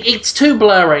too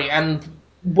blurry, and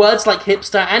words like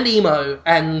hipster and emo,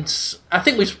 and I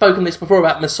think we've spoken this before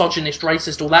about misogynist,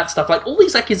 racist, all that stuff, like, all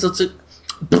these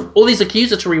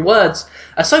accusatory words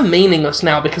are so meaningless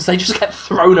now because they just get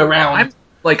thrown around.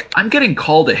 I'm getting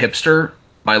called a hipster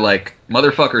by like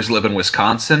motherfuckers live in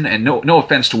Wisconsin, and no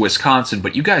offense to Wisconsin,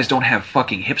 but you guys don't have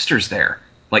fucking hipsters there.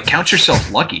 Like, count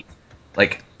yourself lucky.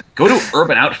 Like, go to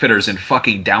Urban Outfitters in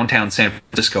fucking downtown San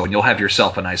Francisco, and you'll have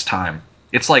yourself a nice time.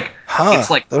 It's like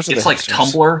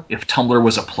Tumblr if Tumblr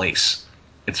was a place.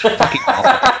 It's fucking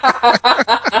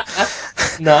awful.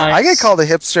 Nice. I get called a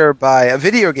hipster by a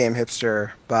video game hipster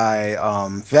by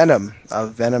Venom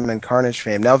of Venom and Carnage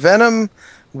fame. Now Venom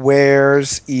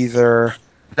wears either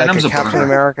Venom's like a Captain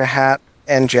America hat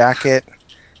and jacket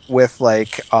with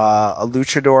like a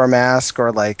luchador mask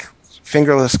or like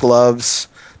fingerless gloves.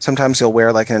 Sometimes he'll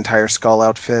wear like an entire skull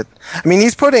outfit. I mean,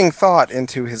 he's putting thought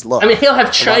into his look. I mean, he'll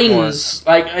have chains.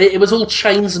 Like, it was all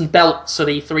chains and belts at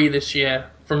E3 this year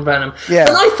from Venom. Yeah.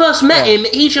 When I first met him,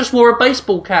 he just wore a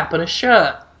baseball cap and a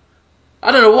shirt.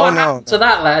 I don't know what happened to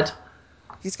that lad.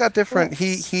 He's got different.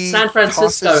 He San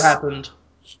Francisco happened.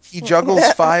 He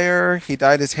juggles fire. He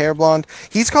dyed his hair blonde.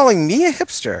 He's calling me a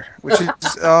hipster, which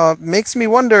is makes me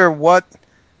wonder what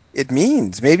it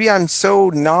means. Maybe I'm so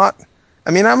not. I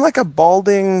mean, I'm like a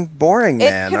balding, boring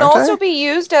man. It can also be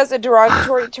used as a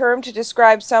derogatory term to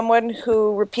describe someone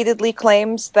who repeatedly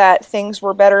claims that things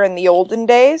were better in the olden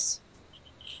days.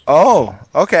 Oh,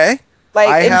 okay.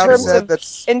 Like in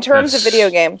terms of video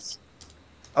games.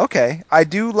 Okay, I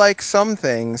do like some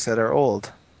things that are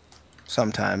old.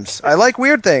 Sometimes I like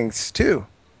weird things too.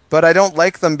 but I don't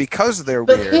like them because they're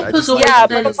But weird. I hippos just always Yeah,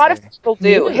 been- but a lot of people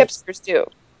do. Yeah. Hipsters do.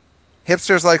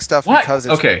 hipsters like stuff What? because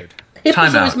it's Okay. weird. Hippos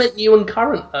Time always out. meant new and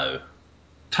current, though.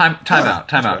 Time Oh,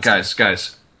 out,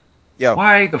 guys. Yo,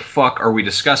 Why the fuck are we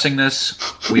discussing this?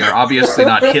 We are obviously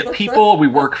not hip people. We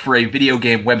work for a video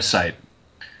game website,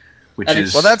 which And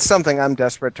is well, that's something I'm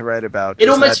desperate to write about. It is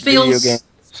almost that video feels. game-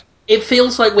 It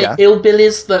feels like we're Yeah.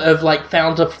 hillbillies that have like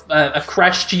found a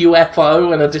crashed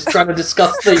UFO and are just trying to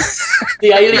discuss the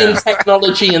alien Yeah.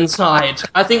 technology inside.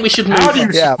 I think we should move How do you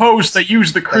on. Yeah. suppose they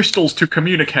use the crystals to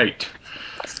communicate?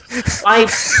 I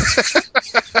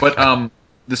But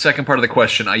the second part of the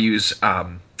question, I use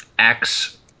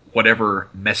Axe whatever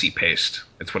messy paste.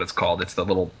 That's what it's called. It's the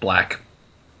little black.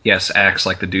 Yes, Axe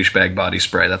like the douchebag body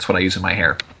spray. That's what I use in my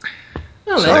hair.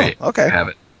 Oh, So there there you you okay. have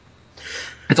it.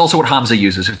 It's also what Hamza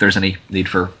uses. If there's any need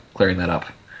for clearing that up.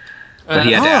 But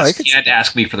he had, to I ask, could he had to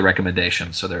ask me for the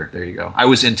recommendation, so there you go. I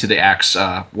was into the Axe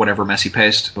whatever messy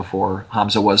paste before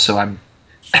Hamza was, so I'm.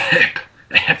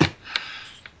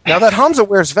 Now that Hamza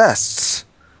wears vests.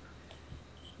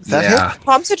 Is that Yeah, hip?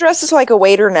 Hamza dresses like a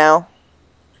waiter now.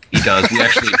 he does. We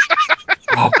actually.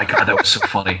 Oh my god, that was so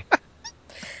funny.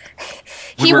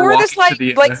 When He we were wore this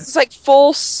walking to like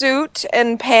full suit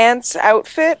and pants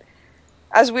outfit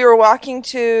as we were walking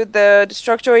to the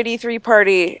Destructoid E3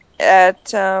 party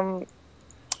at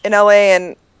in LA,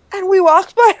 and we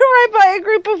walked by right by a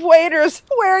group of waiters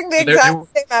wearing the They- exact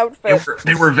same outfit.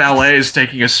 they were valets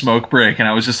taking a smoke break, and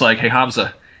I was just like, "Hey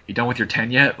Hamza, you done with your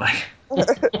 10 yet?" Like,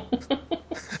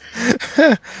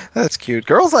 That's cute.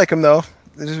 Girls like him though.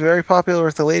 It is very popular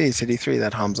with the ladies at E3.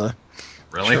 That Hamza.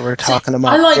 really? Sure, we're See, talking him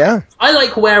I up. like Yeah. I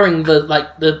like wearing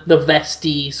the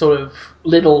vesty sort of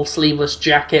little sleeveless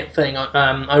jacket thing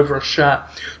over a shirt.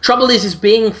 Trouble is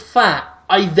being fat.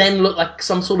 I then look like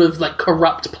some sort of like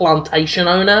corrupt plantation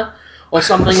owner or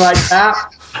something like that.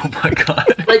 Oh my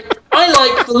god. Like I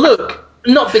like the look,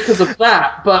 not because of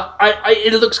that, but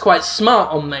it looks quite smart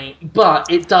on me.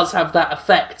 But it does have that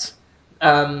effect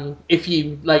if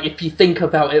you think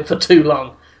about it for too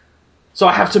long. So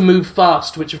I have to move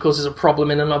fast, which of course is a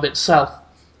problem in and of itself,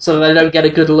 so that they don't get a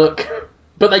good look,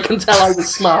 but they can tell I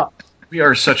was smart. We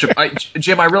are such a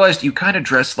Jim. I realized you kind of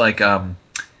dress like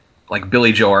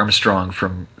Billy Joe Armstrong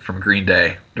from Green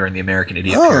Day during the American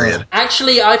Idiot Oh. period.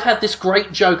 Actually, I've had this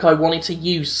great joke I wanted to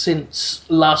use since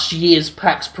last year's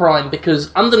PAX Prime,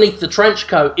 because underneath the trench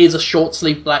coat is a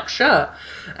short-sleeved black shirt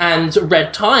and a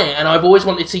red tie, and I've always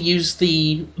wanted to use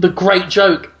the great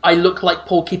joke, I look like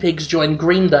Porky Pigs joined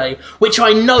Green Day, which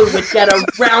I know would get a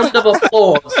round of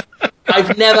applause.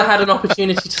 I've never had an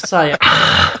opportunity to say it.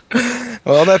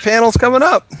 Well, that panel's coming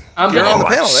up. I'm You're gonna- on the Oh,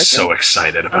 panel, I'm right? so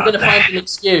excited I'm about going to that. find an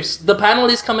excuse. The panel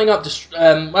is coming up.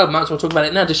 Might as well talk about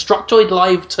it now. Destructoid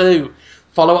Live 2.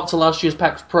 Follow up to last year's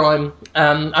PAX Prime.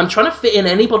 I'm trying to fit in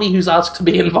anybody who's asked to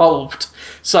be involved.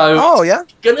 So Oh, yeah?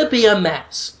 it's going to be a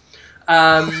mess.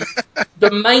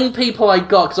 The main people I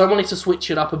got, because I wanted to switch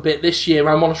it up a bit this year,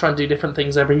 I want to try and do different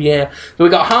things every year. But we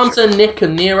got Hunter, Nick,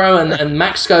 and Nero, and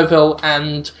Max Scoville,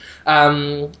 and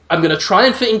I'm going to try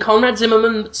and fit in Conrad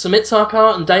Zimmerman, Samit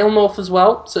Sarkar, and Dale North as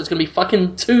well, so it's going to be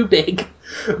fucking too big.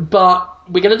 But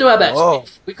we're going to do our best. Whoa.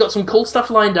 We've got some cool stuff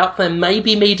lined up. There may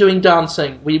be me doing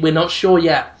dancing. We're not sure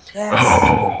yet. Yes.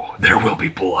 Oh, there will be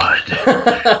blood.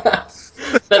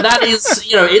 But that is,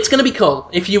 it's going to be cool.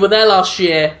 If you were there last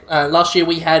year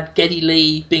we had Geddy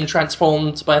Lee being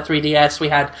transformed by a 3DS. We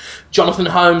had Jonathan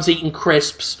Holmes eating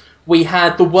crisps. We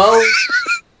had the world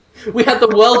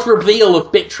reveal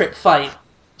of Bit Trip Fate.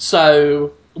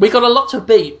 So we got a lot to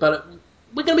beat, but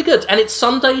we're going to be good. And it's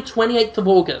Sunday, 28th of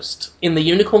August in the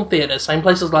Unicorn Theatre, same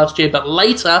place as last year, but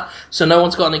later, so no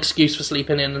one's got an excuse for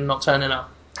sleeping in and not turning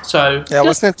up. So Yeah,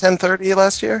 wasn't it 10:30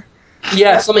 last year?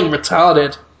 yeah, something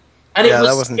retarded. And Yeah, it that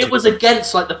was wasn't it too was bad.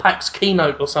 against like the PAX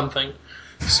keynote or something.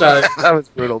 So That was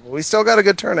brutal, but we still got a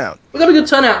good turnout. we got a good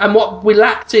turnout, and what we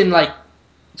lacked in like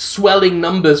swelling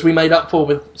numbers, we made up for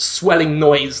with swelling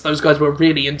noise. Those guys were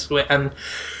really into it, and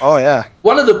Oh, yeah.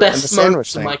 one of the And best the sandwich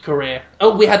moments of thing. my career.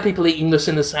 Oh, we had people eating the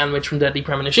Sinner sandwich from Deadly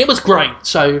Premonition. It was great.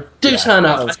 So do turn that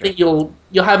up. I was think you'll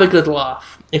have a good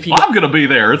laugh if you. I'm gonna be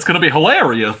there. It's gonna be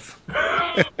hilarious.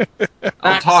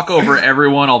 I'll talk over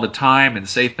everyone all the time and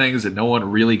say things that no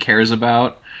one really cares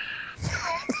about.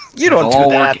 You don't It'll all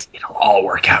do that. It'll all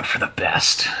work out for the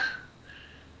best.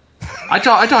 I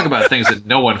talk about things that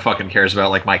no one fucking cares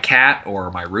about, like my cat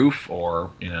or my roof or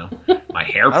my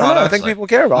hair I products. don't know. I think Like, people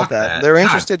care about fuck that. They're God,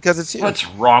 interested because it's you. What's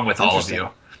wrong with all of Interesting. you?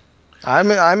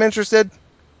 I'm interested.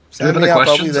 Do you have Sign me other up,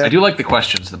 I'll be questions? there. I do like the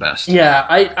questions the best. Yeah,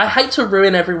 I hate to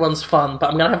ruin everyone's fun, but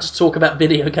I'm going to have to talk about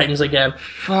video games again.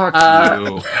 Fuck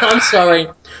you. I'm sorry.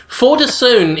 For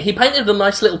soon, he painted a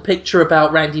nice little picture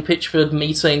about Randy Pitchford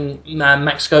meeting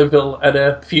Max Scoville at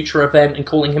a future event and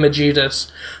calling him a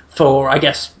Judas for, I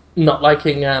guess, not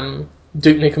liking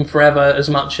Duke Nukem Forever as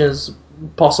much as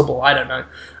possible. I don't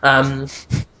know.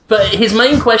 But his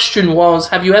main question was,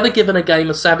 have you ever given a game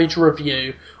a savage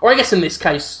review? Or I guess in this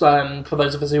case, for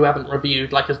those of us who haven't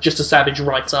reviewed, just a savage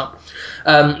write-up.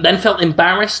 Then felt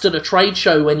embarrassed at a trade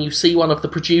show when you see one of the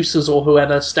producers or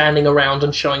whoever standing around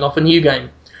and showing off a new game.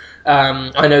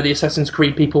 I know the Assassin's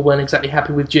Creed people weren't exactly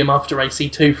happy with Jim after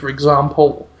AC2, for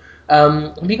example.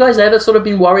 Have you guys ever sort of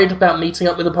been worried about meeting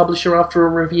up with a publisher after a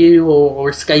review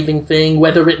or a scathing thing,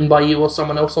 whether written by you or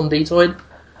someone else on Podtoid?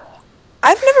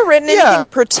 I've never written Yeah. anything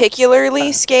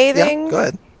particularly scathing. Yeah, go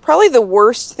ahead. Probably the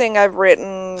worst thing I've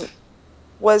written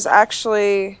was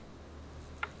actually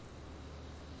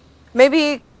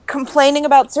maybe complaining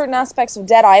about certain aspects of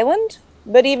Dead Island.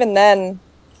 But even then,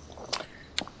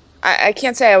 I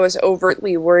can't say I was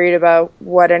overtly worried about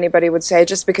what anybody would say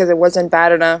just because it wasn't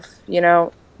bad enough, you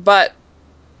know. But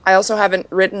I also haven't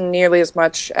written nearly as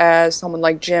much as someone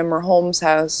like Jim or Holmes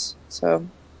has, so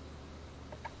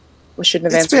we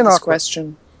shouldn't have It's answered been this awkward.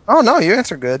 question. Oh, no, you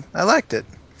answered good. I liked it.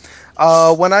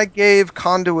 When I gave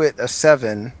Conduit a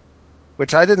 7,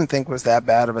 which I didn't think was that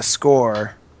bad of a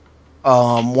score,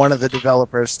 one of the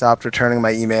developers stopped returning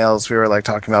my emails. We were like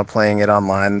talking about playing it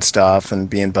online and stuff and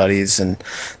being buddies, and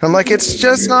I'm like, it's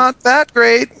just not that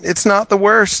great. It's not the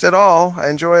worst at all. I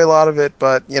enjoy a lot of it,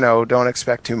 but don't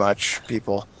expect too much,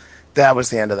 people. That was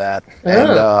the end of that. And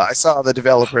I saw the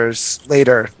developers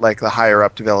later, like the higher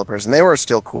up developers, and they were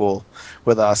still cool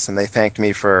with us, and they thanked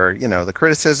me for the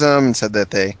criticism and said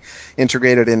that they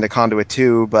integrated into Conduit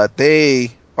 2, but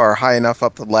they are high enough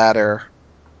up the ladder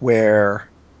where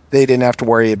they didn't have to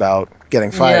worry about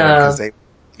getting fired because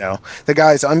the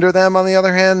guys under them, on the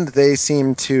other hand, they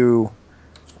seem to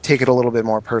take it a little bit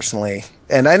more personally.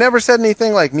 And I never said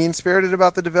anything like mean-spirited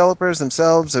about the developers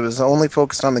themselves. It was only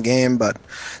focused on the game, but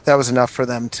that was enough for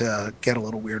them to get a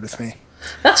little weird with me.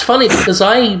 That's funny because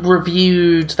I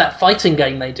reviewed that fighting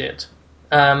game they did.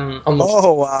 On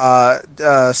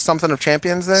the Something of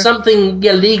Champions there? something,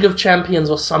 yeah, League of Champions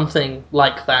or something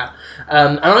like that.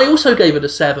 And I also gave it a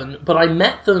 7, but I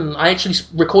met them, I actually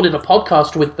recorded a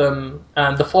podcast with them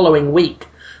the following week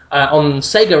on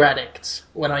Sega Addicts,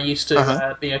 when I used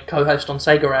to be a co-host on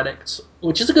Sega Addicts,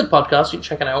 which is a good podcast, you can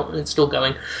check it out, it's still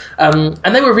going.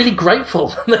 And they were really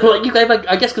grateful. They were like, you gave,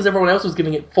 I guess because everyone else was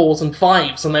giving it 4s and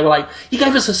 5s, and they were like, you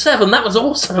gave us a 7, that was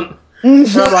awesome. And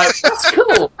I'm like, that's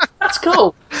cool. That's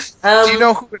cool. Do you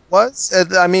know who it was?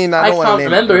 I mean, I don't want to can't name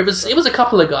remember. it. It was a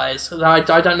couple of guys. I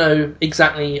don't know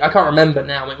exactly. I can't remember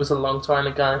now. It was a long time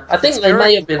ago. I think they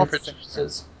may have been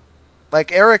producers.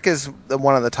 Like, Eric is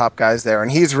one of the top guys there, and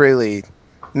he's really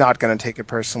not going to take it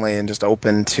personally and just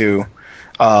open to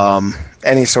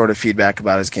any sort of feedback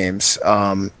about his games.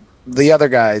 The other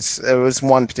guys, it was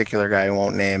one particular guy I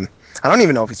won't name. I don't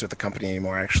even know if he's with the company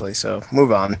anymore, actually, so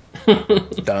move on.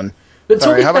 Done. But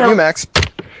Sorry, how about you, Max?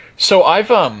 So I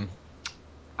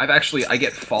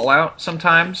get Fallout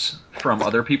sometimes from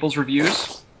other people's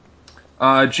reviews.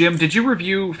 Jim, did you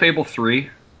review Fable 3?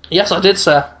 Yes, I did,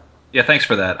 sir. Yeah, thanks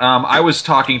for that. I was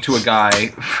talking to a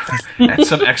guy at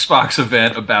some Xbox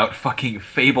event about fucking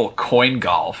Fable Coin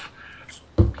Golf.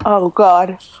 Oh,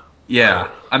 God. Yeah,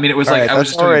 I mean, it was All like right, I was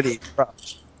that's just already rough.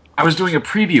 I was doing a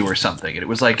preview or something, and it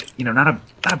was like, not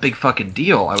a big fucking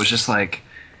deal. I was just like,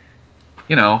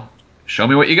 show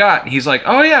me what you got. And he's like,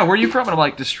 oh yeah, where are you from? And I'm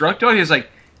like, Destructo? And he's like,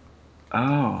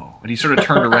 oh. And he sort of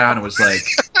turned around and was like,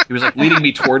 he was like leading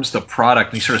me towards the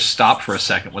product, and he sort of stopped for a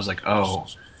second and was like, oh,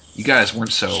 you guys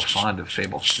weren't so fond of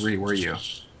Fable 3, were you?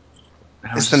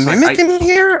 And I was Is the just Mimic like, in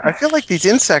here? I feel like these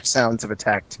insect sounds have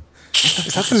attacked.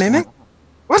 Is that the Mimic?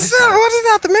 What's is that? that? What is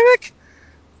that? The Mimic?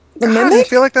 The God, I Mimic?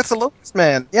 feel like that's a Locust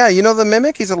Man. Yeah, you know the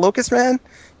Mimic? He's a Locust Man.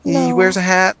 He No. wears a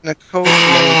hat and a coat,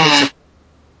 and then he takes a...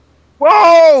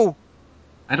 Whoa!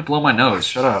 I had to blow my nose.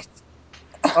 Shut up.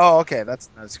 Oh, okay, that's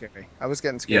not scary. I was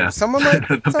getting scared. Yeah. Someone like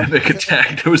The something? Mimic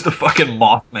attacked. It was the fucking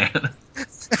Mothman.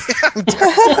 I'm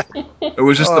dead. It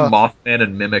was just the Mothman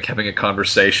and Mimic having a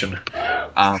conversation.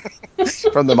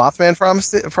 From the Mothman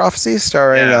Prophecy,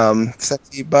 starring Yeah.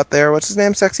 Sexy Butt there. What's his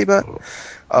name? Sexy Butt?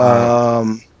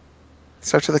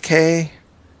 Starts with a K.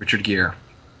 Richard Gere.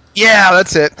 Yeah,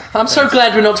 that's it. I'm so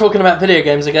glad we're not talking about video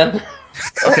games again.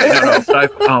 Okay, no.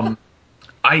 But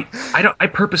I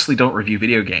purposely don't review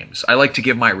video games. I like to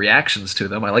give my reactions to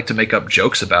them. I like to make up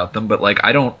jokes about them, but like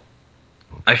I don't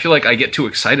I feel like I get too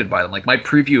excited by them. Like my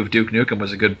preview of Duke Nukem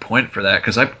was a good point for that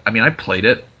because I played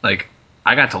it. Like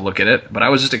I got to look at it, but I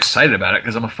was just excited about it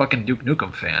because I'm a fucking Duke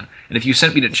Nukem fan. And if you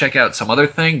sent me to check out some other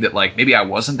thing that like maybe I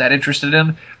wasn't that interested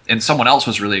in, and someone else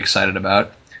was really excited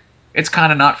about, it's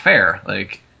kind of not fair.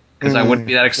 Like because I wouldn't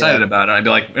be that excited about it. I'd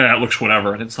be like, it looks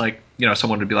whatever. And it's like,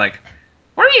 someone would be like,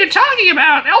 what are you talking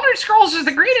about? Elder Scrolls is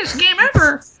the greatest game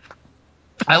ever.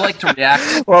 I like to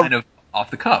react kind of off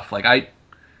the cuff. Like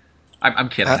I'm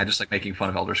kidding. I just like making fun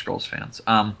of Elder Scrolls fans.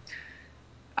 I've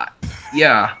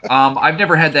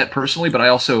never had that personally, but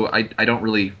I don't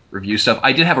really review stuff.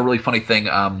 I did have a really funny thing.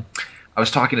 I was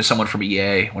talking to someone from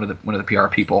EA, one of the PR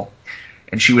people,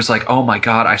 and she was like, "Oh my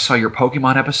god, I saw your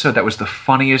Pokemon episode. That was the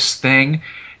funniest thing."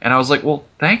 And I was like, "Well,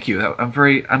 thank you. I'm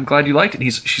glad you liked it."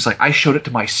 And she's like, "I showed it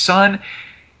to my son,"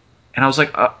 and I was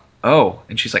like, "Oh."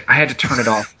 And she's like, "I had to turn it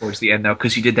off towards the end though,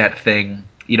 because you did that thing.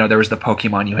 There was the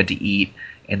Pokemon you had to eat,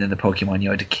 and then the Pokemon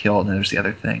you had to kill, and then there's the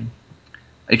other thing."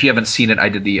 If you haven't seen it, I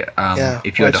did the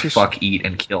if you had to fuck, eat,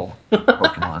 and kill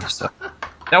Pokemon stuff.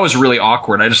 That was really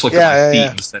awkward. I just looked at my feet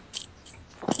and said,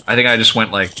 I think I just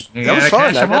went like, that was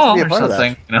fun. I got to be a part of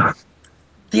that.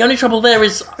 The only trouble there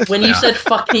is when you said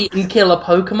fuck, eat, and kill a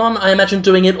Pokemon, I imagine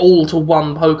doing it all to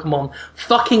one Pokemon.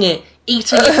 Fucking it,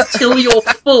 eating it until you're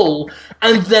full,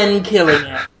 and then killing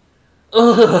it.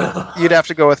 Ugh. You'd have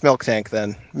to go with Milk Tank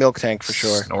then. Milk Tank for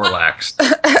sure. Snorlax.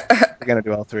 You're going to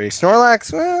do all three.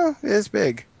 Snorlax, well, is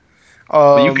big.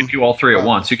 But you could do all three at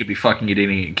once. You could be fucking it,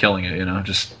 eating it, and killing it,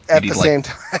 just at the same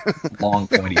time. Long,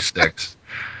 pointy sticks.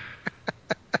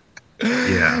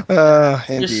 Yeah.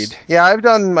 Indeed. Yeah, I've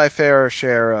done my fair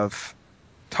share of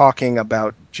talking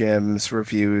about Jim's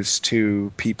reviews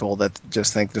to people that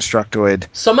just think Destructoid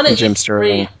and Jim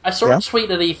Sterling. I saw a tweet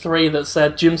at E3 that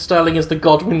said Jim Sterling is the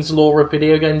Godwin's law of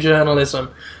video game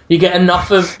journalism. You get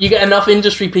enough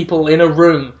industry people in a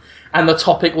room, and the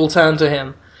topic will turn to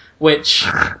him, which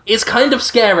is kind of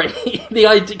scary. The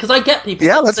idea, because I get people.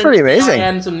 Yeah, that's pretty amazing.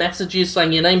 DMs and messages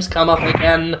saying your name's come up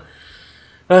again.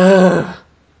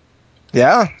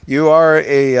 Yeah, you are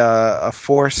a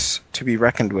force to be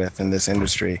reckoned with in this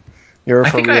industry. You're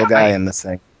a real guy in this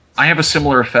thing. I have a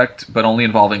similar effect, but only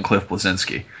involving Cliff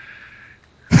Bleszinski.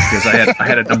 Because I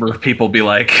had a number of people be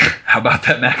like, "How about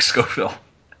that Max Scofield?"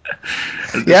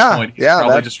 At this point, he's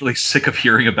probably just really sick of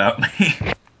hearing about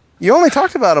me. You only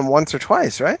talked about him once or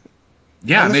twice, right?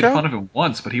 Yeah, I made fun of him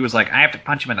once, but he was like, "I have to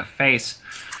punch him in the face."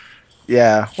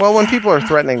 Yeah, well, when people are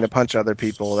threatening to punch other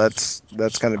people, that's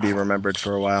going to be remembered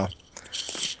for a while.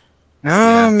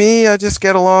 No, me, I just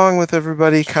get along with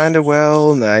everybody kind of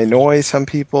well, and I annoy some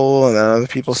people, and then other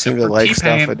people seem to like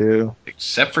stuff I do.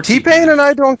 Except for T-Pain and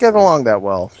I don't get along that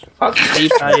well. Fuck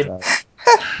T-Pain.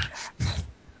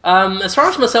 As far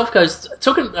as myself goes,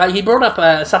 he brought up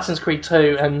Assassin's Creed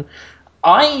 2, and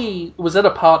I was at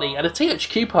a party, at a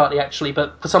THQ party actually,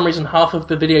 but for some reason half of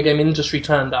the video game industry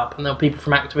turned up, and there were people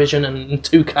from Activision and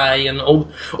 2K and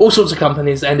all sorts of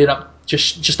companies ended up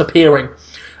just appearing.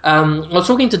 I was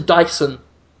talking to Dyson,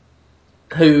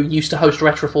 who used to host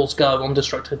Retrofalls Go on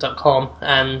Destructoid.com,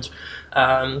 and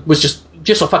was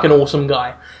just a fucking awesome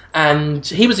guy. And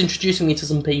he was introducing me to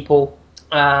some people,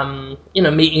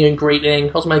 meeting and greeting.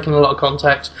 I was making a lot of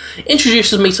contact.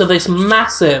 Introduces me to this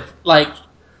massive,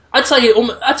 I'd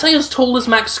say as tall as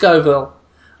Max Scoville,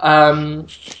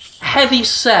 heavy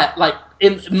set,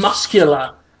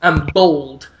 muscular and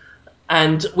bald.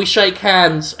 And we shake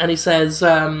hands, and he says,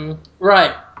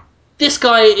 right, this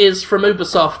guy is from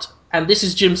Ubisoft, and this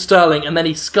is Jim Sterling, and then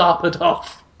he scarpered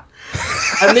off.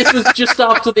 And this was just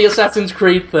after the Assassin's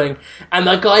Creed thing, and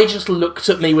the guy just looked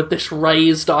at me with this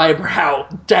raised eyebrow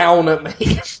down at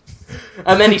me.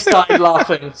 And then he started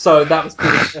laughing, so that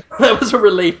was a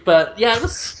relief, but yeah,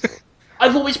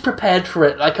 I've always prepared for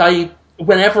it.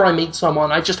 Whenever I meet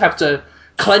someone, I just have to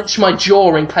clench my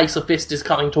jaw in case a fist is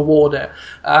coming toward it.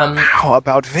 How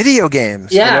about video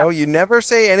games? Yeah. You never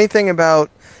say anything about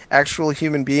actual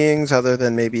human beings other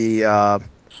than maybe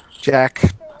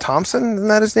Jack Thompson, isn't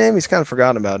that his name? He's kind of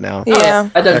forgotten about now. Yeah.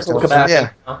 I don't talk about him.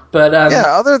 But,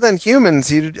 other than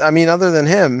humans, other than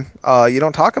him, you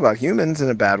don't talk about humans in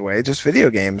a bad way, just video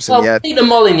games. Well, and yet... Peter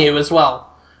Molyneux as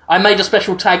well. I made a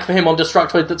special tag for him on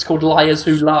Destructoid that's called Liars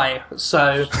Who Lie,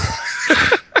 so...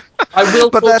 I will.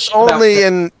 But that's only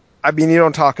in... you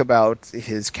don't talk about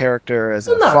his character as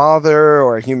a father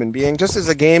or a human being, just as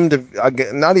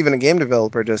a not even a game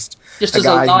developer, just a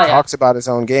guy who talks about his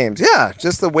own games. Yeah,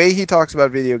 just the way he talks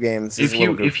about video games.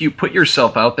 If you put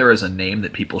yourself out there as a name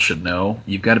that people should know,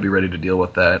 you've got to be ready to deal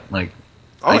with that. I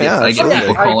get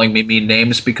people calling me mean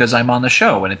names because I'm on the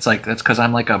show, and it's like that's because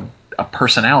I'm like a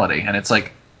personality, and it's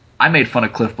like I made fun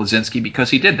of Cliff Bleszinski because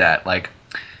he did that.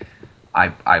 I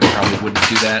probably wouldn't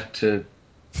do that to.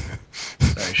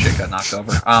 Sorry, shit got knocked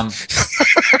over. I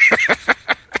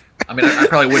mean, I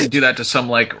probably wouldn't do that to some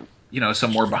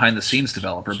some more behind the scenes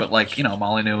developer, but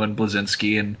Molyneux and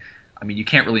Blazinski, and I mean, you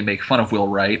can't really make fun of Will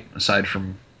Wright aside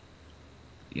from.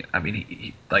 I mean,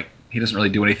 he doesn't really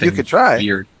do anything. You could try.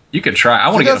 Weird. You could try. I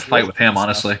want to get in a fight with him,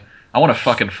 honestly. I want to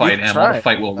fucking fight him. I want to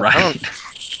fight Will Wright.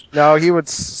 No, he would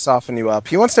soften you up.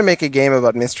 He wants to make a game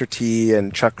about Mr. T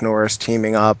and Chuck Norris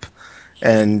teaming up,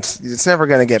 and it's never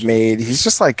going to get made. He's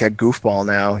just like a goofball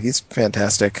now. He's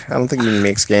fantastic. I don't think he even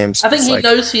makes games. I think he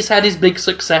knows he's had his big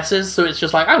successes, so it's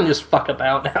just like, I can just fuck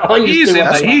about now.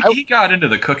 He got into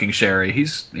the cooking sherry.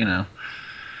 He's,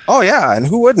 Oh, yeah, and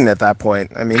who wouldn't at that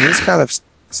point? I mean, he's kind of...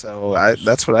 So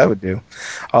that's what I would do.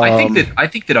 I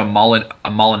think that a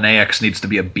Molyneux needs to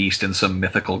be a beast in some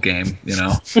mythical game.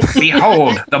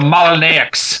 Behold the Molyneux.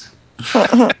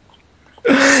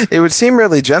 It would seem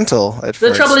really gentle at first.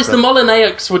 The trouble is, the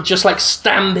Molyneux would just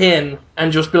stand in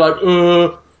and just be like,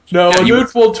 no, I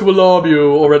don't want to alarm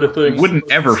you or anything. Wouldn't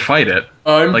ever fight it.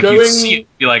 You'd see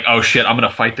it, be like, oh shit, I'm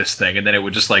gonna fight this thing, and then it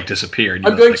would just disappear. And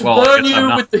I'm going to burn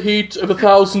you with the heat of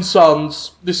 1,000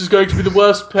 suns. This is going to be the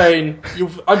worst pain.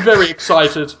 I'm very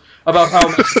excited about how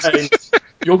much pain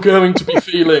you're going to be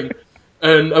feeling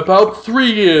in about 3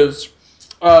 years.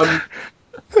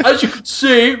 As you can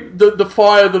see, the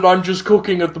fire that I'm just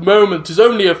cooking at the moment is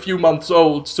only a few months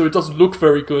old, so it doesn't look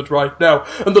very good right now.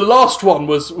 And the last one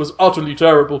was utterly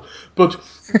terrible. But,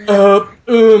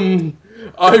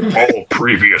 All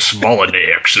previous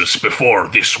Molyneux before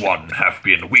this one have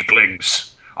been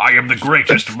weaklings. I am the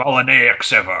greatest Molyneux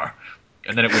ever.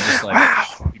 And then it would just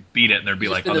you'd beat it, and there'd be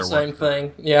other the same ones.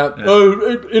 thing. Yeah.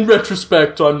 Oh, in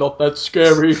retrospect, I'm not that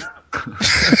scary.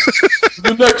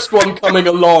 The next one coming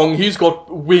along, he's got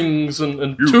wings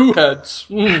and 2 heads.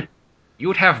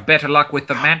 You'd have better luck with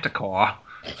the Manticore.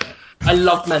 I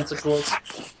love Manticores.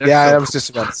 I was just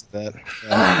about to say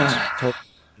that.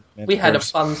 Yeah, we had a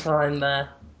fun time there.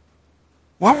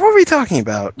 What were we talking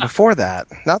about before that?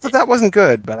 Not that wasn't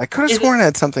good, but I could have sworn I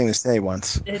had something to say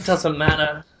once. It doesn't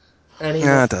matter anymore.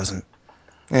 No, it doesn't.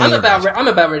 I'm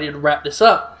about ready to wrap this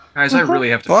up. Guys, I really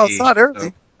have to Well, pee, it's not early.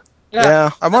 so. Yeah,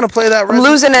 I want to play that. I'm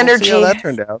losing energy. See how that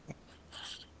turned out.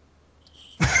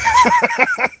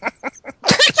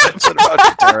 What about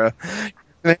you, Tara?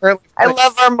 I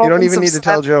love our moments. You don't even need to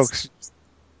tell silence. jokes.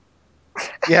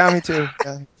 Yeah, me too.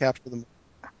 Yeah, capture them.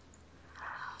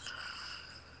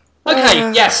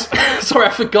 Okay, yes. Sorry,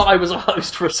 I forgot I was a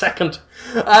host for a second.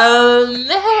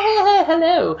 Hello.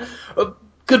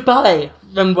 Goodbye,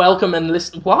 and welcome, and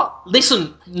listening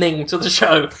to the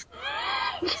show.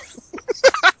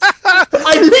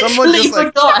 I literally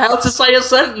forgot how to say a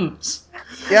sentence.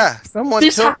 Yeah, someone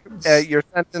took your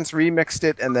sentence, remixed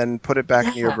it, and then put it back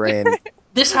in your brain.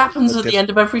 This happens at the end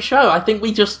of every show. I think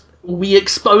we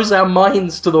expose our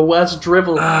minds to the worst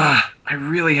drivel. I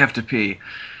really have to pee.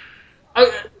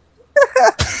 I'm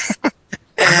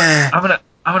gonna go.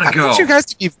 I want you guys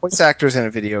to be voice actors in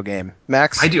a video game.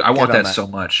 Max, I do. I want that so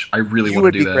much. I really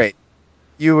want to do that. You would be great.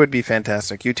 You would be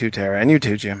fantastic. You too, Tara, and you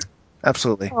too, Jim.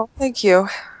 Absolutely. Oh, thank you.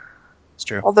 It's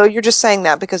true. Although you're just saying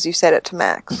that because you said it to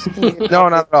Max. No,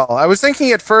 not at all. I was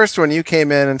thinking at first when you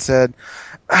came in and said,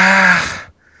 I'm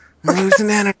losing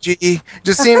energy.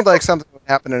 Just seemed like something would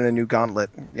happen in a new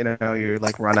Gauntlet. You're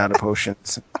run out of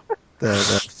potions.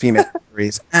 The female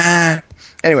series.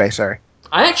 Anyway, sorry.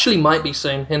 I actually might be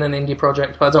soon in an indie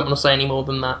project, but I don't want to say any more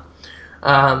than that.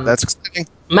 That's exciting.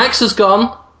 Max has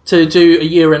gone to do a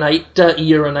year and 8, dirty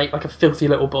year and 8, like a filthy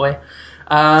little boy.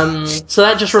 So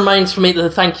that just remains for me to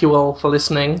thank you all for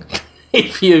listening,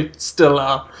 if you still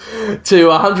are, to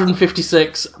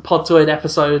 156 Podtoid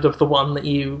episode of the one that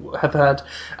you have heard.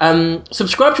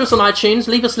 Subscribe to us on iTunes,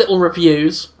 leave us little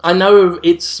reviews. I know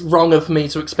it's wrong of me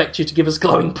to expect you to give us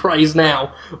glowing praise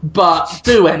now, but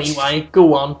do anyway,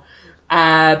 go on.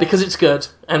 Because it's good,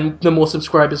 and the more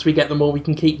subscribers we get, the more we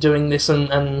can keep doing this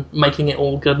and making it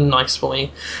all good and nice for you.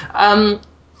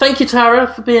 Thank you,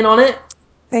 Tara, for being on it.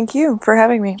 Thank you for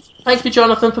having me. Thank you,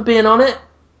 Jonathan, for being on it.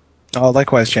 Oh,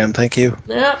 likewise, Jim. Thank you.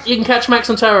 Yeah, you can catch Max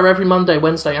and Tara every Monday,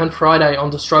 Wednesday, and Friday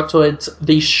on Destructoid,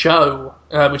 the show,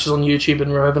 which is on YouTube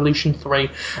and Revolution 3.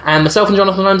 And myself and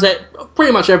Jonathan owns it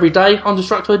pretty much every day on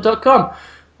Destructoid.com.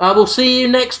 We'll see you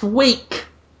next week.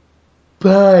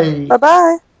 Bye.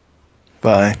 Bye-bye.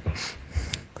 Bye.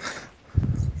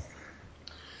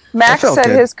 Max said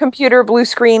good. his computer blue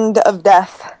screened of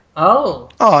death. Oh.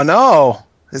 Oh, no.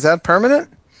 Is that permanent?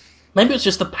 Maybe it's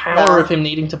just the power of him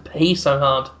needing to pee so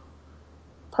hard.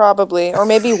 Probably. Or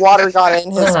maybe water got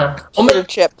in his computer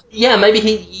chip. Yeah, maybe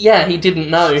he didn't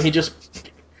know.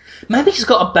 Maybe he's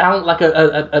got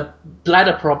a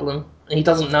bladder problem. He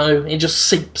doesn't know. He just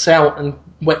seeps out and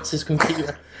wets his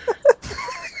computer.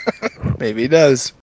 Maybe he does.